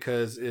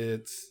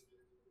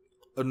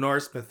a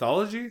Norse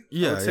mythology.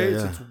 Yeah, I would say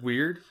yeah. It's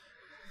weird,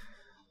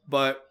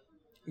 but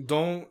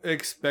don't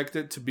expect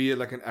it to be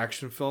like an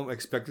action film.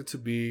 Expect it to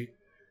be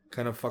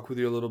kind of fuck with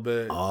you a little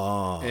bit.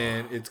 Oh.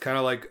 And it's kind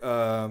of like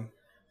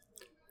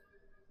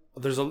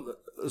there's a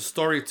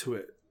story to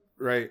it,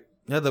 right?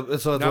 Yeah,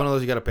 it's one of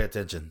those you got to pay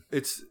attention.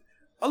 It's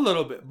a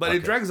little bit, but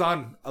it drags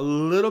on a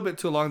little bit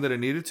too long than it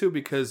needed to,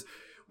 because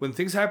when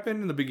things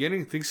happen in the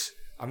beginning,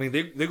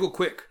 they go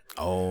quick.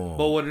 Oh.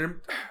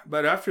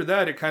 But after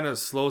that, it kind of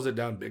slows it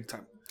down big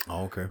time.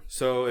 Oh, okay.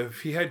 So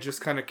if he had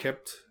just kind of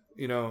kept,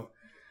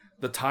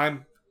 the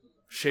time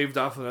shaved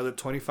off another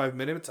 25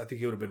 minutes, I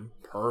think it would have been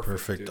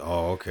perfect. Dude.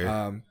 Oh,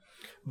 okay.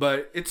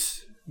 But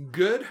it's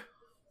good.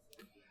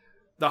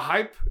 The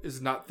hype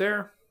is not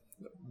there,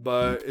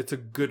 but it's a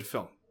good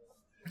film.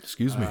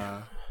 Excuse me.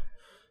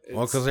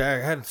 Because I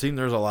hadn't seen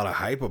there's a lot of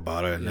hype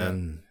about it, and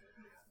then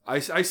I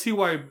see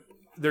why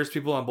there's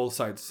people on both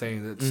sides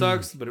saying that it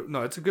sucks, but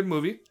no, it's a good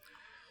movie.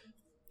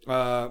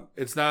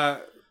 It's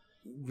not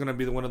gonna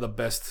be one of the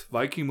best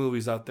Viking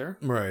movies out there,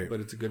 right? But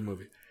it's a good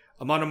movie.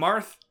 Amon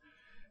Amarth,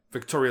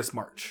 Victorious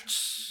March.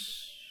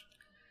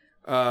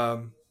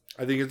 I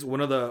think it's one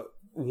of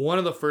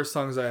the first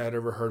songs I had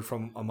ever heard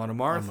from Amon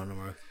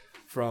Amarth.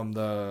 From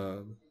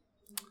the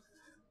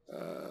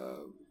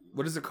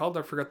what is it called?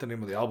 I forgot the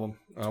name of the album.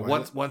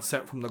 One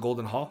Sent from the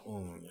Golden Hall.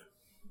 Oh.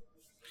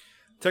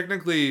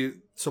 Technically,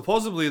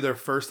 supposedly their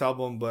first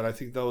album, but I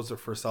think that was their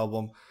first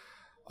album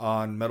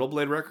on Metal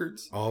Blade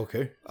Records. Oh,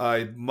 okay.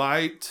 I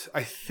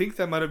think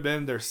that might have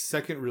been their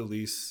second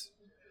release,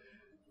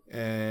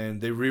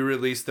 and they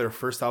re-released their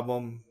first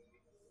album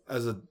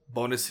as a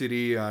bonus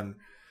CD on,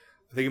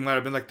 I think it might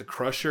have been like The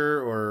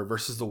Crusher or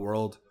Versus the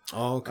World.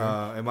 Oh,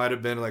 okay. It might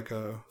have been like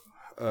a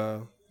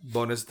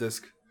bonus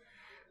disc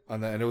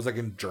on that, and it was like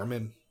in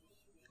German.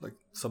 Like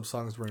some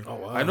songs were in. Oh,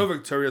 wow. I know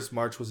Victorious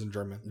March was in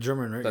German.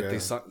 Right? That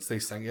they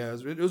sang. Yeah,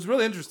 it was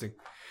really interesting.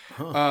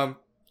 Huh.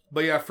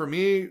 But yeah, for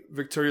me,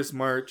 Victorious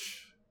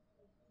March,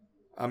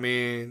 I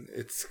mean,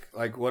 it's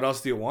like, what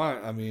else do you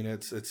want? I mean,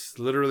 it's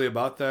literally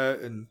about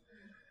that, and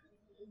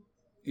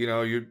you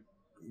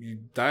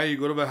die, you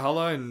go to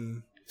Valhalla,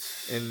 and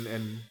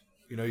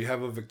you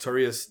have a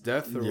victorious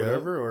death or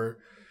whatever, or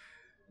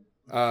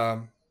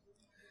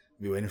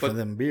be waiting for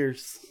them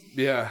beers.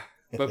 Yeah.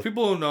 But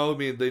people who know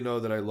me, they know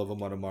that I love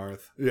Amon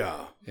Amarth.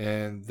 Yeah.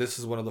 And this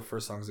is one of the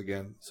first songs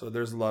again. So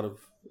there's a lot of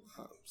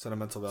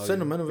sentimental value.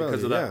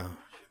 Because of that.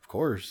 Of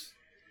course.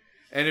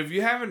 And if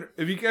you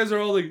guys are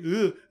all like,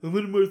 Amon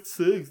Amarth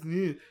sucks,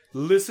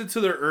 listen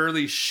to their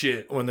early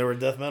shit. When they were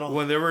death metal?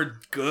 When they were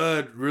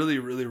good. Really,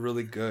 really,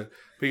 really good.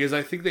 Because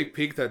I think they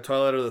peaked at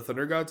Twilight of the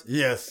Thunder Gods.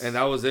 Yes. And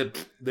that was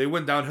it. They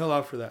went downhill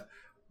after that.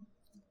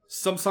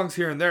 Some songs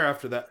here and there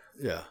after that.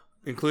 Yeah.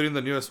 Including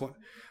the newest one.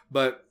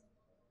 But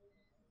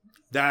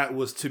that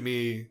was, to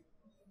me,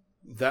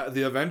 that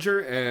The Avenger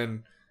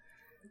and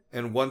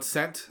One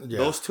Cent. Yeah.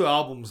 Those two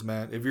albums,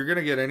 man. If you're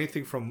gonna get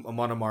anything from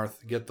Amon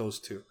Amarth, get those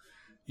two.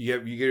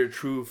 You get a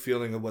true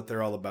feeling of what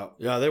they're all about.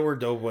 Yeah, they were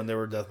dope when they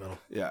were death metal.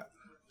 Yeah,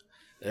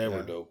 they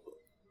were dope.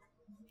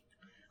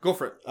 Go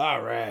for it.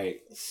 All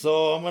right,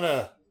 so I'm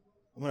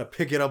gonna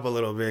pick it up a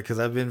little bit because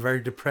I've been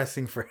very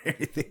depressing for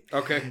anything.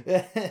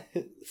 Okay.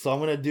 So I'm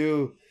gonna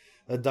do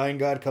A Dying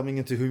God Coming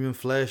into Human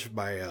Flesh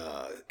by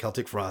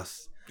Celtic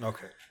Frost.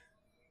 Okay.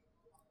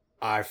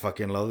 I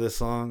fucking love this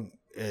song.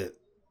 It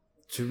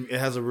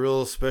has a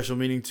real special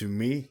meaning to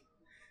me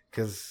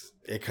because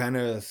it kind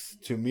of,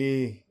 to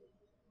me,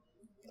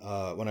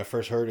 when I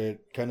first heard it,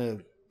 kind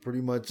of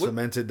pretty much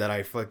cemented that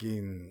I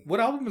fucking... What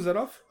album is that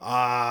off?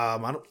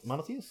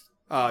 Monotheist?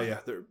 Yeah.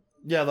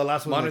 Yeah, the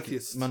last one.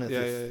 Monotheist.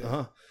 Monotheist.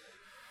 Yeah.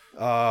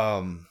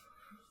 Uh-huh.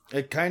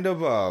 It kind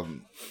of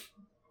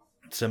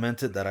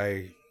cemented that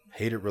I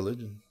hated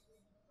religion.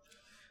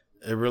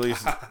 It really...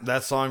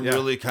 that song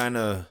really kind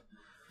of...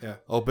 Yeah,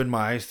 opened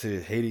my eyes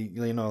to hating,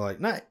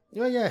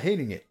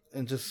 hating it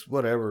and just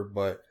whatever.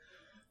 But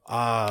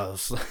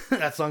so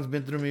that song's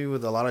been through me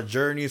with a lot of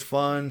journeys,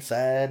 fun,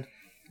 sad,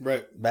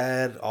 Right.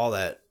 Bad, all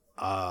that.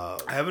 I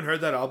haven't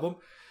heard that album.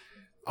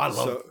 I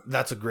love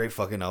that's a great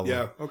fucking album.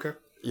 Yeah. Okay.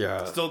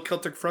 Yeah. Still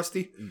Celtic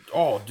Frosty.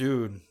 Oh,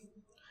 dude,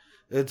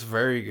 it's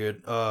very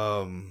good.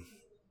 What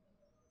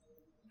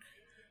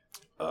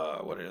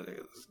did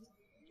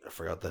I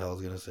forgot the hell I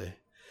was gonna say,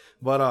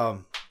 but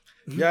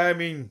yeah, I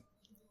mean,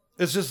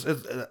 it's just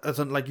it's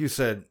like you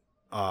said.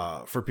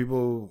 For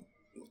people,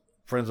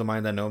 friends of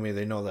mine that know me,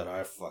 they know that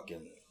I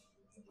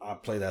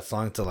play that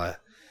song till I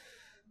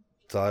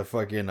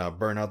fucking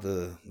burn out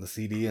the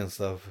CD and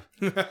stuff.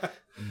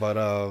 But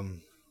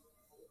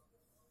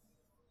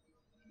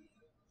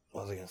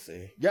what was I gonna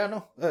say? Yeah,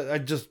 no, I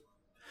just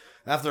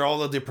after all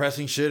the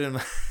depressing shit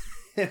and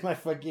my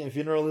fucking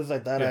funeral is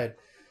like that, yeah.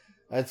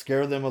 I'd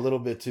scare them a little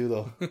bit too,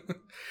 though. But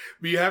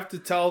you have to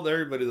tell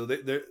everybody though.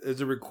 There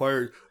is a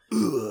required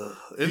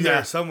in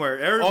there somewhere.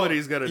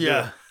 Everybody's got to do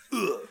it.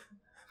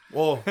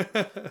 Well,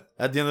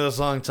 at the end of the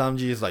song, Tom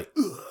G is like,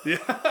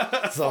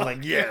 yeah. So I'm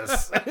like,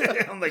 yes.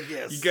 I'm like,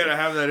 yes. You gotta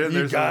have that in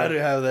there. You gotta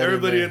have that.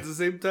 Everybody at the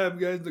same time,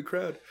 guys, in the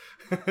crowd.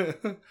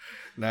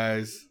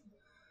 Nice.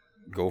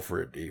 Go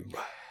for it, dude.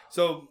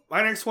 So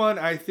my next one,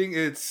 I think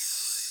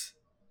this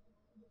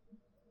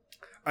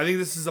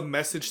is a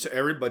message to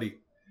everybody.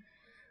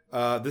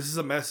 This is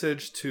a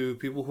message to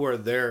people who are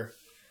there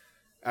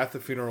at the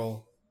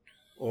funeral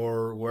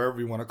or wherever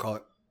you want to call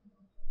it.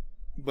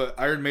 But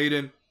Iron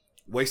Maiden,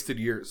 Wasted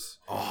Years.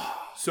 Oh.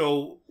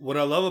 So what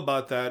I love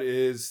about that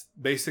is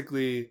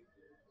basically,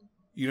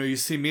 you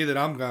see me that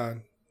I'm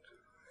gone.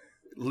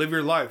 Live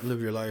your life.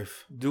 Live your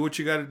life. Do what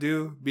you got to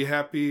do. Be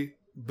happy,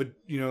 but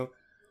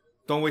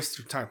don't waste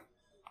your time.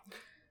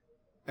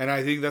 And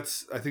I think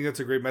that's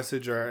a great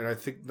message. And I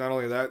think not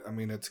only that, I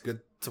mean, it's good.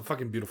 It's a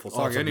fucking beautiful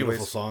song. It's a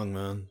beautiful song,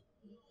 man.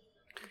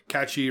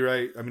 Catchy,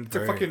 right? I mean,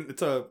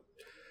 to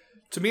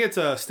me, it's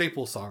a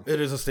staple song. It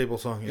is a staple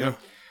song, yeah.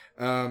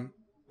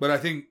 But I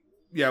think,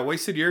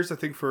 Wasted Years, I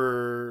think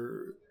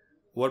for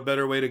what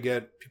better way to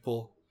get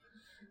people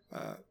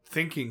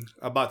thinking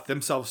about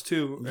themselves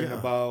too, and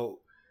about,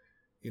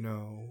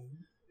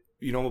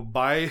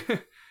 buy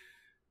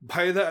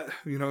that,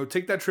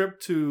 take that trip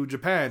to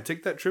Japan,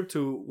 take that trip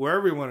to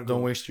wherever you want to go.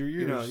 Don't waste your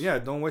years.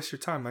 Don't waste your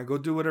time, man. Go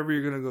do whatever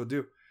you're going to go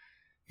do,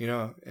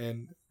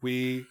 and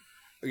we're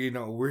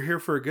here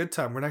for a good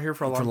time. We're not here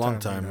for a long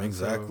time.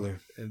 Exactly.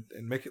 So,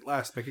 and make it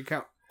last, make it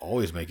count.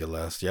 Always make it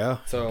last. Yeah.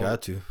 So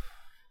got to.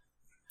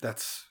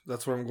 That's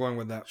where I'm going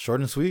with that. Short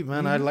and sweet,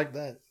 man. I like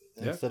that.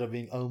 Instead of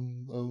being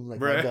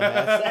like my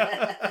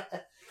dumbass.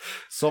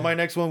 So my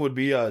next one would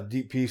be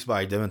Deep Peace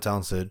by Devin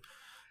Townsend.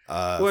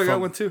 I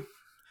got one too.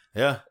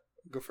 Yeah.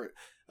 Go for it.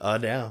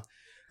 Now.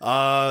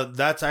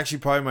 That's actually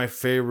probably my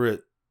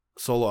favorite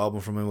solo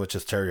album from him, which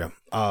is Terria.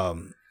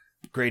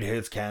 Great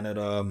Hits,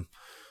 Canada.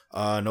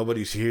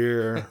 Nobody's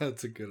Here.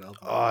 That's a good album.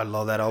 Oh, I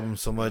love that album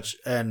so much.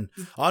 And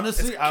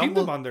honestly,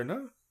 Kingdom on there,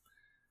 no?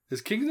 Is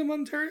Kingdom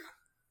on Terria?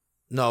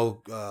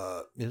 No,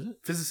 is it?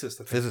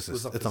 Physicist.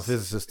 Physicist. It's on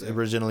Physicist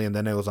originally, and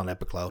then it was on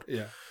Epic Cloud.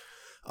 Yeah.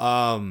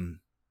 I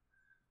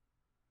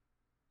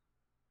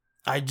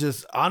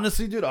just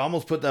honestly, dude, I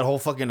almost put that whole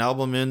fucking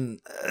album in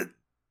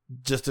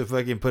just to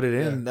fucking put it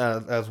in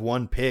as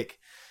one pick,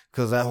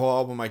 because that whole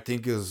album I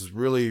think is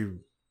really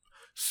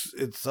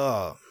it's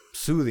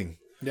soothing.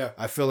 Yeah,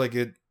 I feel like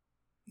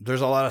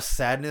there's a lot of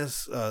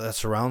sadness that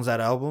surrounds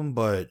that album,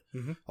 but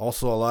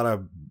also a lot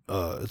of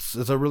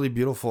it's a really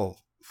beautiful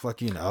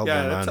fucking album.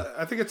 Yeah, man.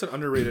 I think it's an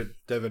underrated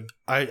Devin.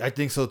 I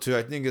think so too.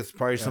 I think it's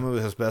probably some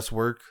of his best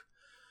work.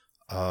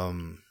 A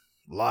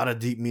lot of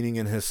deep meaning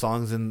in his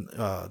songs and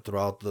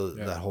throughout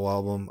that whole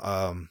album.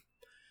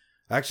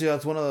 Actually,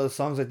 that's one of the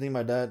songs I think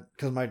my dad,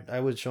 because I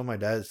would show my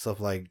dad stuff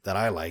like that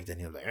I liked,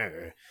 and he was like,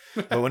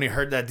 but when he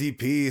heard that Deep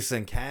Peace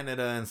and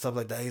Canada and stuff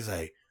like that, he's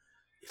like,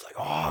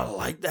 oh, I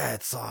like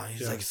that song.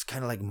 He's like, it's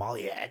kind of like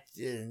Molly.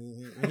 He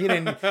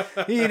didn't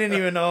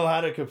even know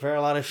how to compare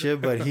a lot of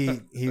shit, but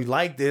he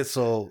liked it,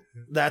 so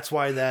that's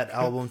why that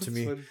album to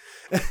me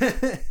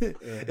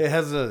it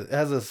has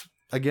a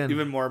again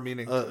even more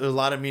meaning, a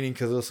lot of meaning,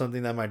 because it was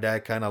something that my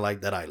dad kind of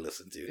liked that I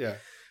listened to. Yeah,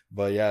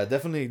 but yeah,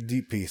 definitely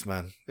Deep Peace,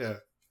 man. Yeah,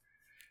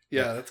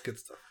 that's good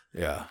stuff.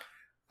 Yeah,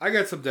 I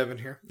got some Devin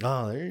here.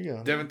 Oh, there you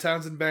go. Devin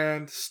Townsend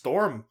Band,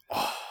 Storm.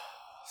 Oh.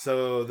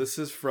 So this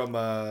is from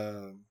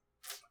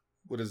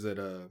what is it?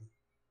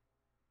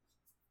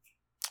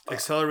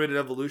 Accelerated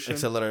Evolution.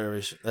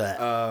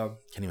 Can't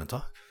even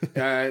talk.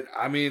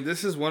 I mean,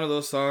 this is one of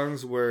those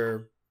songs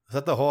where is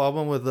that the whole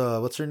album with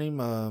what's her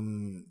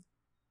name?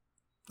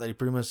 That you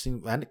pretty much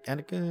seen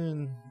Annika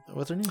and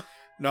what's her name?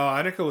 No,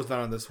 Annika was not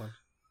on this one.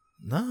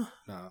 No.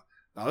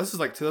 This is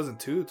like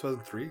 2002,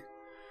 2003.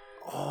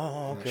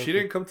 Oh, okay. She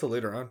didn't come till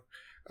later on.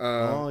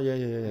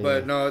 Yeah.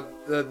 But no,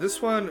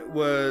 this one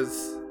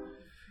was,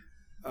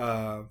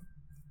 for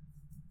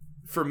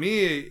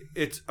me,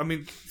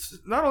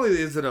 not only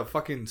is it a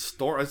fucking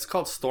storm, it's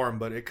called Storm,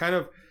 but it kind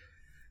of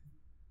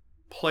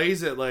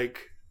plays it like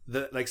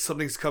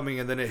something's coming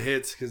and then it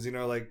hits, because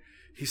like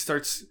he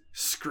starts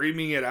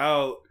screaming it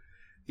out,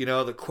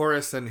 the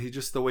chorus, and he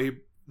just the way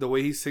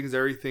he sings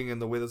everything and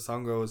the way the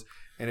song goes,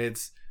 and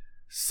it's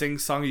sing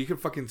song. You can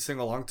fucking sing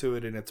along to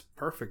it, and it's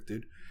perfect,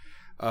 dude.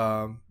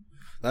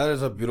 That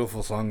is a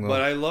beautiful song, though.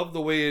 But I love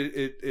the way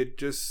it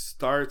just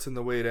starts and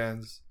the way it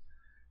ends,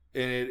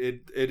 and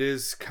it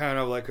is kind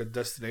of like a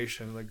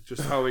destination, like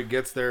just how it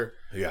gets there.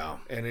 Yeah,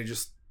 and it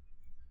just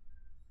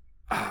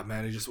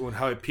man, it just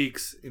how it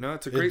peaks. You know,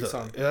 it's a great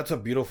song. That's a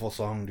beautiful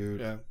song,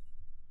 dude. Yeah,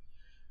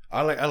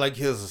 I like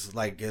his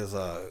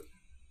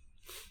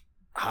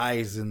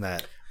highs in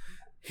that.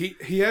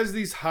 He has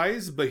these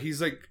highs, but he's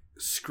like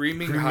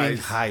screaming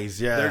highs.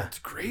 Yeah, They're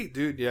great,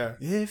 dude. Yeah.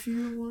 If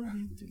you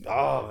want to.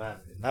 Oh man,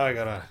 now I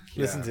gotta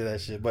listen to that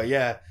shit. But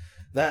yeah,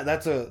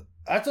 that's an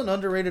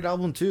underrated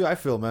album too. I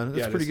feel, man,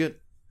 it's pretty good.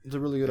 It's a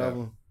really good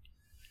album.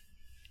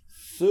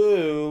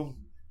 So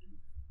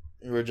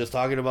we were just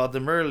talking about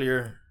them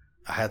earlier.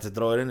 I had to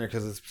throw it in there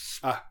because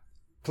it's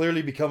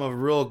clearly become a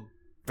real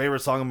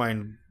favorite song of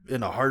mine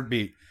in a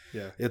heartbeat.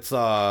 Yeah, it's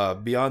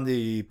Beyond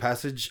the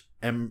Passage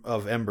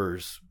of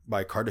Embers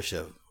by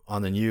Kardashev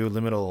on the new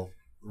Liminal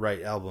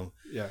Right album.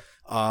 Yeah.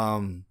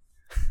 I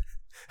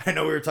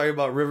know we were talking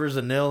about Rivers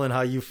and Nil and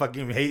how you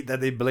fucking hate that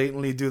they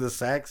blatantly do the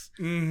sax.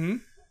 Mm-hmm.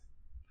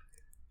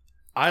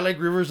 I like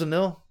Rivers and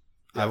Nil.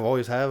 Yeah. I've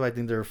always have. I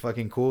think they're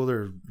fucking cool.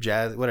 They're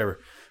jazz, whatever.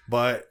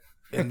 But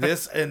in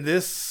this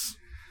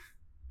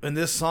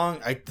song,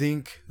 I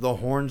think the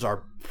horns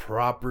are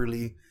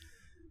properly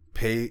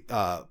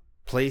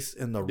placed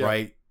in the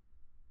right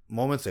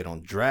moments. They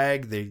don't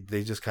drag.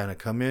 They just kind of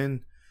come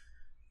in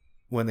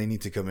when they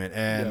need to come in.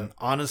 And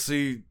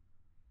honestly,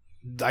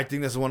 I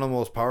think this is one of the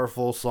most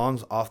powerful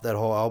songs off that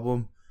whole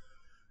album.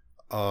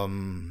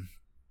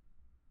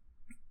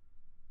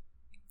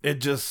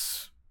 It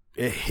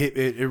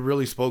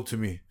really spoke to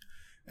me.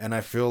 And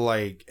I feel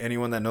like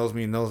anyone that knows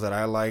me knows that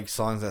I like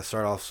songs that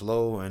start off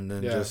slow and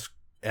then just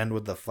end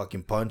with the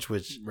fucking punch,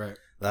 which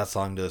that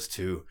song does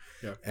too.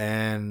 Yeah.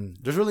 And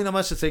there's really not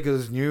much to say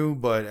because it's new,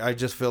 but I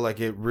just feel like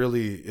it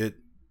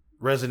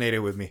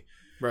resonated with me.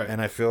 Right.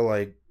 And I feel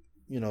like,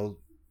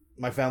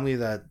 my family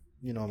that,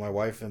 my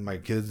wife and my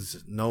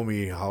kids know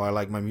me, how I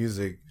like my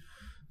music,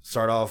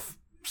 start off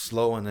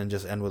slow and then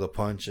just end with a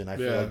punch. And I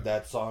feel like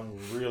that song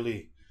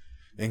really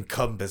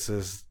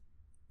encompasses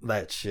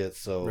that shit.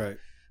 So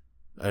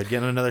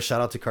again, another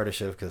shout out to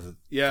Kardashev because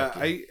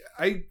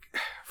I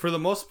for the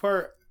most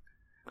part,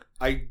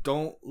 I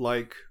don't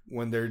like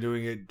when they're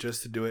doing it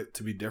just to do it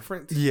to be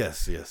different.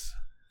 Yes.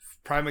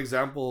 Prime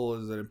example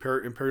is an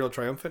Imperial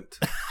Triumphant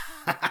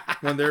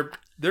when they're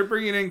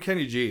bringing in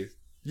Kenny G.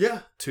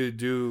 To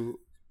do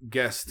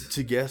guest.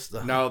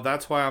 Now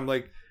that's why I'm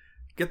like,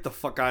 get the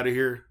fuck out of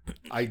here.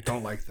 I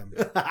don't like them.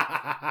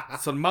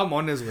 So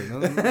mamones,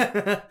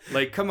 güey.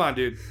 Like, come on,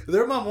 dude.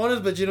 They're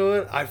mamones, but you know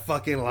what? I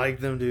fucking like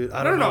them, dude.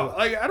 I don't know.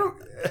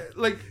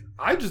 Like,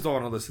 I just don't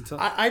want to listen to them.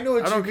 I know what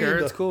you mean. I don't care.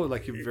 It's cool.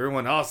 Like, if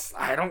everyone else,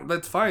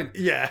 that's fine.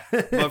 Yeah.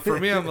 But for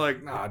me, I'm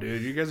like, nah,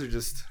 dude. You guys are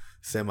just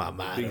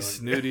being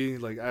snooty.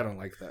 Like, I don't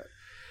like that.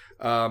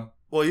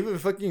 Well, even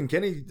fucking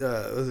Kenny,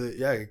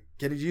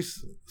 Kenny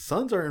G's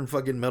sons are in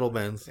fucking metal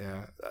bands.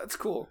 Yeah, that's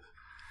cool.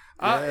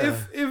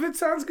 If it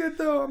sounds good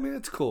though, I mean,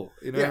 it's cool.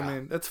 You know what I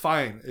mean? That's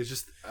fine. It's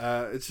just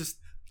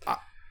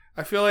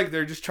I feel like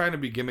they're just trying to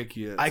be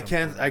gimmicky. I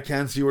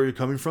can't see where you're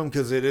coming from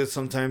because it is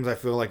sometimes I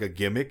feel like a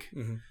gimmick,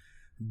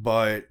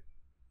 but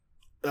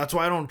that's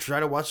why I don't try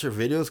to watch their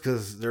videos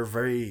because they're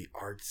very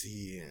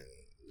artsy and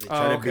they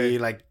try to be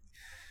like.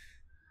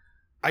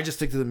 I just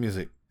stick to the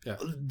music. Yeah,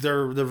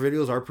 their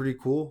videos are pretty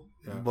cool,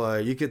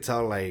 but you could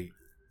tell like,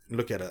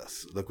 look at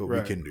us, look what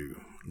we can do,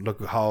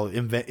 look how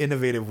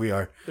innovative we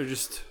are.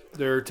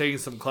 They're taking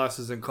some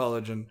classes in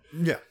college and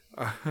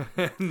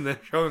and they're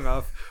showing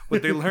off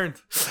what they learned,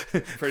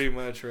 pretty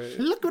much, right?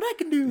 Look what I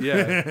can do.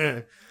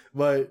 Yeah,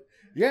 but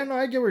no,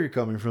 I get where you're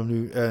coming from,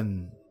 dude,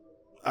 and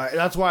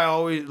that's why I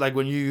always like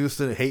when you used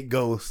to hate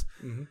Ghost.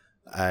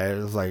 I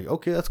was like,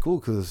 okay, that's cool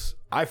because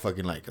I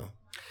fucking like them.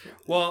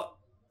 Well,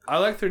 I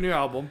like their new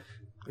album.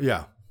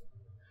 Yeah.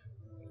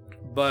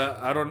 But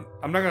I'm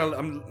not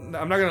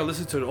gonna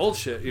listen to the old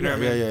shit. You know what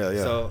I mean?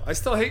 Yeah. So I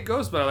still hate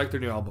Ghost, but I like their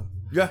new album.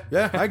 Yeah,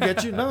 I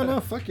get you. No,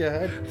 fuck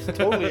yeah, I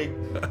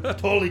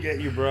totally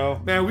get you, bro.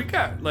 Man, we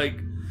got like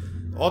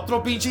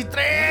otro pinche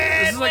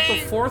tren. This is like the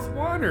fourth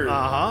one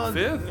or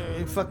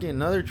fifth. Fucking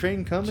another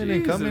train coming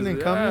and coming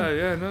and coming.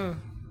 Yeah, no.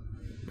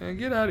 Man,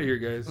 get out of here,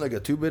 guys. Like a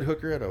 2-bit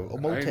hooker at a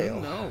motel.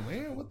 No,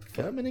 man, what the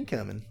fuck? Coming and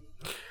coming.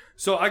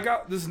 So I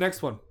got this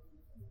next one.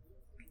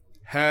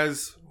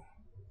 Has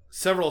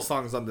several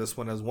songs on this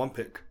one as one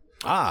pick.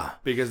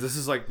 Because this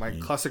is like my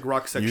classic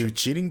rock section. You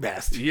cheating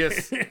bastard.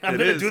 Yes. I'm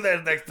going to do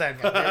that next time.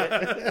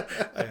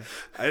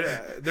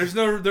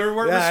 There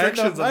weren't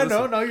restrictions on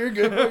this. No, you're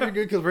good. You're good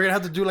because we're going to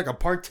have to do like a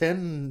part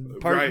 10,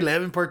 part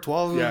 11, part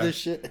 12 of this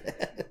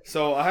shit.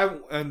 So I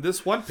have, and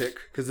this one pick,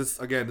 because this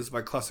is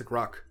my classic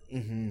rock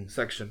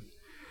section.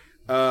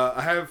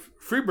 I have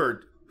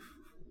Freebird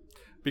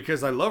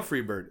because I love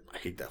Freebird. I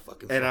hate that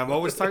fucking song. And I'm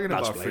always talking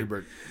about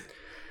Freebird.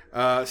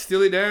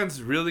 Steely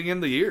Dan's Reeling in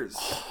the Years.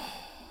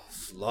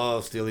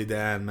 Love Steely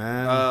Dan,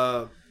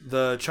 man.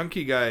 the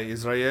chunky guy,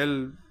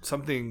 Israel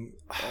something,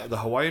 the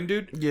Hawaiian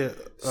dude. Yeah,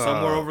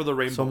 Somewhere Over the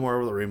Rainbow. Somewhere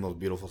Over the Rainbow,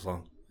 beautiful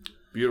song.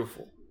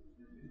 Beautiful.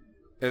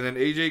 And then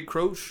AJ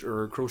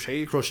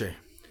Crochet.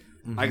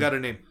 Mm-hmm. I Got a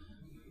Name.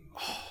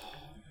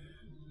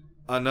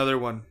 Another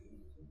one.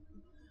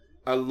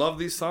 I love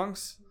these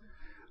songs.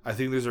 I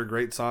think these are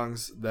great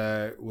songs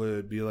that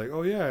would be like,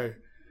 oh yeah,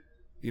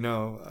 you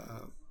know,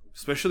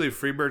 especially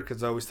Freebird,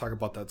 because I always talk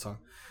about that song.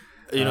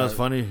 You know, it's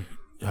funny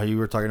how you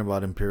were talking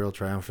about Imperial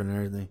Triumphant and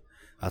everything.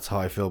 That's how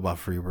I feel about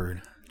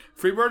Freebird.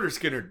 Freebird or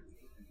Skynyrd?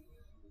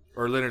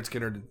 Or Leonard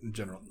Skynyrd in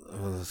general?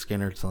 It was a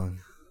Skynyrd song.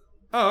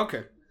 Oh,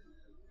 okay.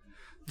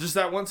 Just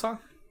that one song?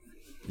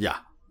 Yeah.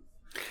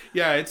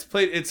 Yeah, it's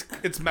played.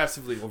 It's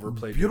massively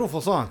overplayed. Beautiful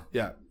song.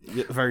 Yeah.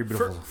 Very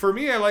beautiful. For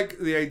me, I like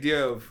the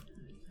idea of,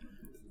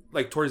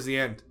 like, towards the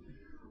end,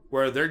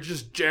 where they're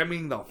just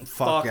jamming the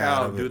fuck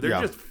out, dude.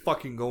 They're just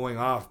fucking going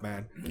off,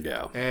 man.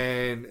 Yeah.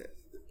 And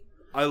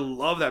I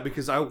love that,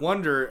 because I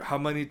wonder how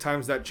many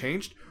times that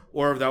changed,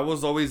 or if that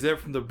was always there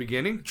from the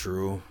beginning.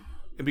 True.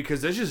 And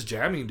because they're just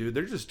jamming, dude.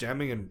 They're just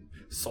jamming and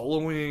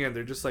soloing, and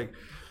they're just like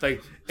and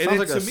sounds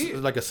like to a, me,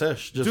 like a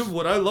sesh. Just... Dude,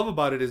 what I love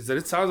about it is that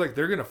it sounds like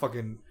they're gonna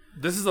fucking.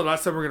 This is the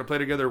last time we're gonna play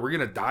together. We're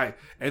gonna die,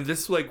 and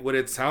this is like what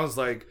it sounds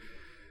like.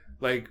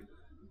 Like,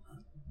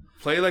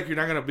 play like you're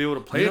not gonna be able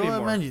to play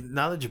anymore. What, man?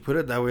 Now that you put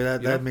it that way,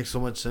 that makes so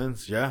much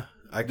sense. Yeah,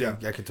 I can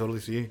totally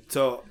see.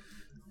 So,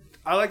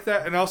 I like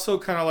that, and also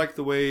kind of like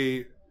the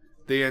way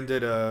they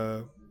ended.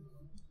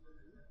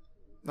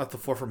 Not the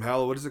Four from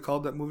Hell. What is it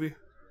called? That movie?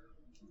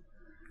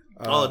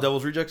 The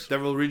Devil's Rejects.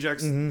 Devil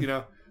Rejects. Mm-hmm. You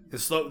know,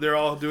 it's slow. They're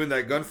all doing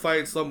that gunfight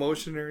in slow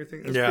motion and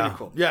everything. It's pretty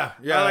cool. Yeah.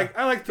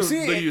 I like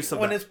the use of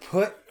when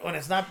that. When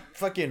it's not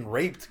fucking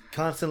raped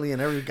constantly in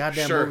every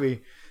goddamn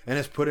movie, and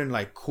it's put in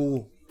like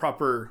cool,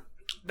 proper.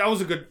 That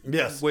was a good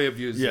way of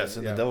using it. Yes,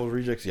 and the Devil's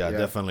Rejects. Yeah,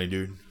 definitely,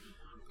 dude.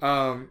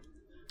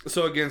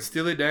 So again,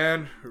 Steely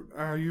Dan,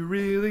 are you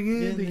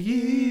really in the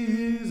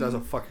years? That's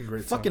a fucking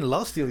great song. Fucking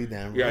love Steely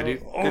Dan, bro. Yeah,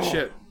 dude. Good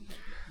shit.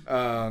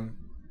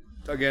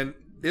 Again,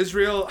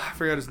 Israel, I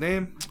forgot his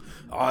name.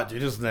 Oh,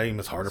 dude, his name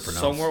is hard to pronounce.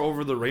 Somewhere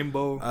Over the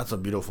Rainbow. That's a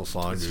beautiful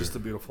song, It's dude. just a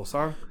beautiful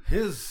song.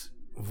 His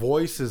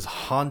voice is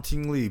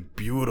hauntingly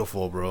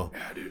beautiful, bro.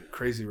 Yeah, dude.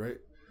 Crazy, right?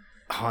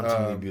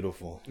 Hauntingly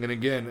beautiful. And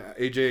again,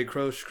 AJ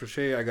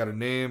Crochet, I Got a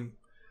Name.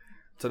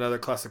 It's another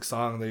classic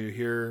song that you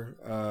hear.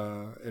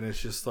 And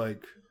it's just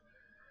like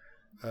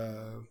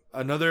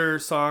another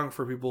song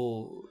for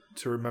people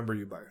to remember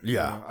you by.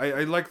 Yeah. You know?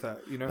 I like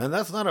that, you know? And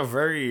that's not a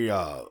very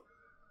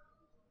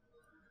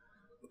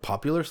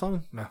popular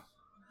song. No.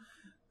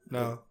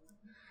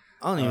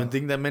 I don't even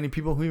think that many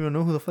people who even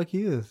know who the fuck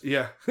he is.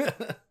 Yeah.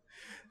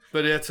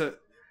 But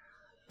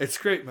it's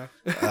great, man.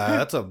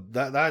 That's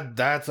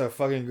a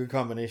fucking good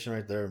combination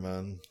right there,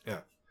 man. Yeah.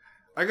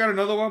 I got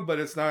another one, but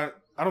it's not.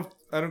 I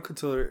don't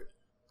consider it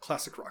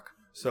classic rock,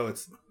 so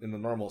it's in the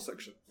normal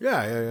section.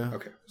 Yeah.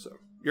 Okay, so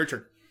your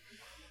turn.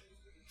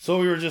 So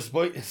we were just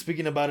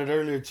speaking about it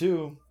earlier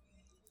too.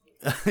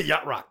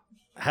 Yacht Rock.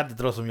 I had to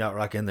throw some Yacht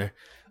Rock in there.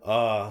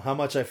 How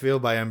Much I Feel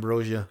by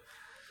Ambrosia.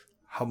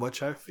 How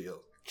Much I Feel.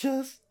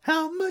 Just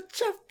how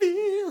much I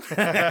feel.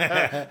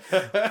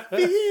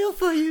 Feel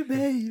for you,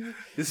 baby.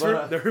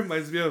 That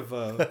reminds me of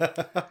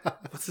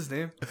what's his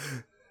name?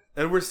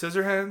 Edward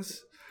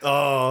Scissorhands.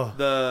 Oh,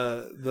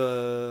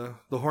 the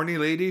horny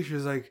lady. She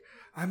was like,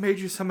 I made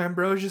you some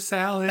ambrosia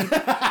salad.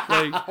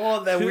 Like,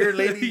 oh, that weird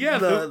lady. Yeah,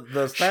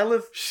 the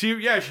stylist. She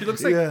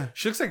looks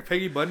like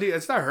Peggy Bundy.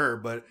 It's not her,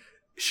 but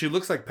she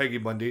looks like Peggy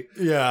Bundy.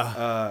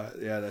 Yeah.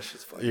 That's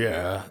just funny.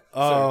 Yeah.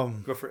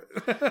 Go for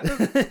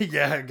it.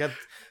 Yeah.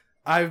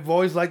 I've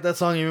always liked that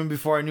song even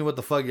before I knew what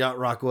the fuck Yacht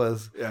Rock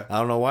was. Yeah. I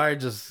don't know why.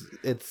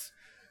 It's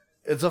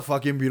a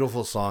fucking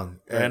beautiful song.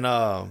 Right.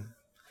 And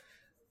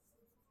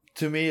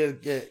to me,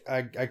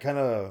 I kind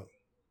of,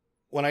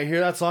 when I hear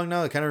that song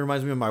now, it kind of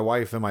reminds me of my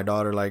wife and my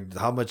daughter, like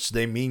how much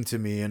they mean to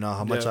me and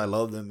how much I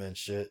love them and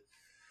shit.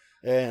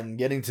 And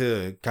getting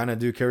to kind of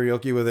do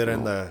karaoke with it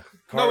in the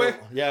car. No way.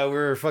 Yeah, we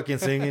were fucking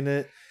singing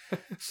it.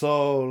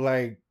 So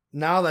like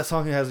now that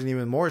song has an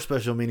even more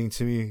special meaning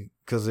to me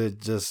because it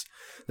just,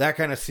 that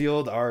kind of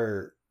sealed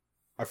our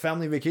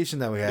family vacation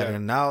that we had.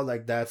 And now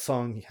like that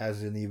song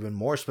has an even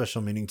more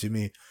special meaning to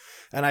me.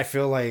 And I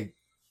feel like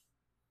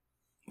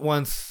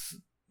once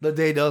the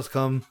day does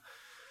come,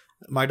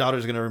 my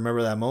daughter's going to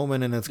remember that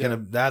moment and it's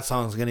that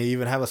song's going to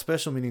even have a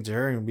special meaning to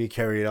her and be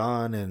carried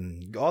on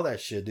and all that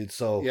shit, dude.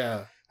 So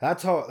yeah,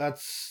 that's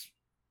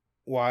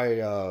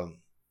why,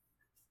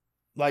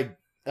 like,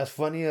 as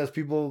funny as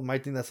people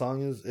might think that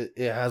song is,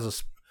 it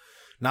has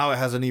now it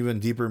has an even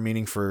deeper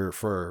meaning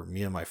for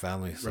me and my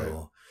family. So,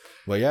 right.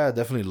 But yeah, I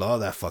definitely love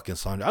that fucking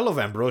song. I love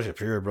Ambrosia,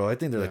 period, bro. I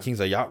think they're the kings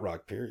of Yacht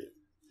Rock, period.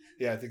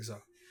 Yeah, I think so.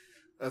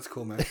 That's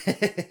cool, man.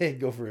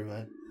 Go for it,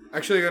 man.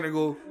 Actually, I gotta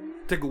go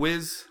take a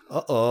whiz.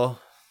 Uh-oh.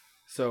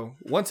 So,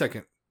 1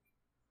 second.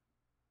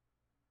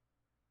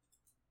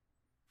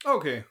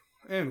 Okay,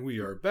 and we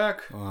are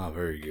back. Ah,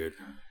 very good.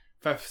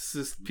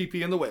 Fastest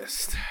PP in the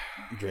West.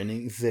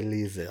 Drinking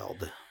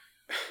Zeld.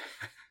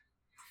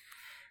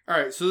 All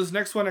right, so this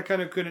next one I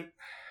kind of couldn't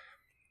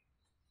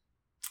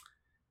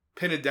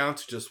pin it down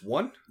to just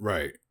one.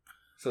 Right.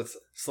 So it's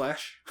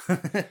Slash.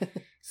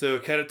 So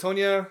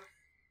Catatonia,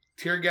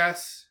 Tear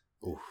Gas,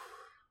 Oof.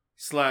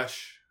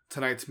 /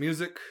 Tonight's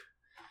Music.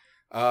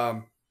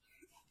 I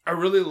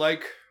really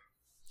like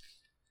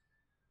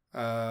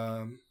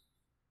the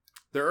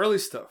early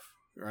stuff,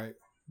 right?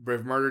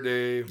 Brave Murder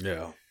Day.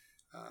 Yeah.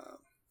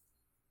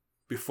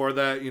 Before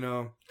that,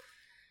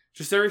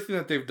 just everything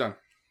that they've done.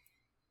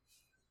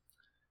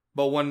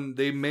 But when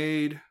they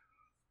made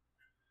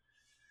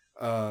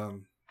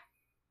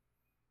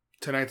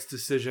Tonight's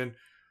Decision,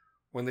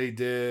 when they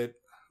did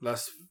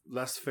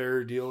Less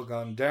Fair Deal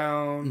Gone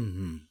Down,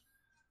 Mm-hmm.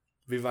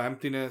 Viva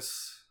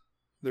Emptiness,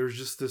 there's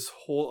just this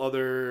whole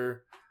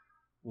other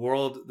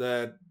world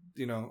that,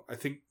 I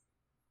think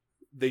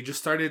they just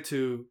started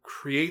to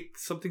create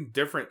something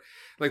different.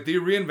 Like they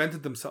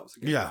reinvented themselves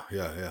again.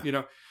 Yeah.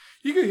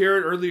 You could hear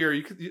it earlier.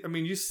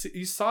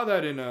 You saw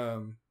that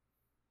in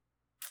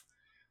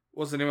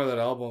what's the name of that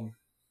album?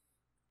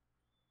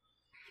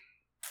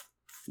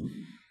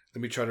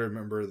 Let me try to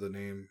remember the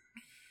name.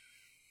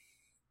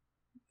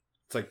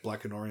 It's like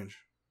Black and Orange.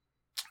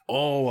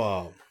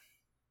 Oh,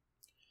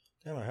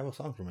 damn! I have a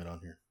song from it on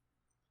here.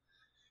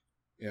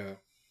 Yeah.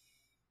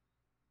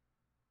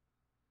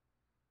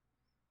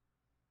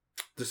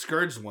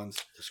 Discouraged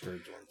Ones.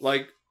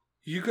 Like,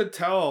 you could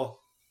tell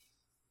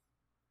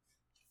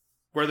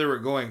where they were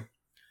going.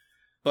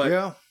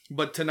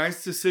 But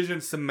Tonight's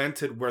Decision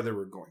cemented where they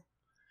were going.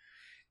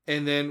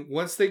 And then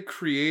once they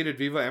created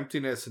Viva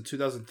Emptiness in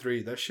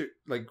 2003, that shit,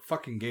 like,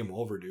 fucking game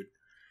over, dude.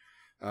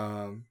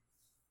 Don't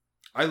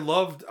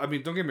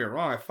get me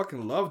wrong, I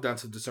fucking love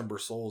Dance of December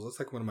Souls. That's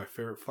like one of my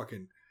favorite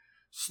fucking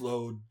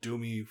slow,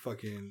 doomy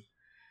fucking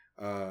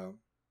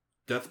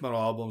death metal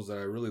albums that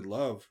I really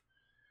love.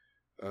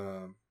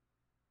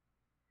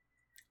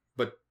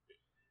 But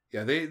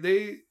yeah,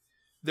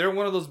 they're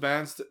one of those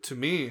bands that, to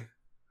me,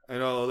 I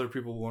know other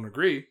people won't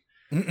agree,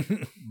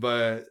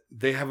 but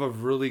they have a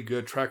really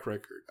good track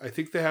record. I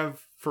think they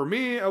have, for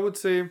me, I would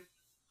say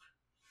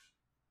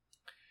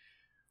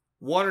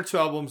 1 or 2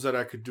 albums that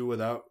I could do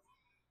without.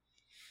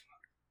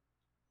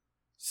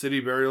 City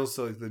Burials,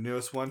 so like the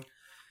newest one.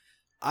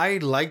 I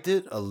liked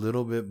it a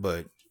little bit,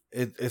 but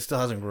it still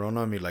hasn't grown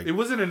on me. Like, it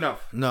wasn't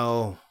enough.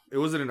 No, it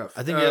wasn't enough.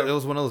 I think it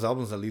was one of those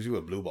albums that leaves you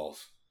with blue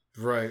balls.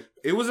 Right.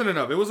 It wasn't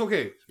enough. It was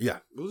okay. Yeah,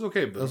 it was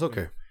okay. But, it was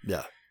okay.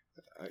 Yeah.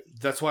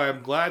 That's why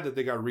I'm glad that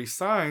they got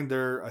re-signed.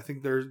 I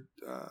think they're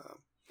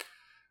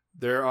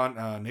on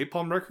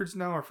Napalm Records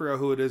now. I forgot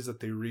who it is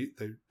that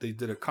they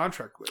did a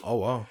contract with. Oh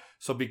wow!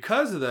 So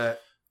because of that,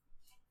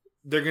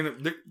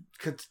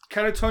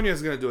 Catatonia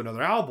is gonna do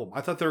another album.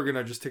 I thought they were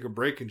gonna just take a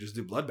break and just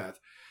do Bloodbath,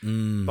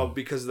 but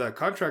because of that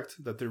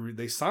contract that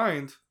they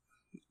signed,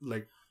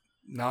 like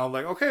now, I'm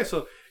like, okay,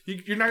 so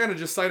you're not gonna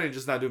just sign it and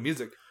just not do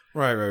music,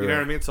 right? You know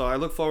what I mean? So I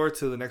look forward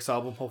to the next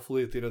album.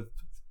 Hopefully at the end of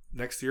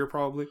next year,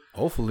 probably.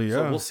 Hopefully, yeah.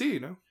 So we'll see.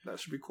 That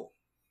should be cool.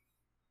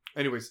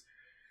 Anyways,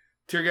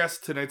 Tear Gas,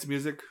 Tonight's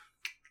Music,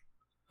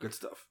 good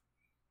stuff.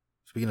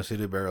 Speaking of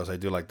City Barrels, I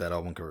do like that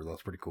album cover.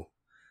 That's pretty cool.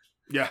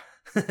 Yeah,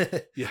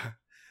 yeah.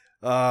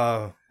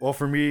 Well,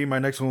 for me, my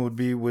next one would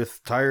be with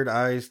Tired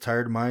Eyes,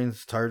 Tired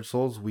Minds, Tired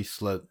Souls. We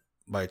Slept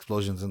by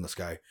Explosions in the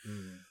Sky.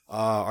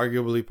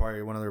 Arguably,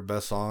 probably one of their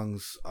best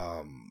songs.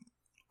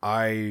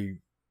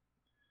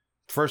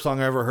 First song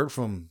I ever heard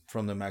from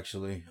them,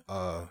 actually.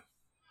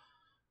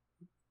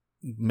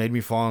 Made me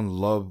fall in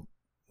love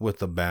with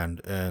the band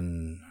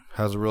and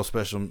has a real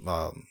special.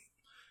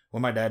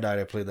 When my dad died,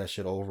 I played that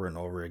shit over and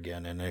over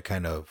again, and it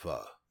kind of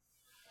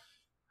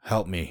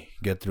helped me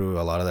get through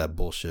a lot of that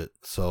bullshit.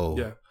 So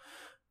yeah,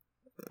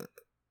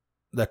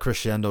 that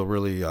crescendo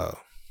really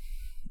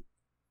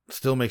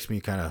still makes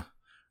me kind of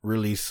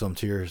release some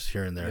tears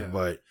here and there. Yeah.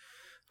 But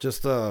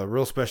just a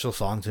real special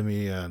song to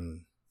me,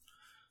 and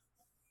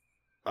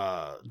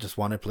just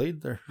want it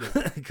played there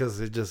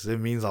because it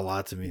means a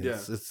lot to me. Yeah.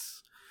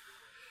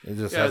 It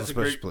just has a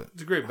special place.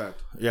 It's a great band.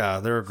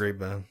 Yeah, they're a great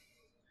band.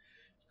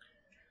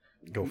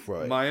 Go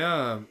for it.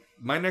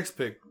 My next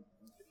pick,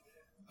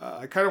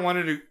 I kind of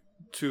wanted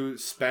to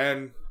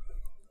span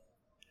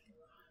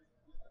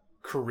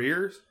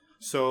careers,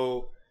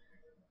 so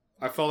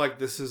I felt like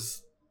this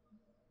is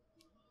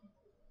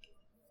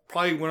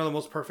probably one of the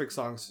most perfect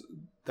songs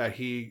that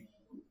he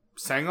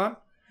sang on.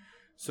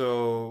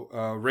 So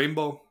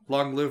Rainbow,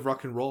 Long Live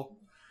Rock and Roll.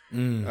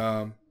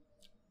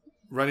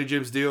 Ronnie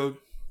James Dio,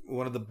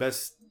 one of the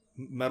best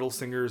metal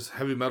singers,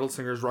 heavy metal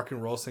singers, rock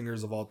and roll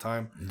singers of all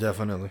time.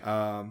 Definitely.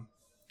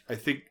 I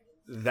think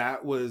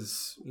that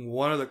was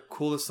one of the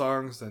coolest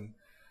songs and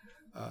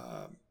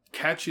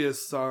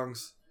catchiest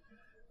songs.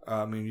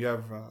 I mean, you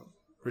have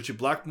Richie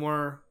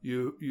Blackmore.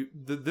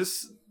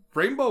 This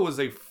Rainbow was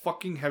a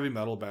fucking heavy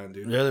metal band,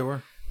 dude. Yeah, they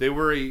were. They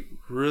were a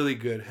really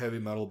good heavy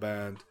metal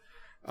band.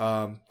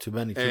 Too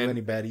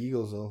many bad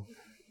Eagles, though.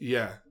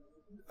 Yeah.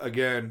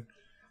 Again,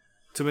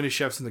 too many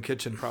chefs in the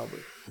kitchen, probably.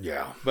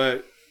 Yeah.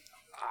 But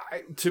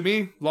to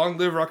me, Long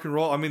Live Rock and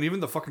Roll. I mean, even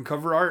the fucking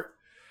cover art.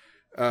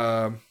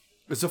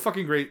 It's a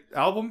fucking great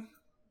album,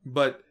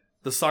 but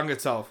the song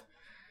itself,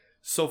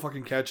 so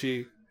fucking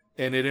catchy.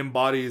 and it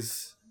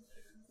embodies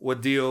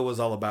what Dio was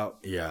all about.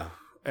 Yeah.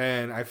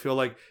 And I feel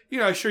like,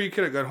 sure, you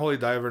could have gone Holy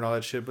Diver and all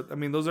that shit, but I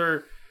mean, those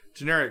are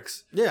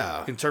generics.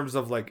 Yeah. In terms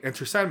of like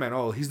Enter Sandman.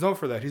 Oh, he's known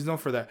for that. He's known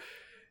for that.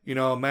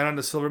 Man on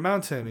the Silver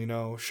Mountain.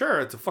 Sure,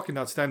 it's a fucking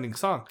outstanding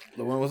song.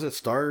 When was it?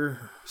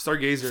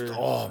 Stargazer.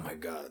 Oh my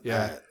god.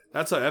 Yeah,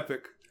 that's a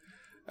epic.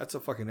 That's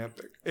a fucking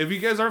epic. If you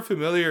guys aren't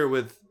familiar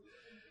with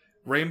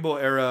Rainbow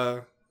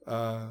era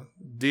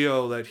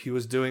Dio that he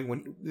was doing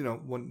when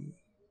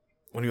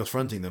he was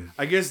fronting them,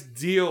 I guess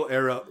Dio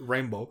era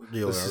Rainbow.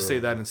 Let's just say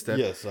that instead.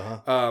 Yes.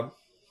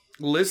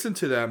 Listen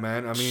to that,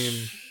 man. I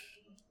mean,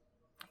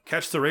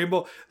 Catch the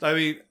Rainbow. I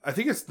mean, I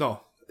think it's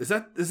Is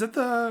that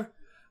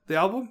the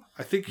album?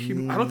 I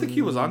don't think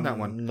he was on that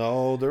one.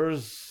 No,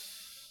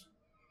 there's.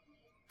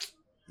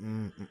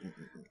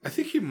 I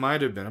think he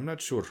might have been. I'm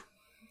not sure.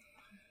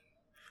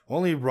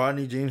 Only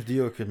Rodney James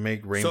Dio could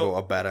make Rainbow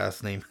a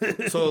badass name.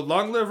 So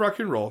Long Live Rock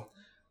and Roll.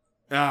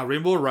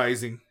 Rainbow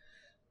Rising.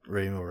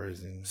 Rainbow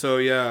Rising. So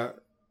yeah.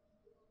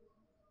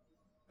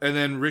 And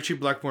then Richie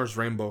Blackmore's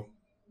Rainbow.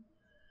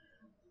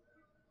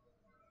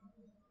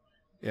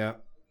 Yeah.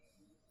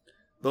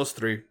 Those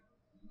three.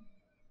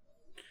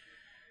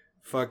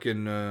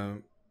 Fucking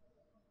on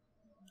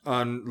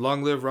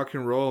Long Live Rock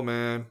and Roll,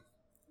 man.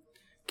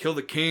 Kill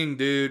the King,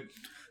 dude.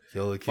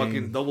 Kill the King.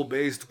 Fucking double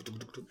bass.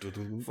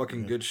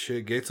 Fucking good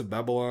shit. Gates of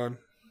Babylon.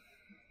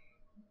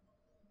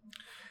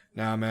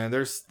 Nah, man.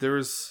 There's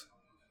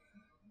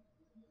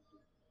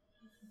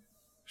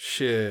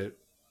shit.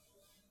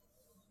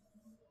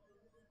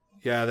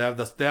 Yeah, they have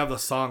the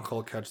song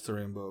called Catch the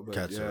Rainbow. But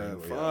Catch the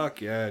Rainbow.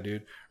 Fuck yeah,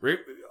 dude.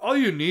 All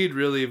you need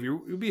really, if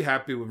you'll be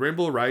happy with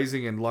Rainbow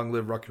Rising and Long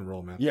Live Rock and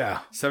Roll, man.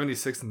 Yeah.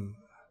 76 and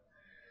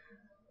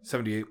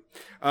 78.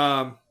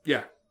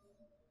 Yeah.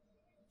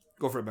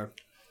 Go for it, man.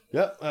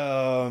 Yep.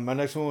 My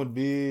next one would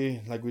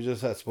be, like we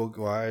just I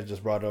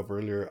just brought up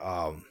earlier,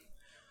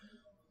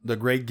 The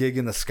Great Gig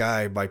in the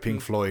Sky by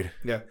Pink Floyd.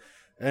 Yeah.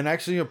 And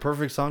actually a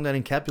perfect song that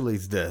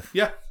encapsulates death.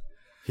 Yeah.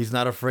 He's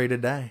not afraid to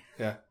die.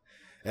 Yeah.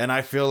 And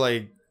I feel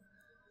like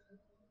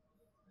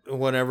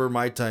whenever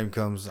my time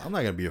comes, I'm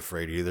not going to be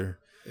afraid either.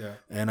 Yeah.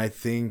 And I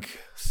think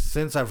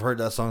since I've heard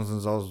that song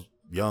since I was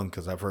young,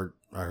 because I heard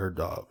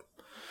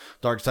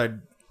Dark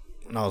Side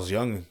when I was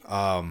young,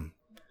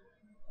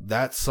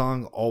 that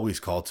song always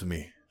called to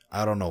me.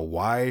 I don't know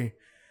why.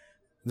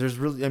 There's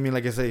really, I mean,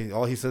 like I say,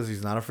 all he says,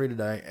 he's not afraid to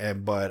die.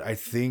 But I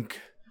think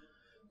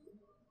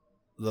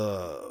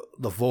the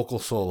vocal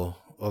solo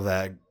of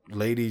that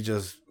lady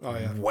just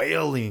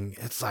wailing,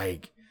 it's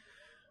like,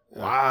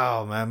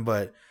 wow, man.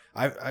 But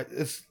I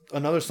it's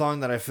another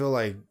song that I feel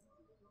like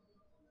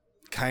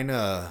kind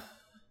of,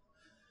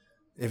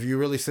 if you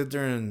really sit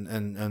there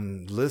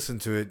and listen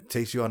to it,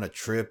 takes you on a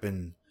trip.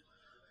 And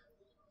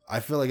I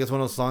feel like it's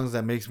one of those songs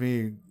that makes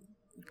me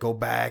go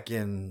back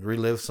and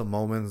relive some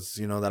moments,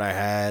 that I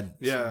had.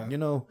 Yeah.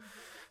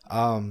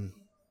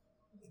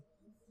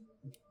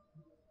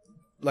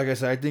 Like I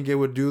said, I think it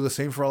would do the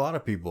same for a lot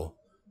of people,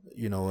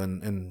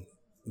 and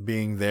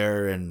being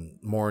there and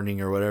mourning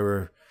or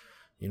whatever,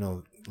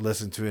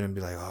 listen to it and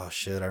be like, oh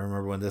shit, I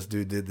remember when this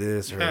dude did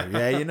this, or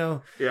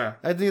Yeah.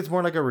 I think it's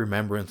more like a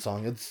remembrance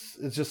song. It's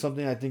just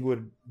something I think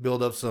would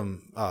build up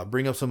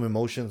bring up some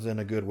emotions in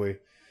a good way.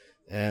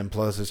 And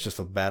plus it's just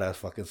a badass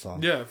fucking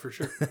song. Yeah, for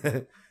sure.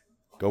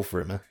 Go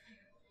for it, man.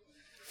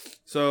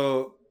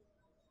 So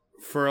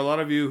for a lot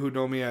of you who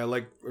know me, I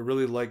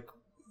really love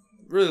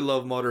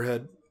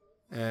Motorhead.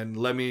 And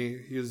Lemmy,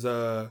 he's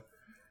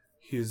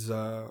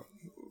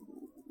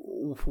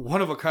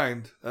one of a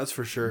kind, that's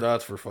for sure.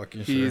 That's for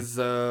fucking sure. He's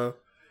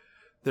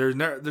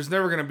there's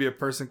never gonna be a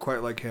person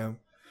quite like him.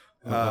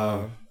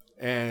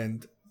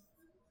 And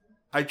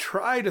I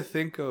try to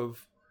think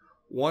of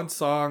one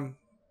song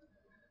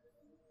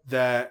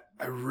that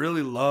I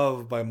really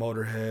love by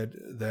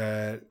Motorhead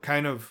that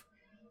kind of,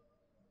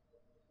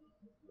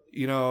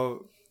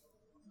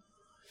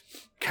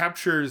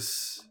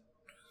 captures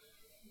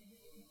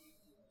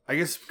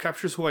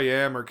who I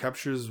am or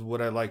captures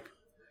what I like.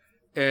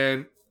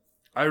 And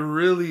I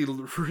really,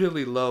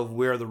 really love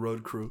We Are the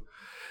Road Crew.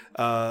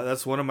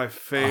 That's one of my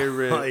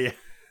favorite. Oh, yeah.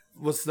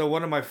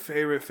 One of my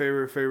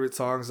favorite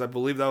songs. I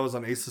believe that was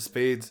on Ace of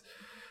Spades,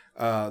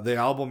 the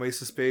album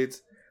Ace of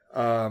Spades.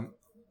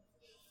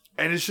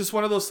 And it's just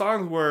one of those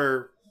songs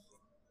where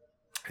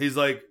he's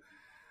like,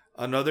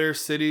 another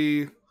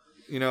city,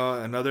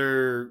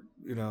 another,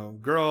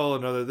 girl,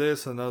 another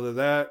this, another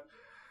that,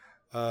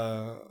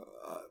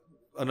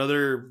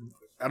 another.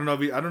 I don't know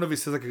if he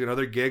says like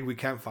another gig we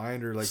can't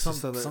find or like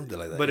something like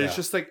that. But it's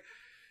just like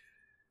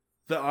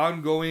the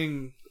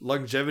ongoing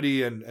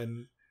longevity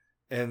and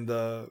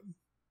the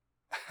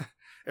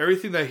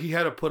everything that he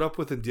had to put up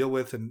with and deal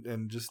with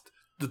and just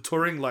the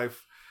touring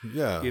life.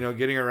 Yeah.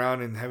 Getting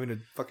around and having to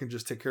fucking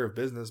just take care of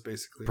business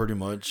basically. Pretty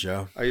much,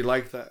 yeah. I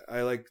like that.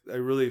 I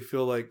really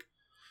feel like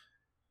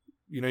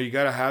you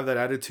got to have that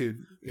attitude,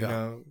 you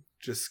know.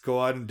 Just go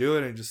out and do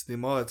it and just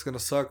it's gonna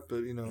suck, but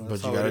but you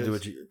gotta do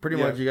what you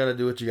much you gotta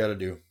do what you gotta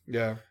do.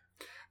 Yeah,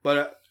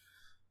 but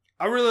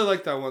I really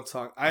like that one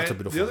song. That's a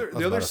beautiful- The that's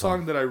other about a song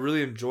song. that I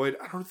really enjoyed.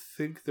 I don't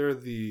think they're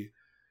the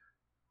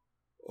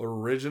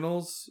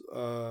originals.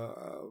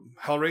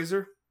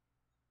 Hellraiser.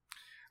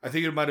 I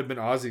think it might have been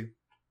Ozzy.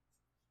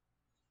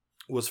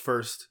 Was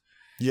first,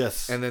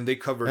 Yes. and then they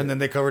covered. And then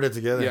they covered it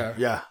together. Yeah.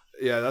 Yeah.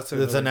 yeah, that's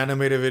It's an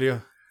animated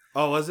video.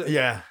 Oh, was it?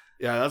 Yeah.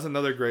 yeah. That's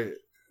another great.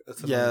 That's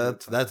another Yeah, great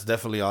that's song. that's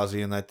definitely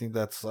Ozzy, and I think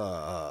that's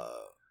not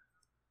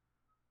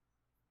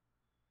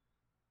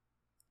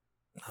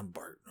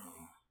Bart. No.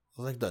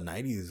 It was like the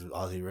 90s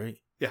Ozzy, right?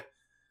 Yeah,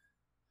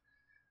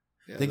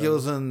 I think that it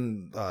was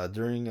in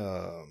during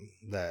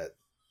that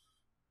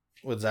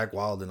with Zach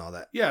Wilde and all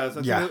that. Yeah, I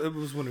think Yeah. it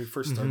was when we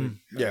first started. Mhm.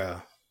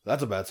 Yeah.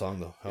 That's a bad song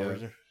though. Yeah.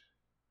 Hellraiser.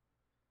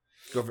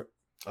 Go for it.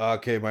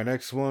 Okay, my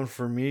next one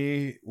for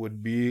me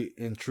would be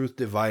 "In Truth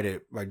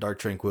Divided" by Dark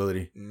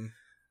Tranquility. Mhm.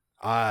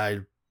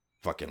 I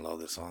fucking love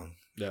this song.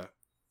 Yeah.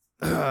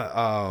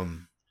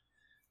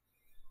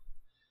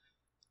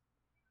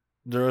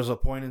 There was a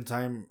point in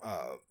time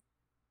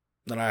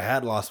that I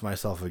had lost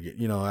myself again.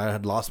 You know, I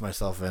had lost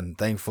myself, and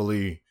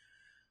thankfully,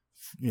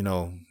 you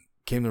know,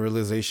 came the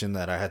realization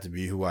that I had to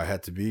be who I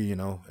had to be. You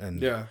know,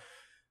 and Yeah.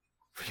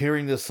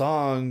 hearing this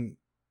song,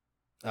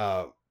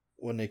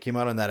 when they came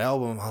out on that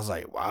album, I was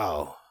like,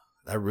 wow,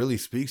 that really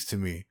speaks to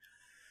me.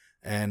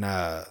 And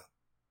I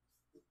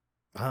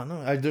don't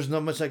know. There's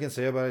not much I can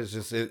say about it. It's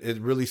just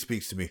it really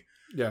speaks to me.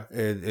 Yeah.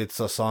 It's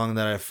a song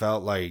that I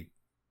felt like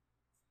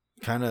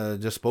kind of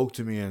just spoke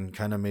to me and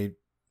kind of made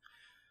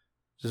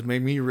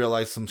me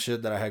realize some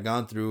shit that I had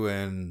gone through,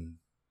 and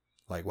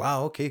like,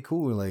 wow, okay,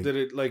 cool. Like, Did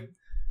it like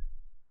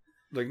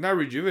not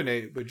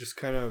rejuvenate, but just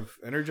kind of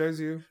energize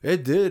you?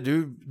 it did,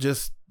 dude.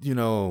 Just, you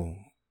know,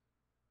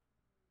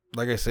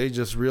 like I say,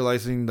 just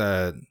realizing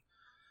that,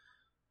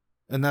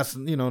 and that's,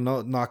 you know,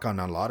 no knock on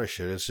a lot of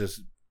shit. It's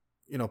just,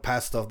 you know,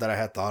 past stuff that I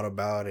had thought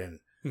about, and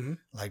Mhm.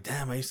 like,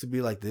 damn, I used to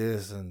be like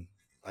this, and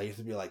I used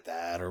to be like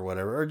that, or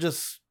whatever, or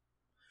just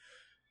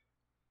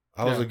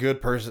I was Yeah. a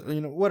good person,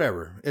 you know,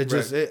 whatever. It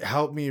just it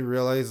helped me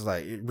realize,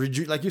 like,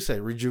 like you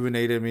said,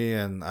 rejuvenated me,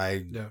 and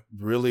I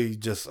really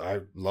just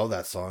I love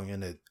that song,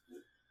 and Let's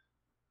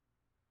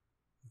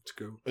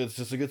go. it's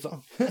just a good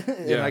song.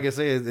 And Yeah. like I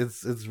say,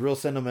 it's real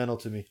sentimental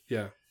to me.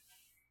 Yeah.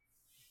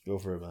 Go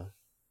for it, man.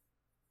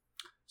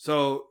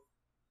 So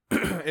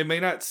it may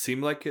not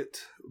seem like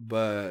it,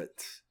 but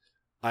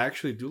I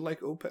actually do like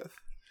Opeth.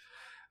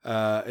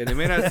 And it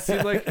may not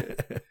seem like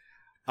it.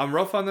 I'm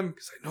rough on them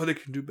because I know they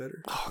can do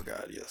better. Oh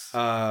God, yes.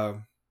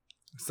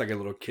 It's like a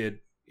little kid,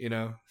 you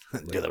know.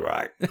 Do the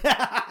right.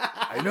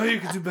 I know you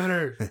can do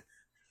better. This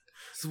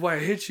is why I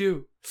hit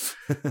you.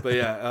 But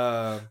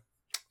yeah,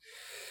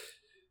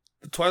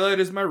 The Twilight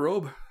is My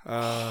Robe,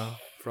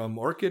 from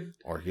Orchid.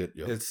 Orchid,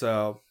 yeah. It's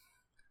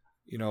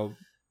you know,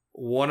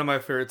 one of my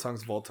favorite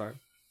songs of all time.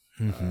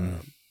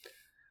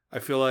 I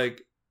feel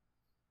like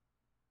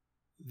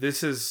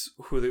this is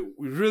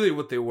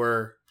what they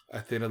were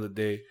at the end of the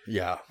day.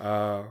 Yeah.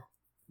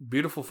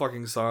 Beautiful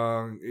fucking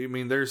song. I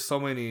mean, there's so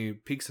many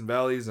peaks and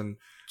valleys, and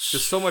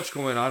just so much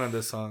going on in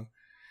this song.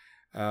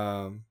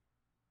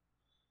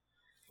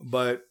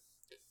 But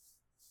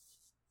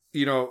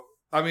you know,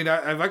 I mean,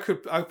 I'd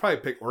probably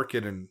pick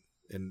Orchid and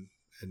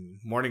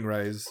Morning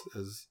Rise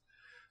as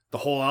the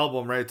whole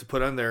album, right, to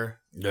put on there.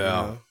 Yeah.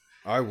 You know?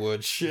 I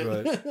would. Shit.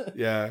 But,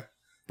 yeah.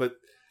 But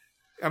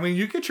I mean,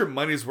 you get your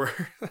money's worth.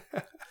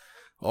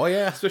 Oh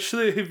yeah.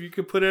 Especially if you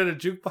could put it in a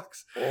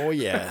jukebox. Oh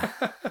yeah.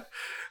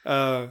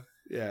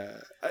 Yeah.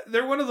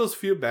 They're one of those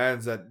few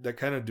bands that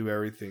kind of do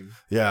everything.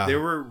 Yeah. They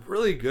were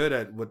really good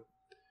at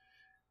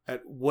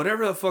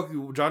whatever the fuck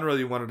genre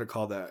you wanted to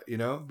call that, you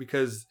know?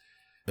 Because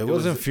it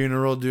wasn't was-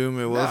 funeral doom.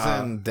 It Nah.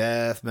 wasn't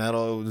death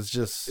metal. It was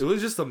just. it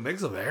was just a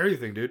mix of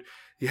everything, dude.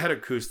 You had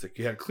acoustic,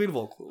 you had clean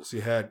vocals,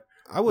 you had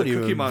I would the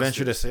Cookie even Monster.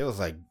 venture to say it was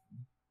like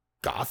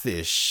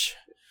gothish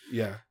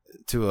yeah.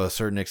 to a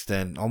certain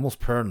extent,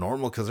 almost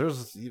paranormal, because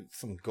there's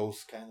some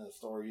ghost kind of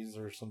stories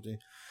or something.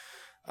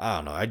 I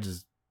don't know.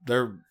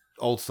 Their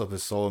old stuff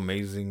is so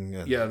amazing.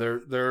 And Yeah,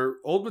 their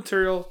old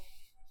material.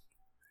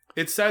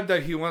 It's sad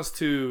that he wants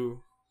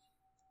to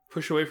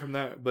push away from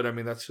that, but I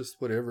mean that's just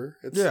whatever.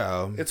 It's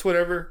it's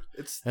whatever.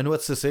 It's and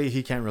what's to say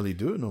he can't really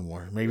do it no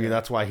more? Maybe Yeah.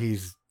 that's why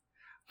he's.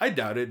 I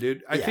doubt it,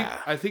 dude.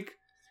 I think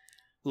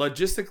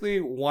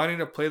logistically wanting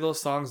to play those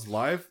songs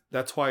live,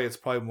 that's why it's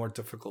probably more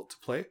difficult to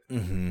play.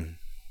 Mm-hmm.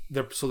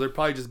 They're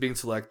probably just being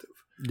selective.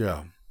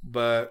 Yeah.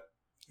 But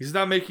he's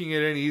not making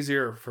it any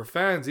easier for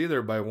fans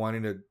either by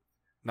wanting to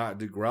not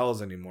do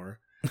growls anymore.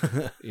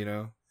 You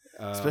know,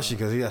 Especially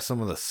because he has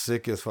some of the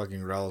sickest fucking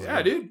growls. yeah,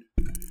 dude.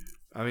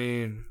 I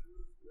mean,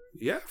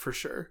 yeah, for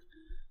sure.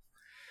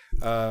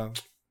 Tighten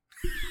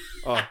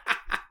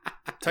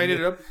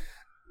it up.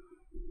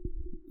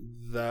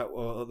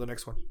 The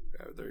next one.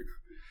 Yeah, there you go.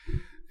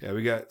 Yeah,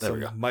 we got There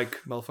we some mic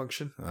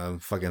malfunction. I'm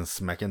fucking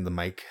smacking the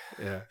mic.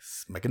 Yeah.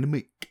 Smacking the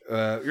mic.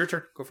 Your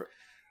turn. Go for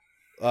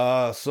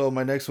it. So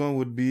my next one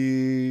would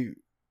be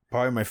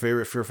probably my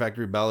favorite Fear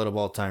Factory ballad of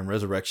all time,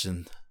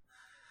 Resurrection.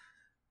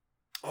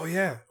 Oh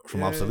yeah,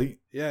 From Yeah, Obsolete?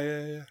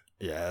 Yeah.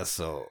 Yeah,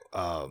 so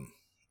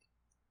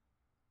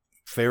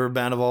favorite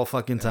band of all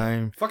fucking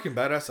time. Fucking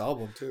badass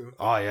album too.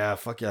 Oh yeah,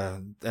 fuck yeah.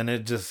 And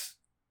it just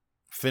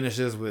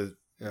finishes with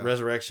Yeah.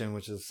 Resurrection,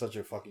 which is such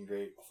a fucking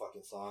great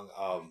fucking song.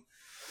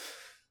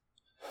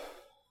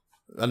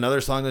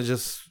 Another song that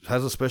just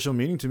has a special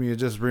meaning to me. It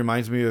just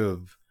reminds me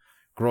of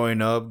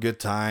growing up, good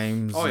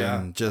times. Oh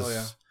yeah, and just oh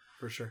yeah,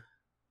 for sure.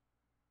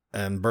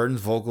 and Burton's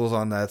vocals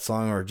on that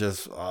song are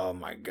just, oh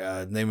my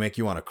god, they make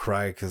you want to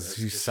cry because That's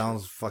he good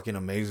sounds fucking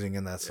amazing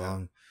in that Yeah.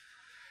 song.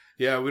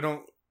 Yeah, we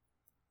don't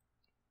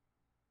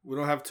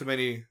have too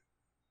many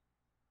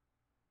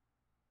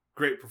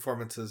great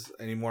performances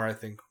anymore. I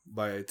think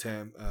by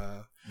Tim,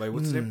 by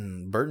what's his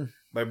name? Burton?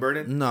 By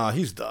Burden. No,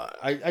 he's done.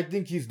 I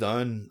think he's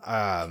done.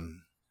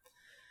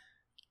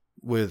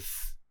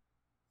 With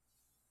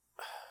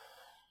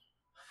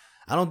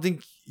I don't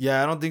think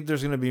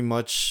there's gonna be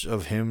much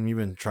of him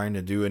even trying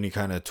to do any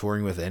kind of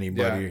touring with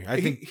anybody. Yeah. I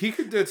think he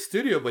could do it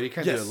studio, but he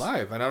can't do Yes. it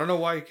live, and I don't know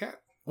why he can't.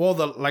 well,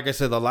 like I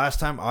said, the last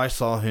time I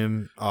saw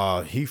him,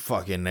 he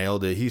fucking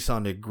nailed it. He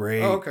sounded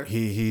great. Oh, okay.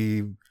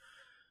 He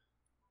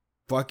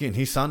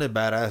sounded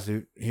badass,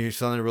 dude. He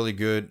sounded really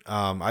good.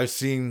 I've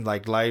seen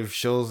like live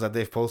shows that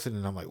they've posted,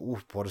 and I'm like, ooh,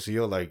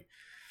 Portillo, like,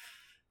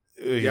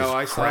 he's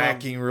I saw him.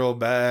 cracking real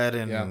bad,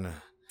 and Yeah.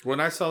 When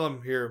I saw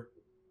him here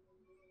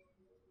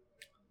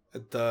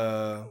at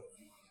the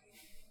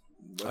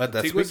at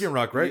that Tiguas? Speaking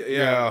Rock, right?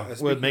 Yeah, with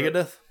Speaking Rock.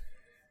 Megadeth.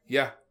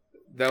 Yeah,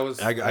 that was.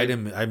 I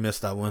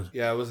missed that one.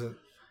 Yeah, it wasn't.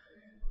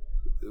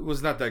 It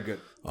was not that good,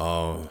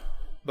 Oh,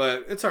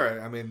 but it's all right.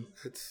 I mean,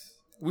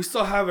 we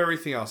still have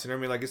everything else. You know what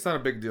I mean? Like, it's not a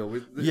big deal.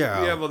 We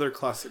have other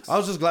classics. I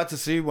was just glad to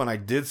see when I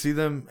did see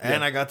them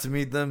and Yeah. I got to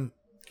meet them.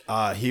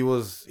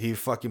 He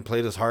fucking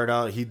played his heart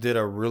out. He did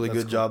a really That's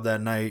good cool. job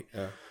that night.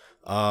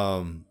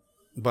 Yeah.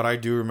 But I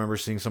do remember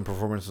seeing some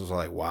performances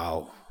like,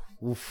 wow,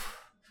 oof.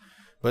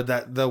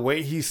 But the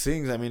way he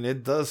sings, I mean,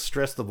 it does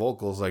stress the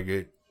vocals. Like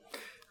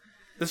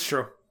It's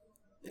true.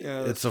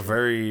 Yeah, it's a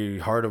very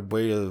hard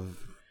way of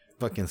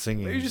fucking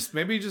singing.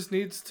 maybe he just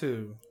needs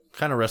to.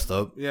 Kind of rest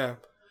up. Yeah.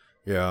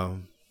 Yeah.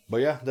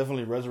 But yeah,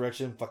 definitely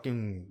Resurrection,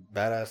 fucking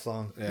badass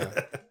song. Yeah.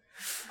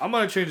 I'm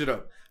gonna change it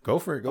up. Go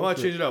for it. I'm gonna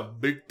change it up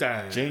big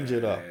time. Change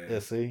it up. Yeah,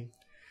 see?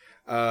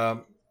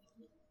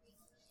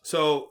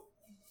 So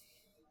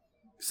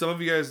some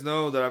of you guys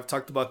know that I've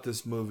talked about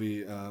this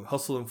movie,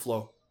 Hustle and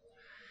Flow.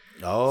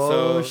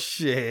 Oh, So-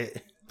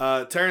 shit.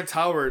 Terrence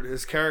Howard,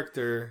 his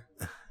character,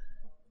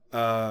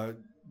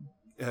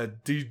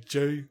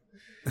 DJ,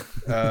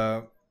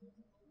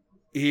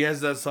 he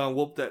has that song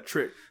 "Whoop That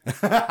Trick."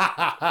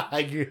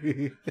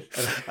 I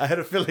had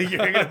a feeling you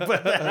were going to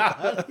put that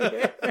out.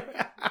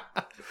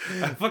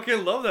 I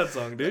fucking love that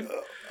song, dude.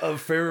 A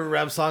favorite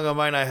rap song of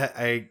mine,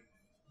 I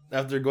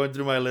after going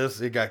through my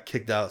list, it got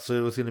kicked out.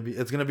 So it's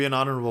gonna be an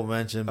honorable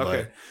mention,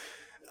 Okay.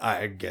 but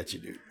I get you,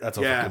 dude. That's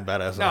a Yeah. fucking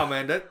badass No, song.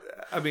 man.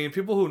 I mean,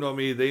 people who know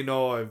me, they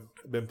know I've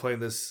been playing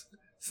this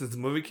since the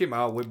movie came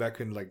out way back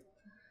in like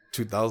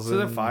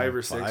 2005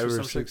 or 6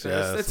 or something.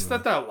 Yeah, It's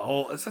not that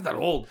old. It's not that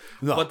old.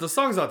 No. But the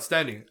song's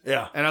outstanding,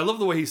 yeah. and I love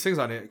the way he sings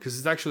on it because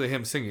it's actually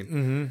him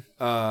singing.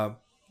 Mm-hmm.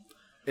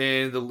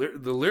 And the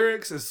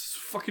lyrics is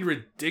fucking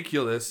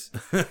ridiculous.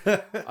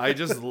 I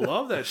just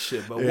love that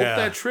shit. But Yeah. whoop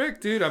that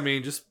trick, dude. I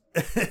mean, just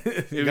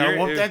You gotta you're-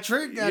 whoop if- that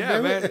trick, yeah,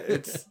 goddamn man. it.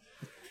 It's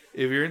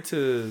if you're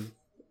into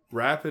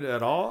rapping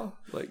at all,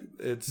 like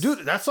it's Dude,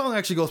 that song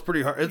actually goes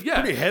pretty hard. It's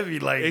Yeah. pretty heavy.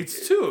 Like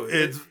It's too.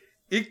 It's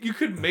You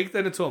could make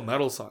that into a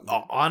metal song.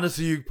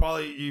 honestly, you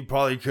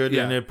probably could,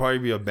 Yeah. and it'd probably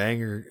be a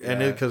banger. And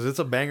Yeah. because it's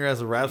a banger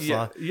as a rap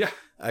yeah, song, yeah.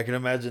 I can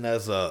imagine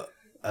as a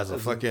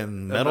fucking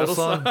A metal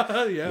song.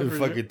 yeah, It for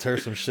fucking tear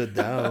some shit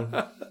down.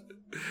 sure.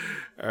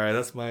 All right,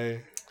 that's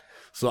my.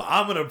 So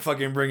I'm gonna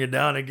fucking bring it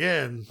down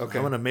again. Okay.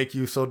 I'm gonna make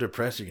you so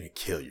depressed you're gonna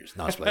kill yours.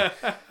 No, I'm just playing.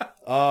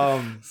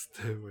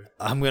 Stay away.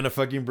 I'm gonna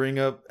fucking bring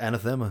up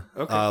Anathema.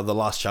 Okay. The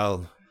Lost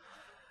Child.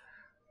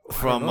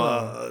 From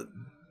know.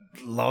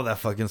 love that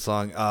fucking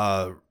song.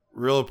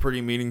 Real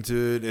pretty meaning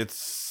to it.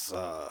 It's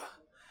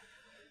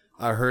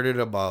I heard it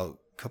about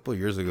a couple of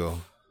years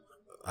ago.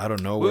 I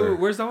don't know where.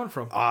 Where's that one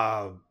from?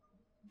 I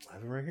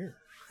have it right here.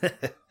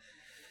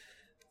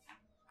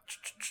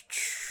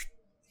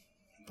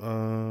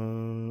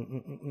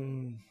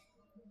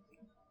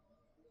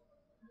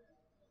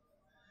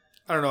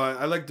 I don't know.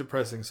 I like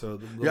depressing, so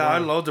Yeah, I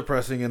love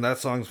depressing, and that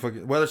song's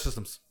fucking Weather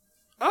Systems.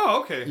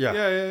 Oh, okay. Yeah.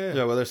 Yeah.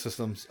 Yeah, Weather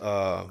Systems.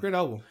 Great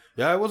album.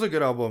 Yeah, it was a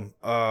good album.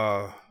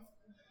 I'd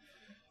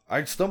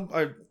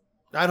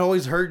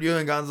always heard you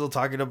and Gonzo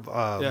talking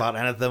about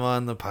Anathema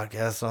on the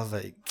podcast. So I was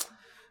like,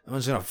 I'm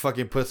just gonna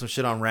fucking put some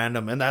shit on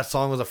random. And that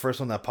song was the first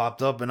one that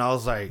popped up, and I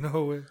was like,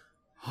 No way.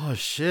 oh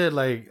shit,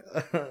 like,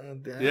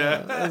 damn,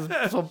 Yeah.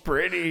 that's so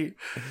pretty.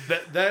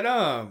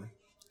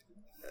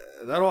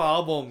 That whole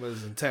album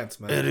is intense,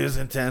 man. It is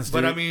intense, dude.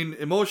 But I mean,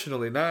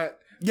 emotionally, not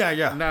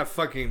yeah.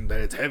 fucking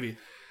that it's heavy.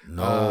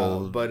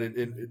 No, but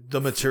it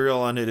the material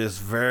on it is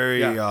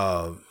very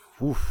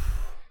oof.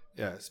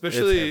 yeah,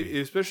 especially heavy.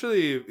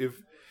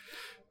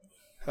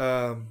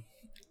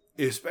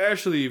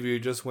 especially if you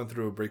just went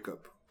through a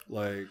breakup.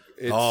 Like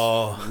it's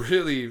Oh.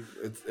 really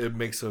it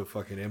makes a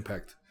fucking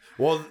impact.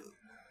 Well,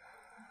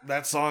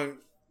 that song,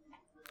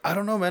 I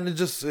don't know, man.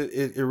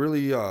 It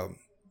really it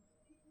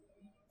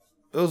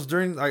was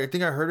during. I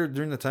think I heard it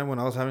during the time when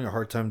I was having a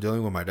hard time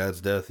dealing with my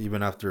dad's death,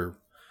 even after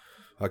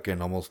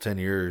fucking almost 10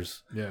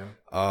 years. Yeah.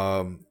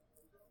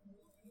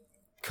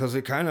 Because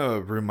it kind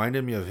of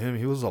reminded me of him.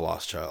 He was a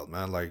lost child,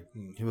 man. Like,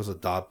 he was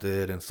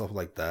adopted and stuff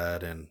like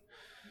that. And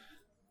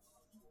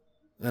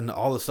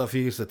all the stuff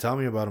he used to tell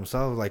me about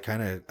himself, like,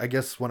 kind of, I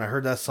guess when I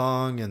heard that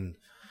song and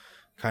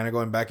kind of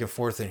going back and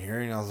forth and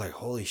hearing, I was like,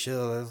 holy shit,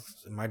 if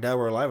my dad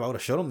were alive, I would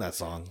have showed him that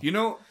song. You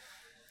know,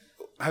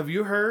 have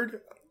you heard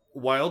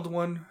Wild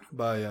One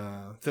by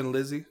Thin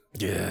Lizzy?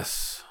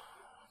 Yes.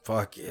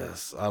 Fuck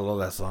yes. I love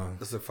that song.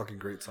 That's a fucking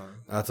great song.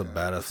 That's a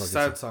badass fucking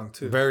sad song,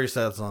 too. Very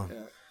sad song.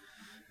 Yeah.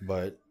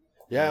 But,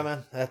 yeah,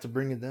 man, I have to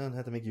bring it down. I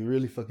have to make you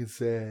really fucking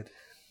sad.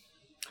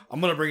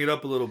 I'm going to bring it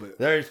up a little bit.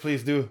 There,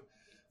 please do.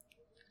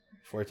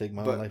 Before I take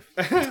my own life.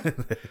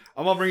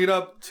 I'm going to bring it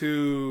up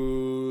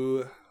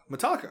to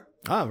Metallica.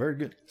 Ah, very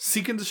good.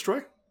 Seek and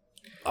Destroy.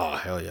 Oh,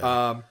 hell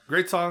yeah.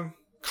 Great song.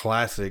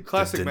 Classic,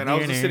 man. I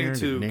was listening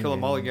to Kill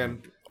 'Em All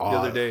again the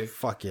other day.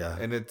 Fuck yeah.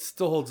 And it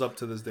still holds up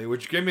to this day,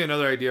 which gave me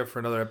another idea for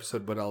another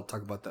episode, but I'll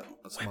talk about that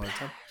some other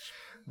time.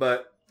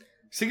 But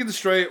Seek and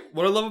Destroy,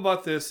 what I love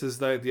about this is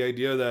that the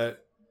idea that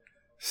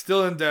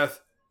Still in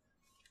Death,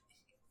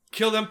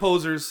 kill them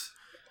posers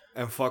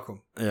and fuck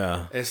them.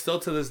 Yeah. And still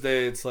to this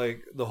day, it's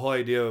like the whole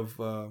idea of,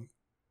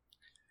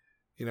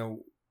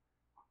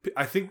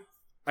 I think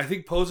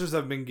posers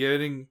have been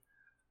getting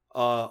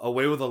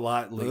away with a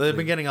lot lately. They've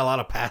been getting a lot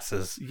of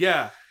passes.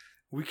 Yeah.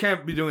 We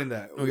can't be doing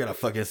that. We gotta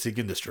fucking Seek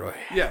and Destroy.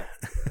 Yeah.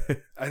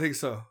 I think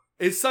so.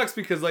 It sucks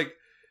because, like,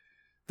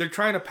 they're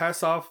trying to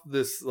pass off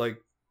this, like,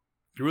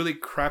 really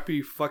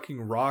crappy fucking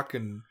rock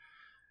and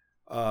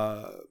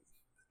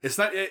it's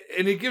not,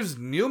 and it gives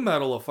new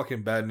metal a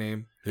fucking bad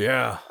name.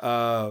 Yeah.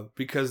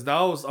 Because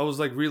now I was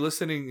like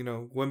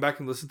re-listening, went back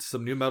and listened to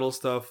some new metal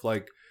stuff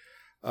like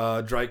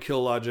Dry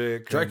Kill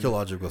Logic. Dry Kill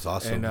Logic was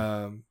awesome.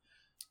 And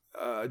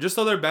just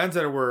other bands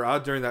that were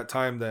out during that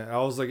time that I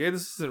was like, hey,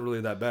 this isn't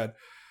really that bad.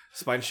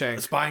 Spine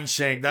Shank.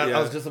 That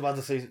I was just about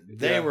to say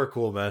they were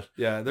cool, man.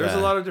 Yeah, there's a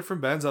lot of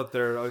different bands out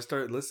there I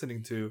started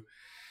listening to.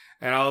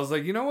 And I was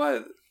like, you know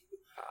what?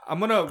 I'm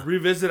gonna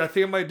revisit. I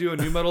think I might do a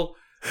new metal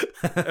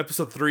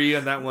episode 3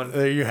 on that one.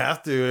 You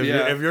have to.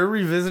 If you're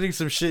revisiting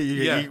some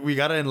shit, we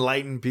gotta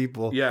enlighten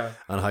people.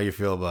 On how you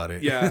feel about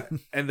it. Yeah,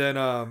 and then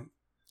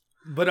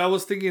but I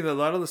was thinking that a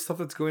lot of the stuff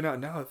that's going out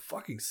now, it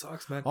fucking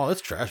sucks, man. Oh,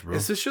 it's trash, bro.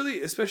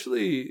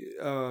 Especially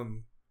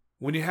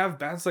when you have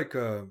bands like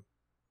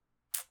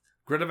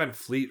Greta Van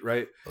Fleet,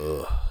 right?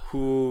 Ugh.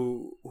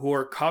 Who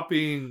are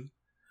copying.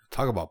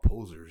 Talk about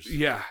posers.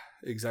 Yeah.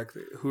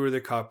 Exactly. Who are they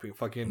copying?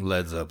 Fucking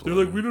Led Zeppelin.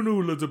 They're like, we don't know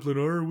who Led Zeppelin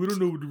are. We don't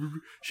know.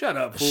 Shut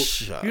up,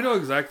 fool. You know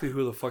exactly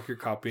who the fuck you're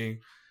copying.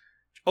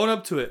 Own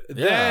up to it.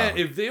 Yeah. Then,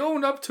 if they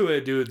own up to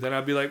it, dude, then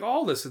I'd be like,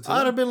 oh, listen to them.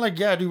 I'd have been like,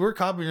 yeah, dude, we're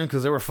copying them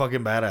because they were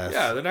fucking badass.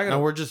 Yeah, they're not gonna.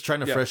 And we're just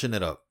trying to freshen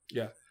it up.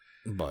 Yeah.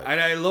 But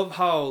and I love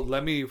how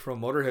Lemmy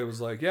from Motorhead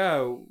was like,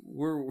 yeah,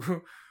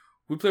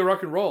 we play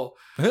rock and roll.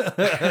 That's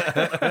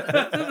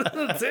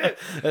it.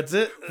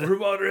 We're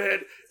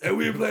Motorhead and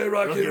we play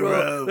rock and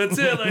roll. That's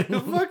it. Like,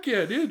 fuck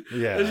yeah, dude.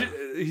 Yeah.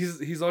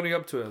 He's owning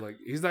up to it. Like,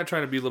 he's not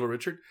trying to be Little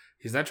Richard.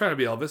 He's not trying to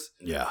be Elvis.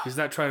 Yeah. He's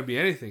not trying to be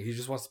anything. He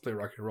just wants to play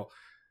rock and roll.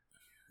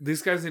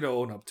 These guys need to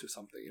own up to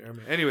something. You know what I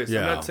mean? Anyways,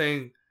 I'm not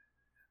saying,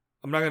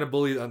 I'm not going to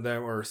bully on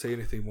them or say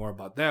anything more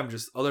about them.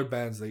 Just other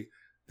bands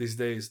these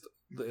days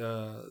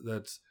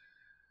that's,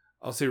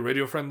 I'll say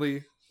radio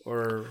friendly.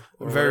 Or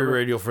very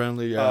radio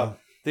friendly, yeah.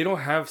 They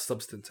don't have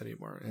substance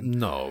anymore. And,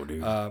 no,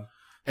 dude. Hell,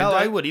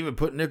 I would even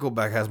put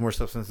Nickelback has more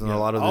substance than a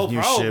lot of this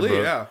new shit,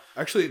 bro. Yeah,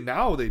 actually,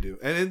 now they do.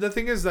 And the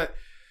thing is that,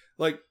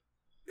 like,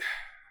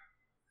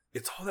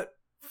 it's all that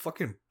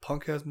fucking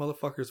punk ass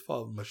motherfucker's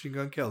fault. Machine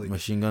Gun Kelly.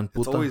 Machine Gun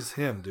Puta. It's always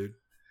him, dude.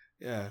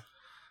 Yeah,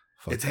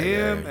 fuck, it's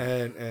him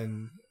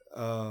and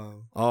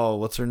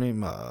what's her name?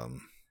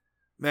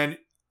 Man,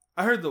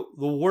 I heard the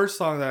worst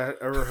song that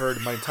I ever heard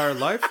in my entire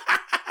life.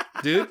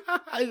 Dude,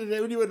 I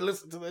didn't even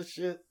listen to that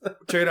shit.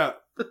 Check it out.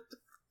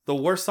 The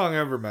worst song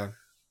ever, man.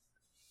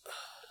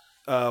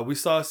 We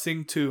saw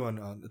Sing 2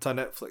 on it's on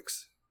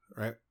Netflix,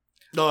 right?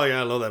 Oh yeah,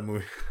 I love that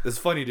movie. It's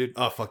funny, dude.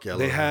 Oh fuck yeah,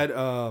 they had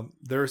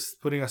they were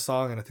putting a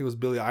song, and I think it was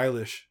Billie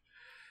Eilish,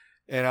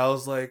 and I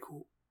was like,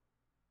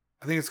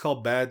 I think it's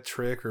called Bad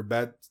Trick or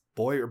Bad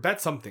Boy or Bad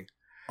something.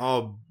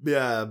 Oh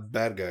yeah,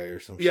 Bad Guy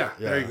or something. Yeah,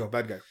 there you go,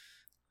 Bad Guy.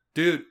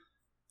 Dude,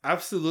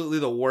 absolutely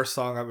the worst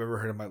song I've ever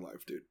heard in my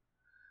life, dude.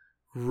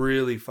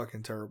 Really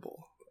fucking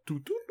terrible.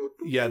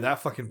 Yeah, that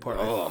fucking part.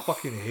 I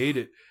fucking hate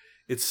it.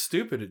 It's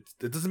stupid.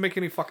 It doesn't make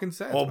any fucking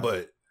sense. Oh, man.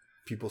 But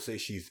people say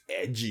she's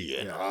edgy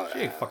and all she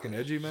ain't fucking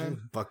edgy, man.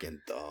 She's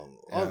fucking dumb.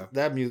 Yeah. Oh,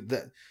 that music.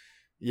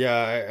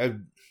 I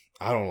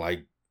don't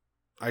like.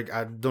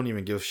 I don't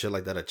even give shit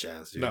like that a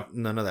chance, dude. No.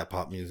 None of that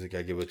pop music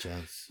I give a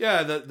chance.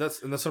 Yeah,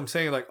 that's what I'm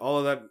saying. Like all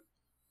of that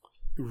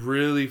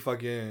really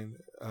fucking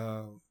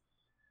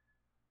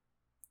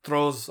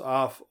throws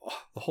off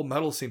the whole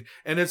metal scene.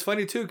 And it's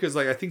funny too because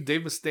like I think Dave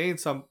Mustaine,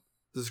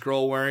 this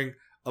girl wearing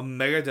a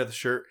Megadeth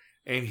shirt,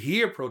 and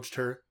he approached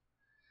her,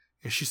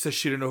 and she said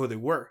she didn't know who they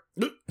were,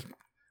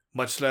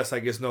 much less I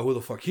guess know who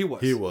the fuck he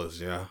was. He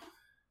was, yeah.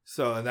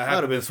 So and that I'd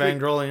have happened been this week.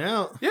 fangirling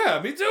out.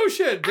 Yeah, me too.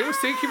 Shit, Dave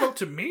Stain came up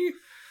to me.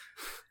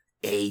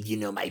 Hey, you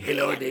know my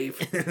Hello, Dave.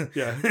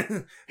 Yeah.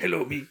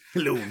 Hello, me.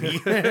 Hello, me.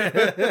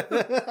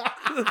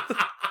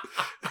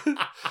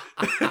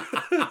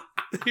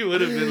 He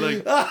would have been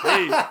like,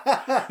 hey.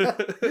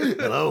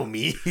 Hello,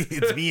 me.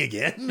 It's me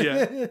again.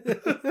 Yeah.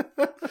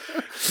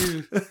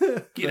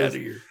 Get out of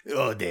here.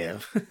 Oh, damn.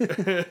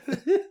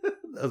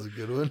 That was a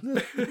good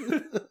one.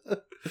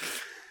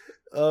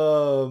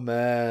 Oh,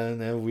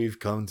 man. And we've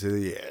come to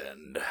the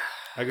end.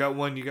 I got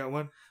one. You got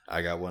one?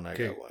 I got one.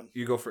 Okay, got one.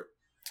 you go for it.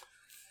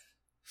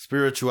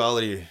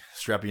 Spirituality,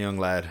 Strappy Young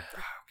Lad.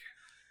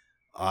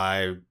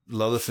 I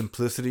love the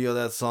simplicity of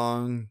that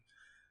song.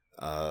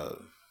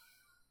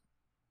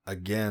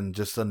 Again,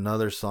 just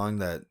another song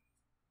that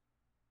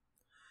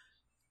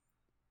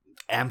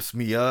amps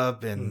me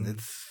up, and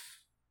it's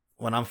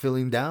when I'm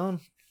feeling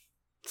down.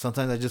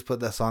 Sometimes I just put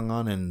that song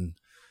on and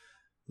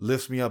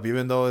lifts me up,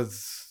 even though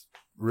it's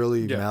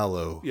really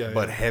mellow,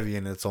 but heavy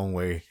in its own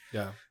way.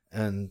 Yeah.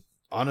 And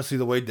honestly,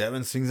 the way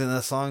Devin sings in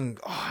that song,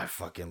 I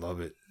fucking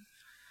love it.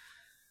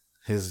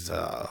 His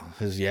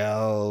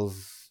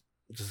yells,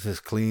 just his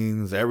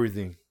cleans,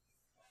 everything.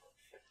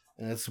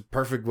 And it's a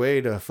perfect way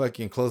to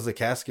fucking close the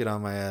casket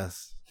on my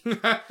ass.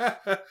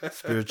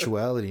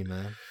 Spirituality,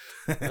 man.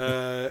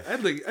 I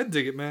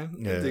dig it, man.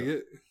 Yeah. I dig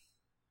it.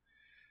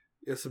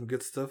 Got some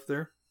good stuff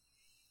there.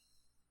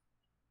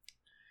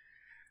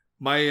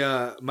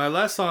 My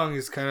last song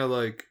is kind of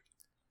like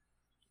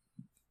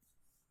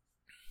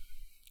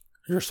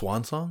your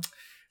swan song.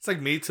 It's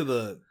like me to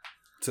the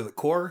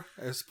core,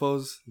 I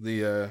suppose.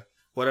 The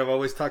what I've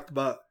always talked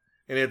about,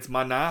 and it's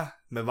Maná,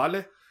 Me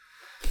Vale,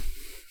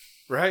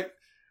 right?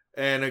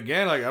 And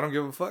again, like I don't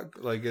give a fuck.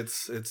 Like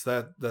it's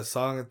that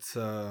song. It's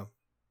like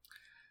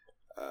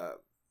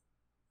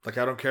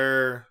I don't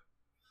care.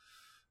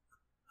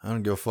 I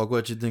don't give a fuck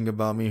what you think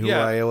about me, who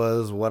I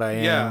was, what I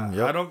am. Yeah,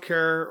 yep. I don't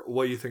care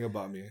what you think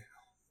about me,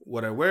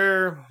 what I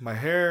wear, my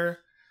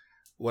hair,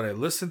 what I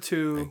listen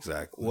to,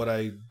 exactly, what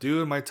I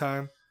do in my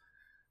time,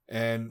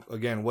 and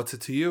again, what's it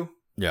to you?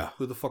 Yeah,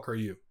 who the fuck are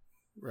you,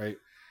 right?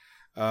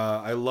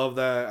 I love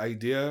that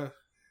idea.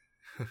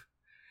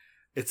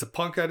 It's a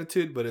punk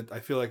attitude, but I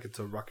feel like it's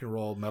a rock and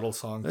roll metal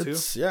song too.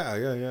 Yeah.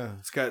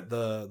 It's got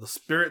the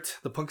spirit,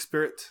 the punk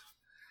spirit.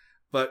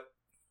 But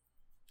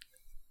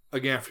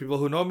again, for people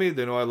who know me,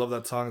 they know I love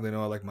that song. They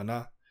know I like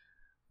Maná.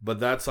 But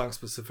that song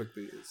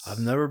specifically is... I've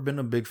never been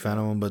a big fan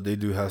of them, but they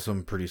do have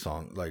some pretty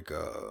songs like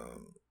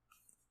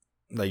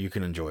that you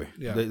can enjoy.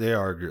 Yeah, they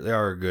are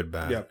a good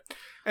band. Yeah,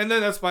 and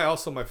then that's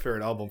also my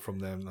favorite album from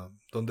them,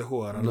 Donde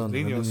Jugarán los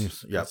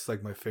Niños. Yeah, that's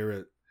like my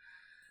favorite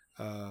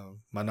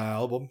Maná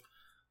album.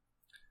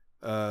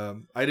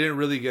 I didn't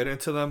really get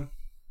into them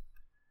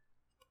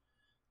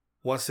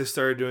once they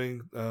started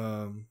doing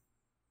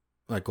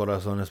like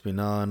Corazón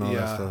Espinal and all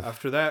that stuff.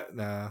 After that,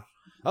 nah.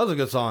 That was a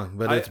good song,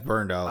 but it's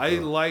burned out. I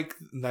like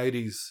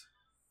 90s.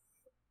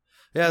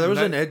 Yeah, there was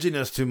an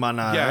edginess to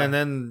Maná. Yeah. And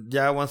then,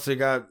 once they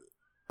got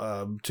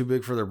too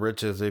big for their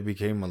britches, they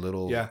became a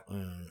little... Yeah.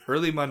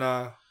 Early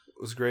Maná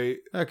was great.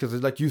 Yeah,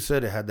 because like you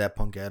said, it had that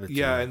punk attitude.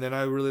 Yeah, and then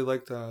I really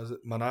liked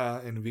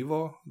Maná en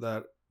Vivo.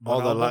 That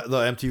all the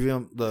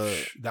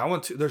MTV... that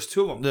one too. There's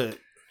two of them.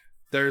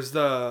 There's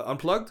the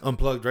Unplugged,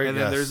 right? And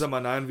then there's a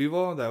Maná en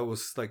Vivo that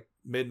was like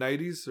mid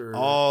 90s or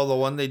the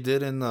one they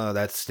did in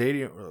that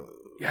stadium.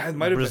 Yeah, it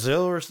might have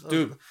Brazil been. or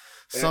dude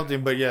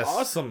something. But yes,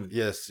 awesome.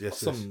 Yes.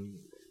 Awesome.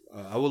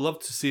 I would love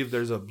to see if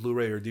there's a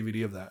Blu-ray or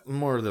DVD of that.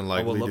 More than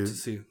likely, I would love to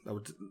see. I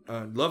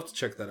would love to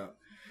check that out.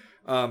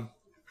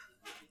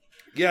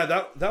 Yeah,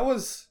 that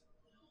was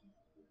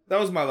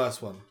my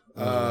last one.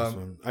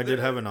 I did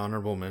have an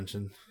honorable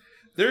mention.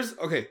 There's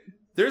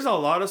a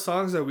lot of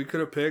songs that we could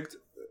have picked.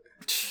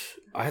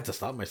 I had to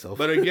stop myself.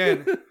 But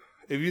again,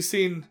 if you've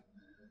seen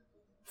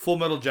Full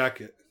Metal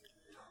Jacket,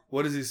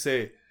 what does he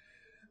say?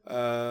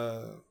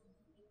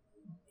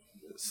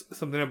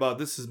 Something about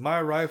this is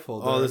my rifle.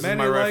 This is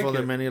my rifle.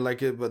 There are many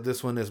like it, but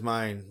this one is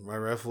mine. My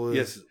rifle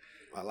is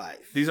my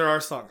life. These are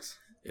our songs.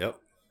 Yep.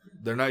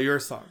 They're not your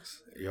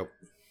songs. Yep.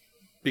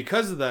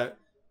 Because of that,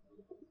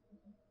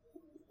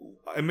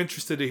 I'm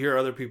interested to hear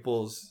other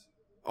people's...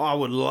 I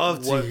would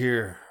love to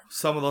hear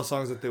some of those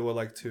songs that they would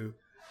like to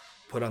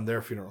put on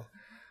their funeral.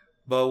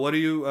 But what do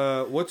you...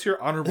 what's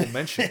your honorable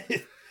mention?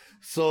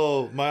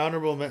 So my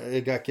honorable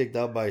it got kicked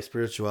out by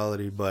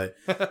Spirituality, but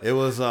it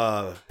was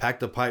Pack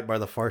the Pipe by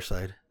The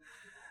Pharcyde.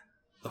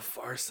 The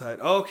Pharcyde.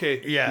 Oh,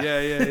 okay. Yeah.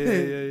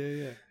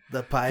 Yeah.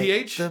 The pipe.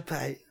 PH? The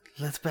pipe.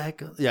 Let's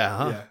back up. Yeah,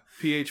 huh? Yeah.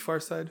 PH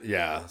Pharcyde?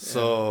 Yeah.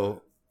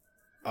 So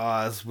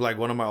it's like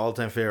one of my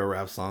all-time favorite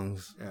rap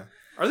songs. Yeah.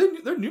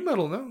 They're new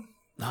metal now?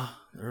 No,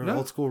 they're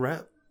old school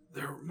rap.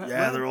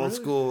 They're old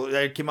school.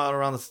 They came out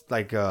around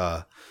like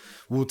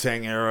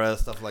Wu-Tang era,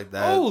 stuff like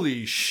that.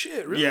 Holy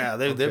shit, really? Yeah,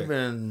 they've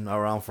been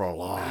around for a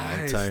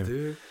long time.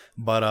 Dude.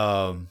 But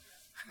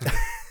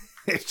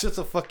it's just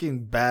a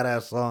fucking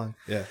badass song.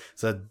 Yeah.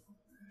 It's a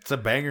It's a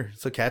banger.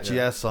 It's a catchy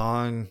ass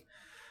song.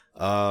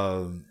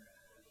 But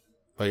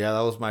yeah,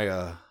 that was my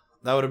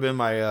that would have been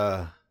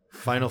my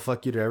final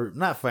fuck you to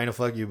not final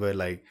fuck you, but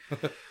like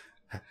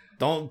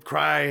don't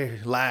cry,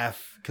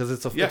 laugh, because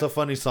it's a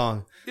funny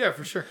song. Yeah,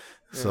 for sure.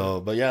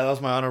 So, but yeah, that was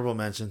my honorable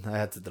mention. I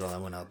had to throw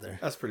that one out there.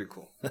 That's pretty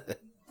cool.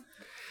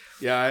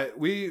 Yeah,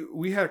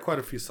 we had quite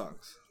a few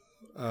songs.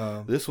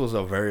 This was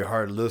a very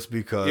hard list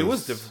because it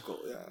was difficult.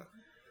 Yeah.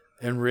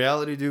 In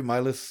reality, dude, my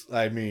list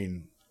would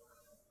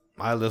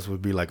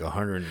be like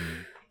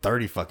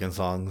 130 fucking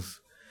songs.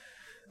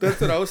 That's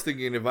what I was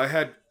thinking. If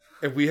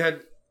we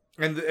had,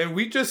 and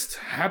we just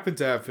happened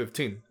to have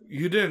 15.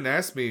 You didn't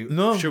ask me.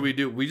 No. Should we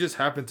do? We just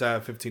happened to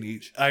have 15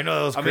 each. I know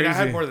that was crazy. I mean, I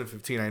had more than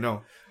 15. I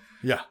know.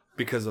 Yeah.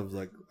 Because of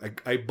like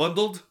I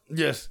bundled.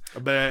 Yes.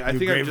 But I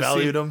think I just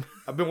valued them.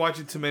 I've been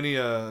watching too many.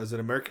 Is it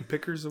American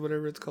Pickers or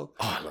whatever it's called?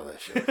 Oh, I love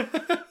that shit.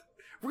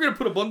 We're gonna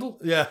put a bundle.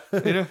 Yeah.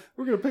 You know,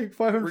 we're gonna pay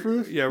 $500 for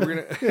this. Yeah,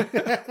 we're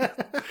gonna.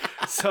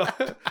 So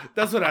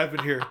that's what I've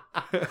been here.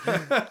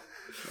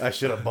 I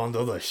should have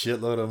bundled a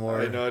shitload of more.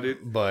 I know,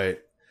 dude.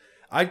 But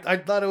I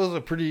thought it was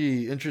a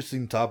pretty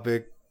interesting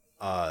topic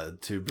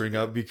to bring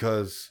up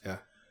because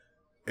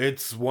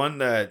it's one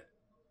that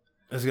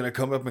is gonna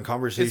come up in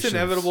conversations. It's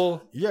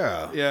inevitable.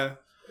 Yeah.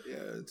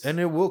 And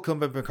it will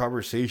come up in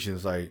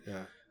conversations like,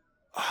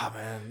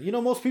 man, you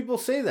know, most people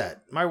say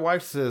that. My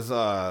wife says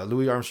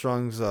Louis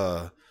Armstrong's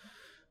What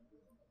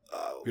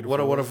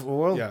a Wonderful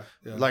World. Yeah.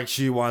 Like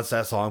she wants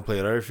that song played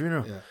at her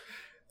funeral. Yeah.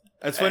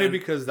 It's funny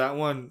because that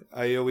one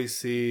I always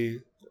see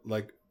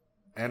like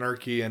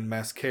anarchy and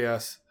mass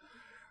chaos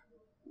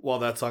while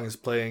that song is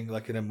playing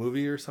like in a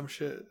movie or some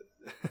shit.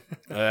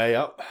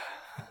 Yep.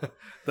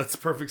 That's a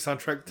perfect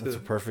soundtrack to. It's a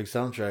perfect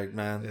soundtrack,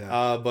 man.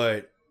 Yeah.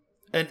 But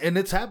and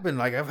it's happened.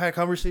 Like I've had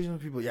conversations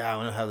with people. Yeah, I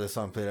want to have this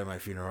song played at my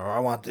funeral. Or I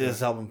want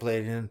this album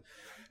played. And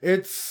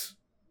it's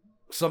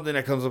something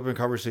that comes up in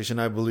conversation.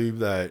 I believe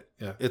that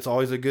it's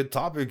always a good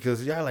topic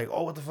because like,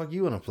 oh, what the fuck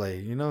you want to play?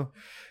 You know.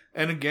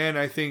 And again,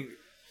 I think,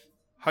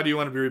 how do you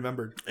want to be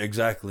remembered?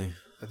 Exactly.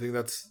 I think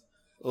that's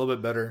a little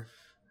bit better.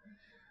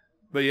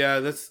 But yeah,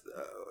 that's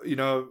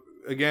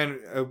again,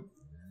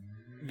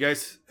 you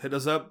guys hit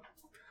us up.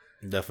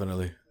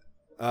 Definitely.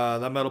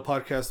 That Metal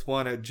Podcast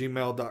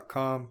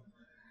 1@gmail.com.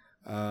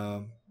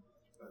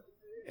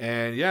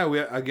 And yeah, we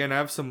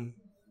have some.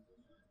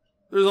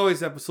 There's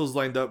always episodes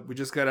lined up. We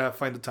just gotta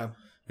find the time.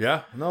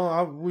 Yeah,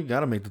 no, we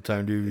gotta make the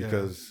time, dude,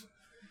 because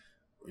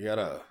we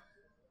gotta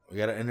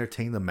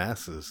entertain the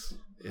masses.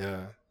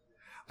 Yeah,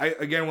 I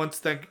again want to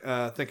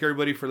thank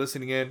everybody for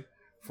listening in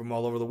from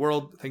all over the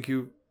world. Thank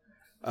you.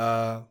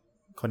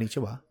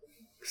 Konnichiwa.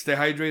 Stay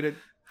hydrated.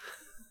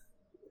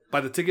 Buy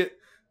the ticket.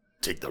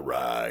 Take the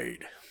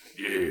ride.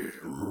 Yeah.